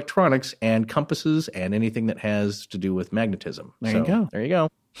kinds of electronics and compasses and anything that has to do with magnetism. There you go. There you go.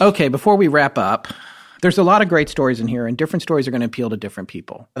 Okay, before we wrap up, there's a lot of great stories in here, and different stories are going to appeal to different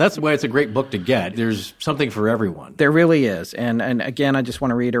people. That's why it's a great book to get. There's something for everyone. There really is. And again, I just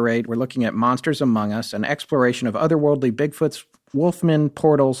want to reiterate, we're looking at Monsters Among Us, an exploration of otherworldly Bigfoots, Wolfmen,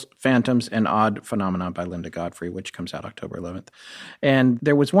 portals, phantoms, and odd phenomena by Linda Godfrey, which comes out October 11th. And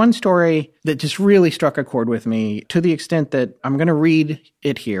there was one story that just really struck a chord with me, to the extent that I'm going to read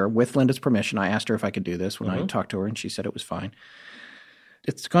it here with Linda's permission. I asked her if I could do this when I talked to her, and she said it was fine.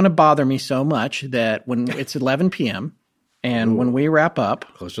 It's going to bother me so much that when it's 11 p.m., And when we wrap up,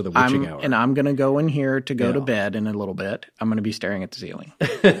 close to the witching hour, and I'm going to go in here to go to bed in a little bit. I'm going to be staring at the ceiling.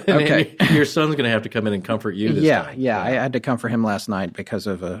 Okay. Your son's going to have to come in and comfort you this time. Yeah. I had to comfort him last night because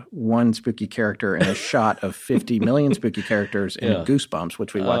of one spooky character and a shot of 50 million spooky characters in Goosebumps,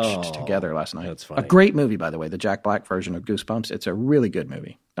 which we watched together last night. That's funny. A great movie, by the way, the Jack Black version of Goosebumps. It's a really good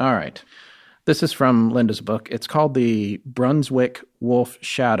movie. All right. This is from Linda's book. It's called The Brunswick Wolf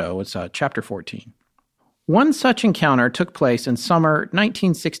Shadow. It's chapter 14. One such encounter took place in summer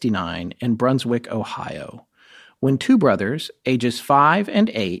 1969 in Brunswick, Ohio, when two brothers, ages 5 and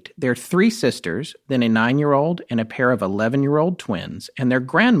 8, their 3 sisters, then a 9-year-old and a pair of 11-year-old twins, and their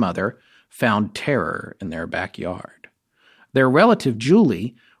grandmother found terror in their backyard. Their relative,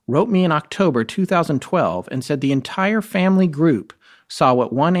 Julie, wrote me in October 2012 and said the entire family group saw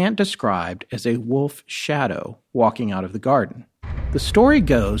what one aunt described as a wolf shadow walking out of the garden. The story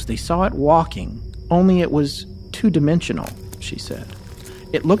goes they saw it walking, only it was 2-dimensional, she said.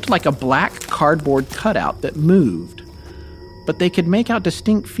 It looked like a black cardboard cutout that moved, but they could make out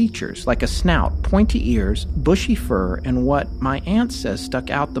distinct features like a snout, pointy ears, bushy fur, and what my aunt says stuck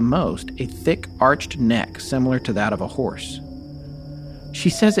out the most, a thick arched neck similar to that of a horse. She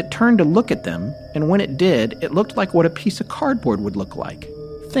says it turned to look at them, and when it did, it looked like what a piece of cardboard would look like,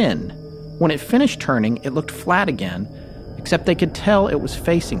 thin. When it finished turning, it looked flat again, except they could tell it was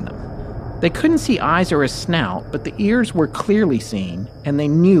facing them. They couldn't see eyes or a snout, but the ears were clearly seen, and they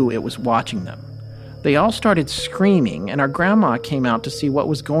knew it was watching them. They all started screaming, and our grandma came out to see what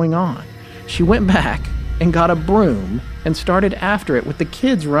was going on. She went back and got a broom and started after it with the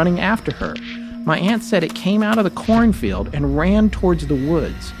kids running after her. My aunt said it came out of the cornfield and ran towards the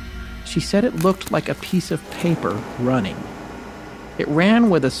woods. She said it looked like a piece of paper running. It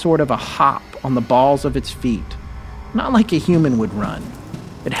ran with a sort of a hop on the balls of its feet, not like a human would run.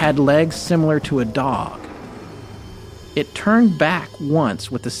 It had legs similar to a dog. It turned back once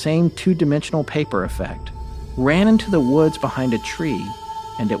with the same 2-dimensional paper effect, ran into the woods behind a tree,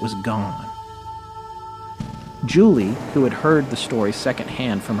 and it was gone. Julie, who had heard the story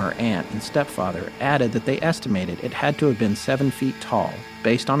secondhand from her aunt and stepfather, added that they estimated it had to have been 7 feet tall,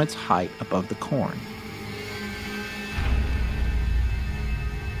 based on its height above the corn.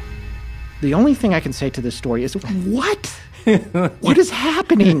 The only thing I can say to this story is, what? What is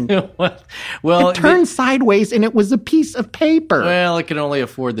happening? Well, it turned sideways and it was a piece of paper. Well, it can only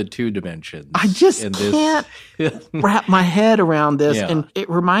afford the 2 dimensions. I just can't wrap my head around this. Yeah. And it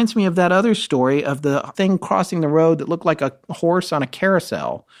reminds me of that other story of the thing crossing the road that looked like a horse on a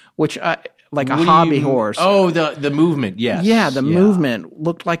carousel, which like a hobby horse. Oh, the movement, yes. Yeah, the movement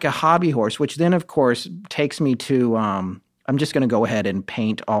looked like a hobby horse, which then, of course, takes me to I'm just going to go ahead and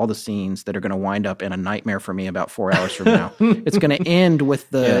paint all the scenes that are going to wind up in a nightmare for me about 4 hours from now. It's going to end with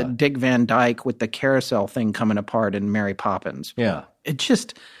the Dick Van Dyke with the carousel thing coming apart in Mary Poppins. Yeah. It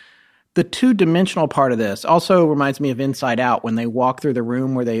just, the 2-dimensional part of this also reminds me of Inside Out when they walk through the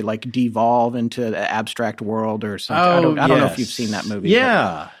room where they like devolve into the abstract world or something. I don't know if you've seen that movie.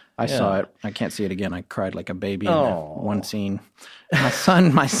 Yeah. I saw it. I can't see it again. I cried like a baby in that one scene. My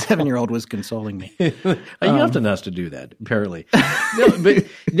son, my 7-year-old, was consoling me. You often has to do that, apparently.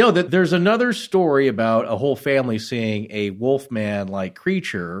 There's another story about a whole family seeing a wolfman-like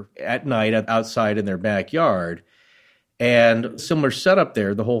creature at night outside in their backyard. And similar setup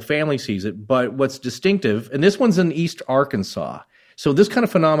there. The whole family sees it. But what's distinctive, and this one's in East Arkansas. So this kind of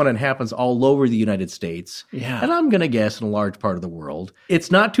phenomenon happens all over the United States. Yeah. And I'm going to guess in a large part of the world.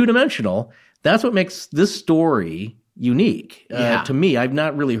 It's not 2-dimensional. That's what makes this story unique to me. I've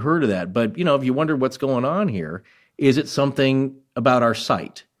not really heard of that. But, if you wonder what's going on here, is it something about our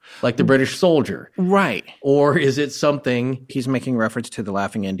sight? Like the British soldier. Right. Or is it something... He's making reference to the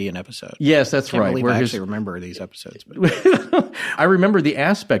Laughing Indian episode. Yes, that's I can't right. believe I actually remember these episodes. But I remember the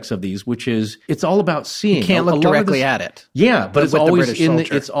aspects of these, which is it's all about seeing. You can't look directly at it. Yeah, but it's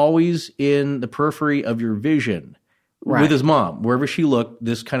always always in the periphery of your vision. Right. With his mom, wherever she looked,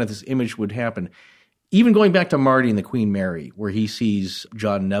 this image would happen. Even going back to Marty and the Queen Mary, where he sees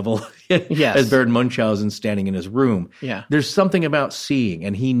John Neville as Baron Munchausen standing in his room. Yeah. There's something about seeing,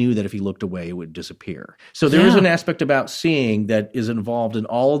 and he knew that if he looked away, it would disappear. So there is an aspect about seeing that is involved in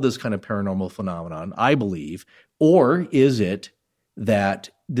all of this kind of paranormal phenomenon, I believe. Or is it that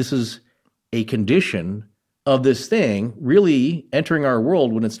this is a condition of this thing really entering our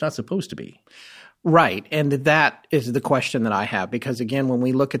world when it's not supposed to be? Right. And that is the question that I have because, again, when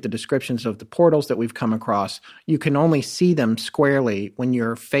we look at the descriptions of the portals that we've come across, you can only see them squarely when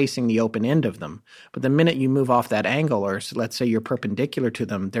you're facing the open end of them. But the minute you move off that angle or let's say you're perpendicular to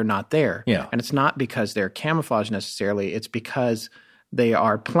them, they're not there. Yeah. And it's not because they're camouflage necessarily. It's because they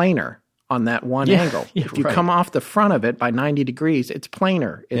are planar on that one Yeah, angle. yeah, If you right. come off the front of it by 90 degrees, it's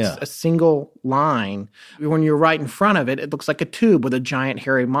planar. It's Yeah. a single line. When you're right in front of it, it looks like a tube with a giant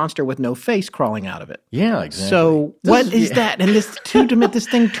hairy monster with no face crawling out of it. Yeah, exactly. So what is yeah. that? And this this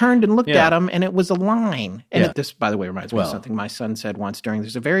thing turned and looked Yeah. at him, and it was a line. And Yeah. this, by the way, reminds me of something my son said once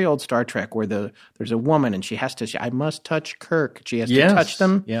there's a very old Star Trek where there's a woman and I must touch Kirk. She has to Yes. touch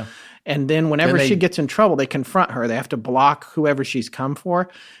them. Yeah. And then whenever Then they- she gets in trouble, they confront her. They have to block whoever she's come for.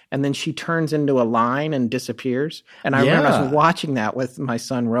 And then she turns into a line and disappears. And I remember I was Yeah. watching that with my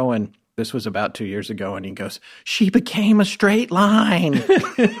son, Rowan. This was about 2 years ago. And he goes, she became a straight line.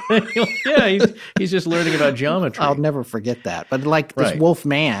 Yeah, he's just learning about geometry. I'll never forget that. But like this Right. wolf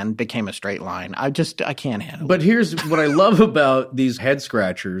man became a straight line. I can't handle it. But here's what I love about these head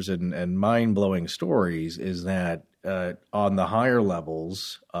scratchers and mind-blowing stories is that on the higher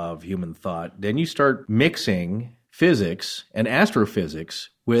levels of human thought, then you start mixing physics and astrophysics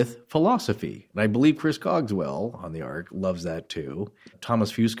with philosophy. And I believe Chris Cogswell on the Ark loves that too.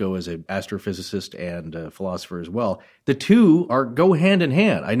 Thomas Fusco is an astrophysicist and a philosopher as well. The two go hand in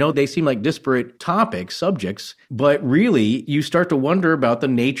hand. I know they seem like disparate topics, subjects, but really you start to wonder about the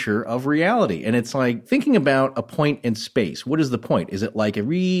nature of reality. And it's like thinking about a point in space. What is the point? Is it like a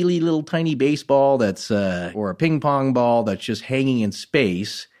really little tiny baseball that's or a ping pong ball that's just hanging in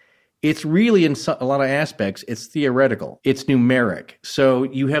space? It's really, in a lot of aspects, it's theoretical. It's numeric. So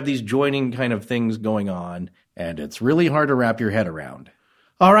you have these joining kind of things going on, and it's really hard to wrap your head around.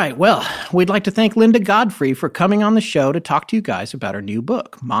 All right. Well, we'd like to thank Linda Godfrey for coming on the show to talk to you guys about her new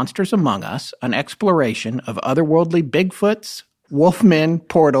book, Monsters Among Us, an exploration of otherworldly Bigfoots, wolfmen,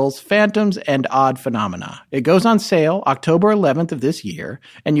 portals, phantoms, and odd phenomena. It goes on sale October 11th of this year,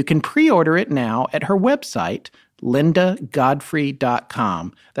 and you can pre-order it now at her website,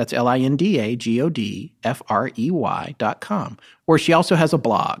 lindagodfrey.com. That's LindaGodfrey.com, where she also has a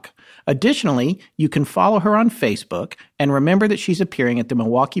blog. Additionally, you can follow her on Facebook, and remember that she's appearing at the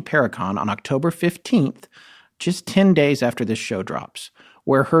Milwaukee Paracon on October 15th, just 10 days after this show drops,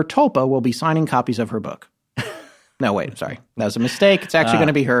 where her Tulpa will be signing copies of her book. No, wait, sorry. That was a mistake. It's actually going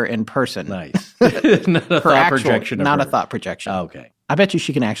to be her in person. Nice. Not a thought projection of Not her. a thought projection. Okay. I bet you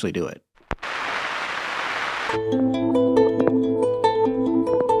she can actually do it.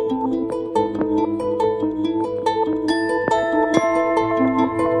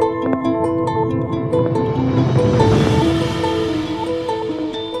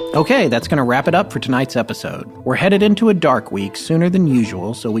 Okay, that's going to wrap it up for tonight's episode. We're headed into a dark week sooner than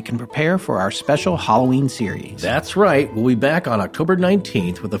usual so we can prepare for our special Halloween series. That's right. We'll be back on October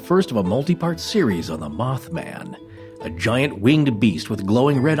 19th with the first of a multi-part series on the Mothman, a giant winged beast with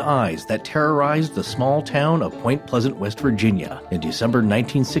glowing red eyes that terrorized the small town of Point Pleasant, West Virginia in December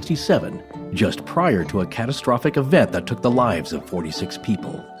 1967, just prior to a catastrophic event that took the lives of 46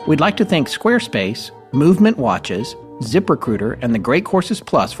 people. We'd like to thank Squarespace, Movement Watches, ZipRecruiter, and the Great Courses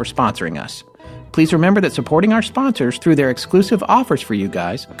Plus for sponsoring us. Please remember that supporting our sponsors through their exclusive offers for you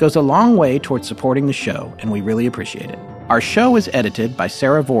guys goes a long way towards supporting the show, and we really appreciate it. Our show is edited by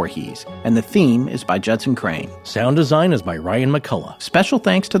Sarah Voorhees, and the theme is by Judson Crane. Sound design is by Ryan McCullough. Special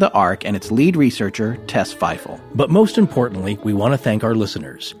thanks to the Ark and its lead researcher, Tess Feifel. But most importantly, we want to thank our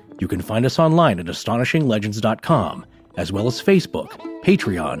listeners. You can find us online at astonishinglegends.com, as well as Facebook,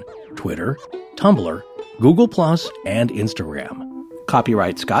 Patreon, Twitter, Tumblr, Google+, and Instagram.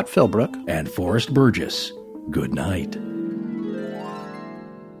 Copyright Scott Philbrook and Forrest Burgess. Good night.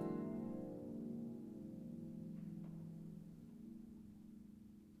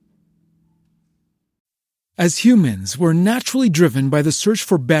 As humans, we're naturally driven by the search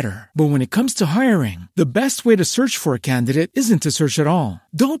for better. But when it comes to hiring, the best way to search for a candidate isn't to search at all.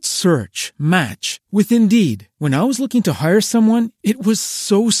 Don't search, match with Indeed. When I was looking to hire someone, it was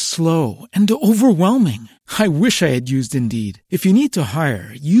so slow and overwhelming. I wish I had used Indeed. If you need to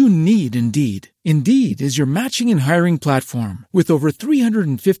hire, you need Indeed. Indeed is your matching and hiring platform with over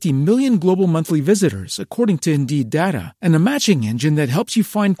 350 million global monthly visitors, according to Indeed data, and a matching engine that helps you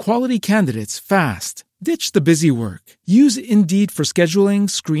find quality candidates fast. Ditch the busy work. Use Indeed for scheduling,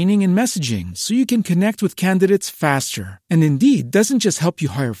 screening, and messaging so you can connect with candidates faster. And Indeed doesn't just help you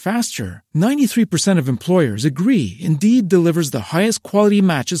hire faster. 93% of employers agree Indeed delivers the highest quality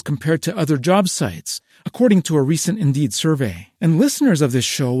matches compared to other job sites, according to a recent Indeed survey. And listeners of this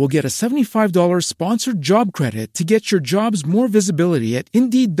show will get a $75 sponsored job credit to get your jobs more visibility at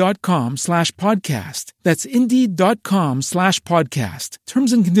Indeed.com/podcast. That's Indeed.com/podcast.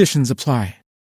 Terms and conditions apply.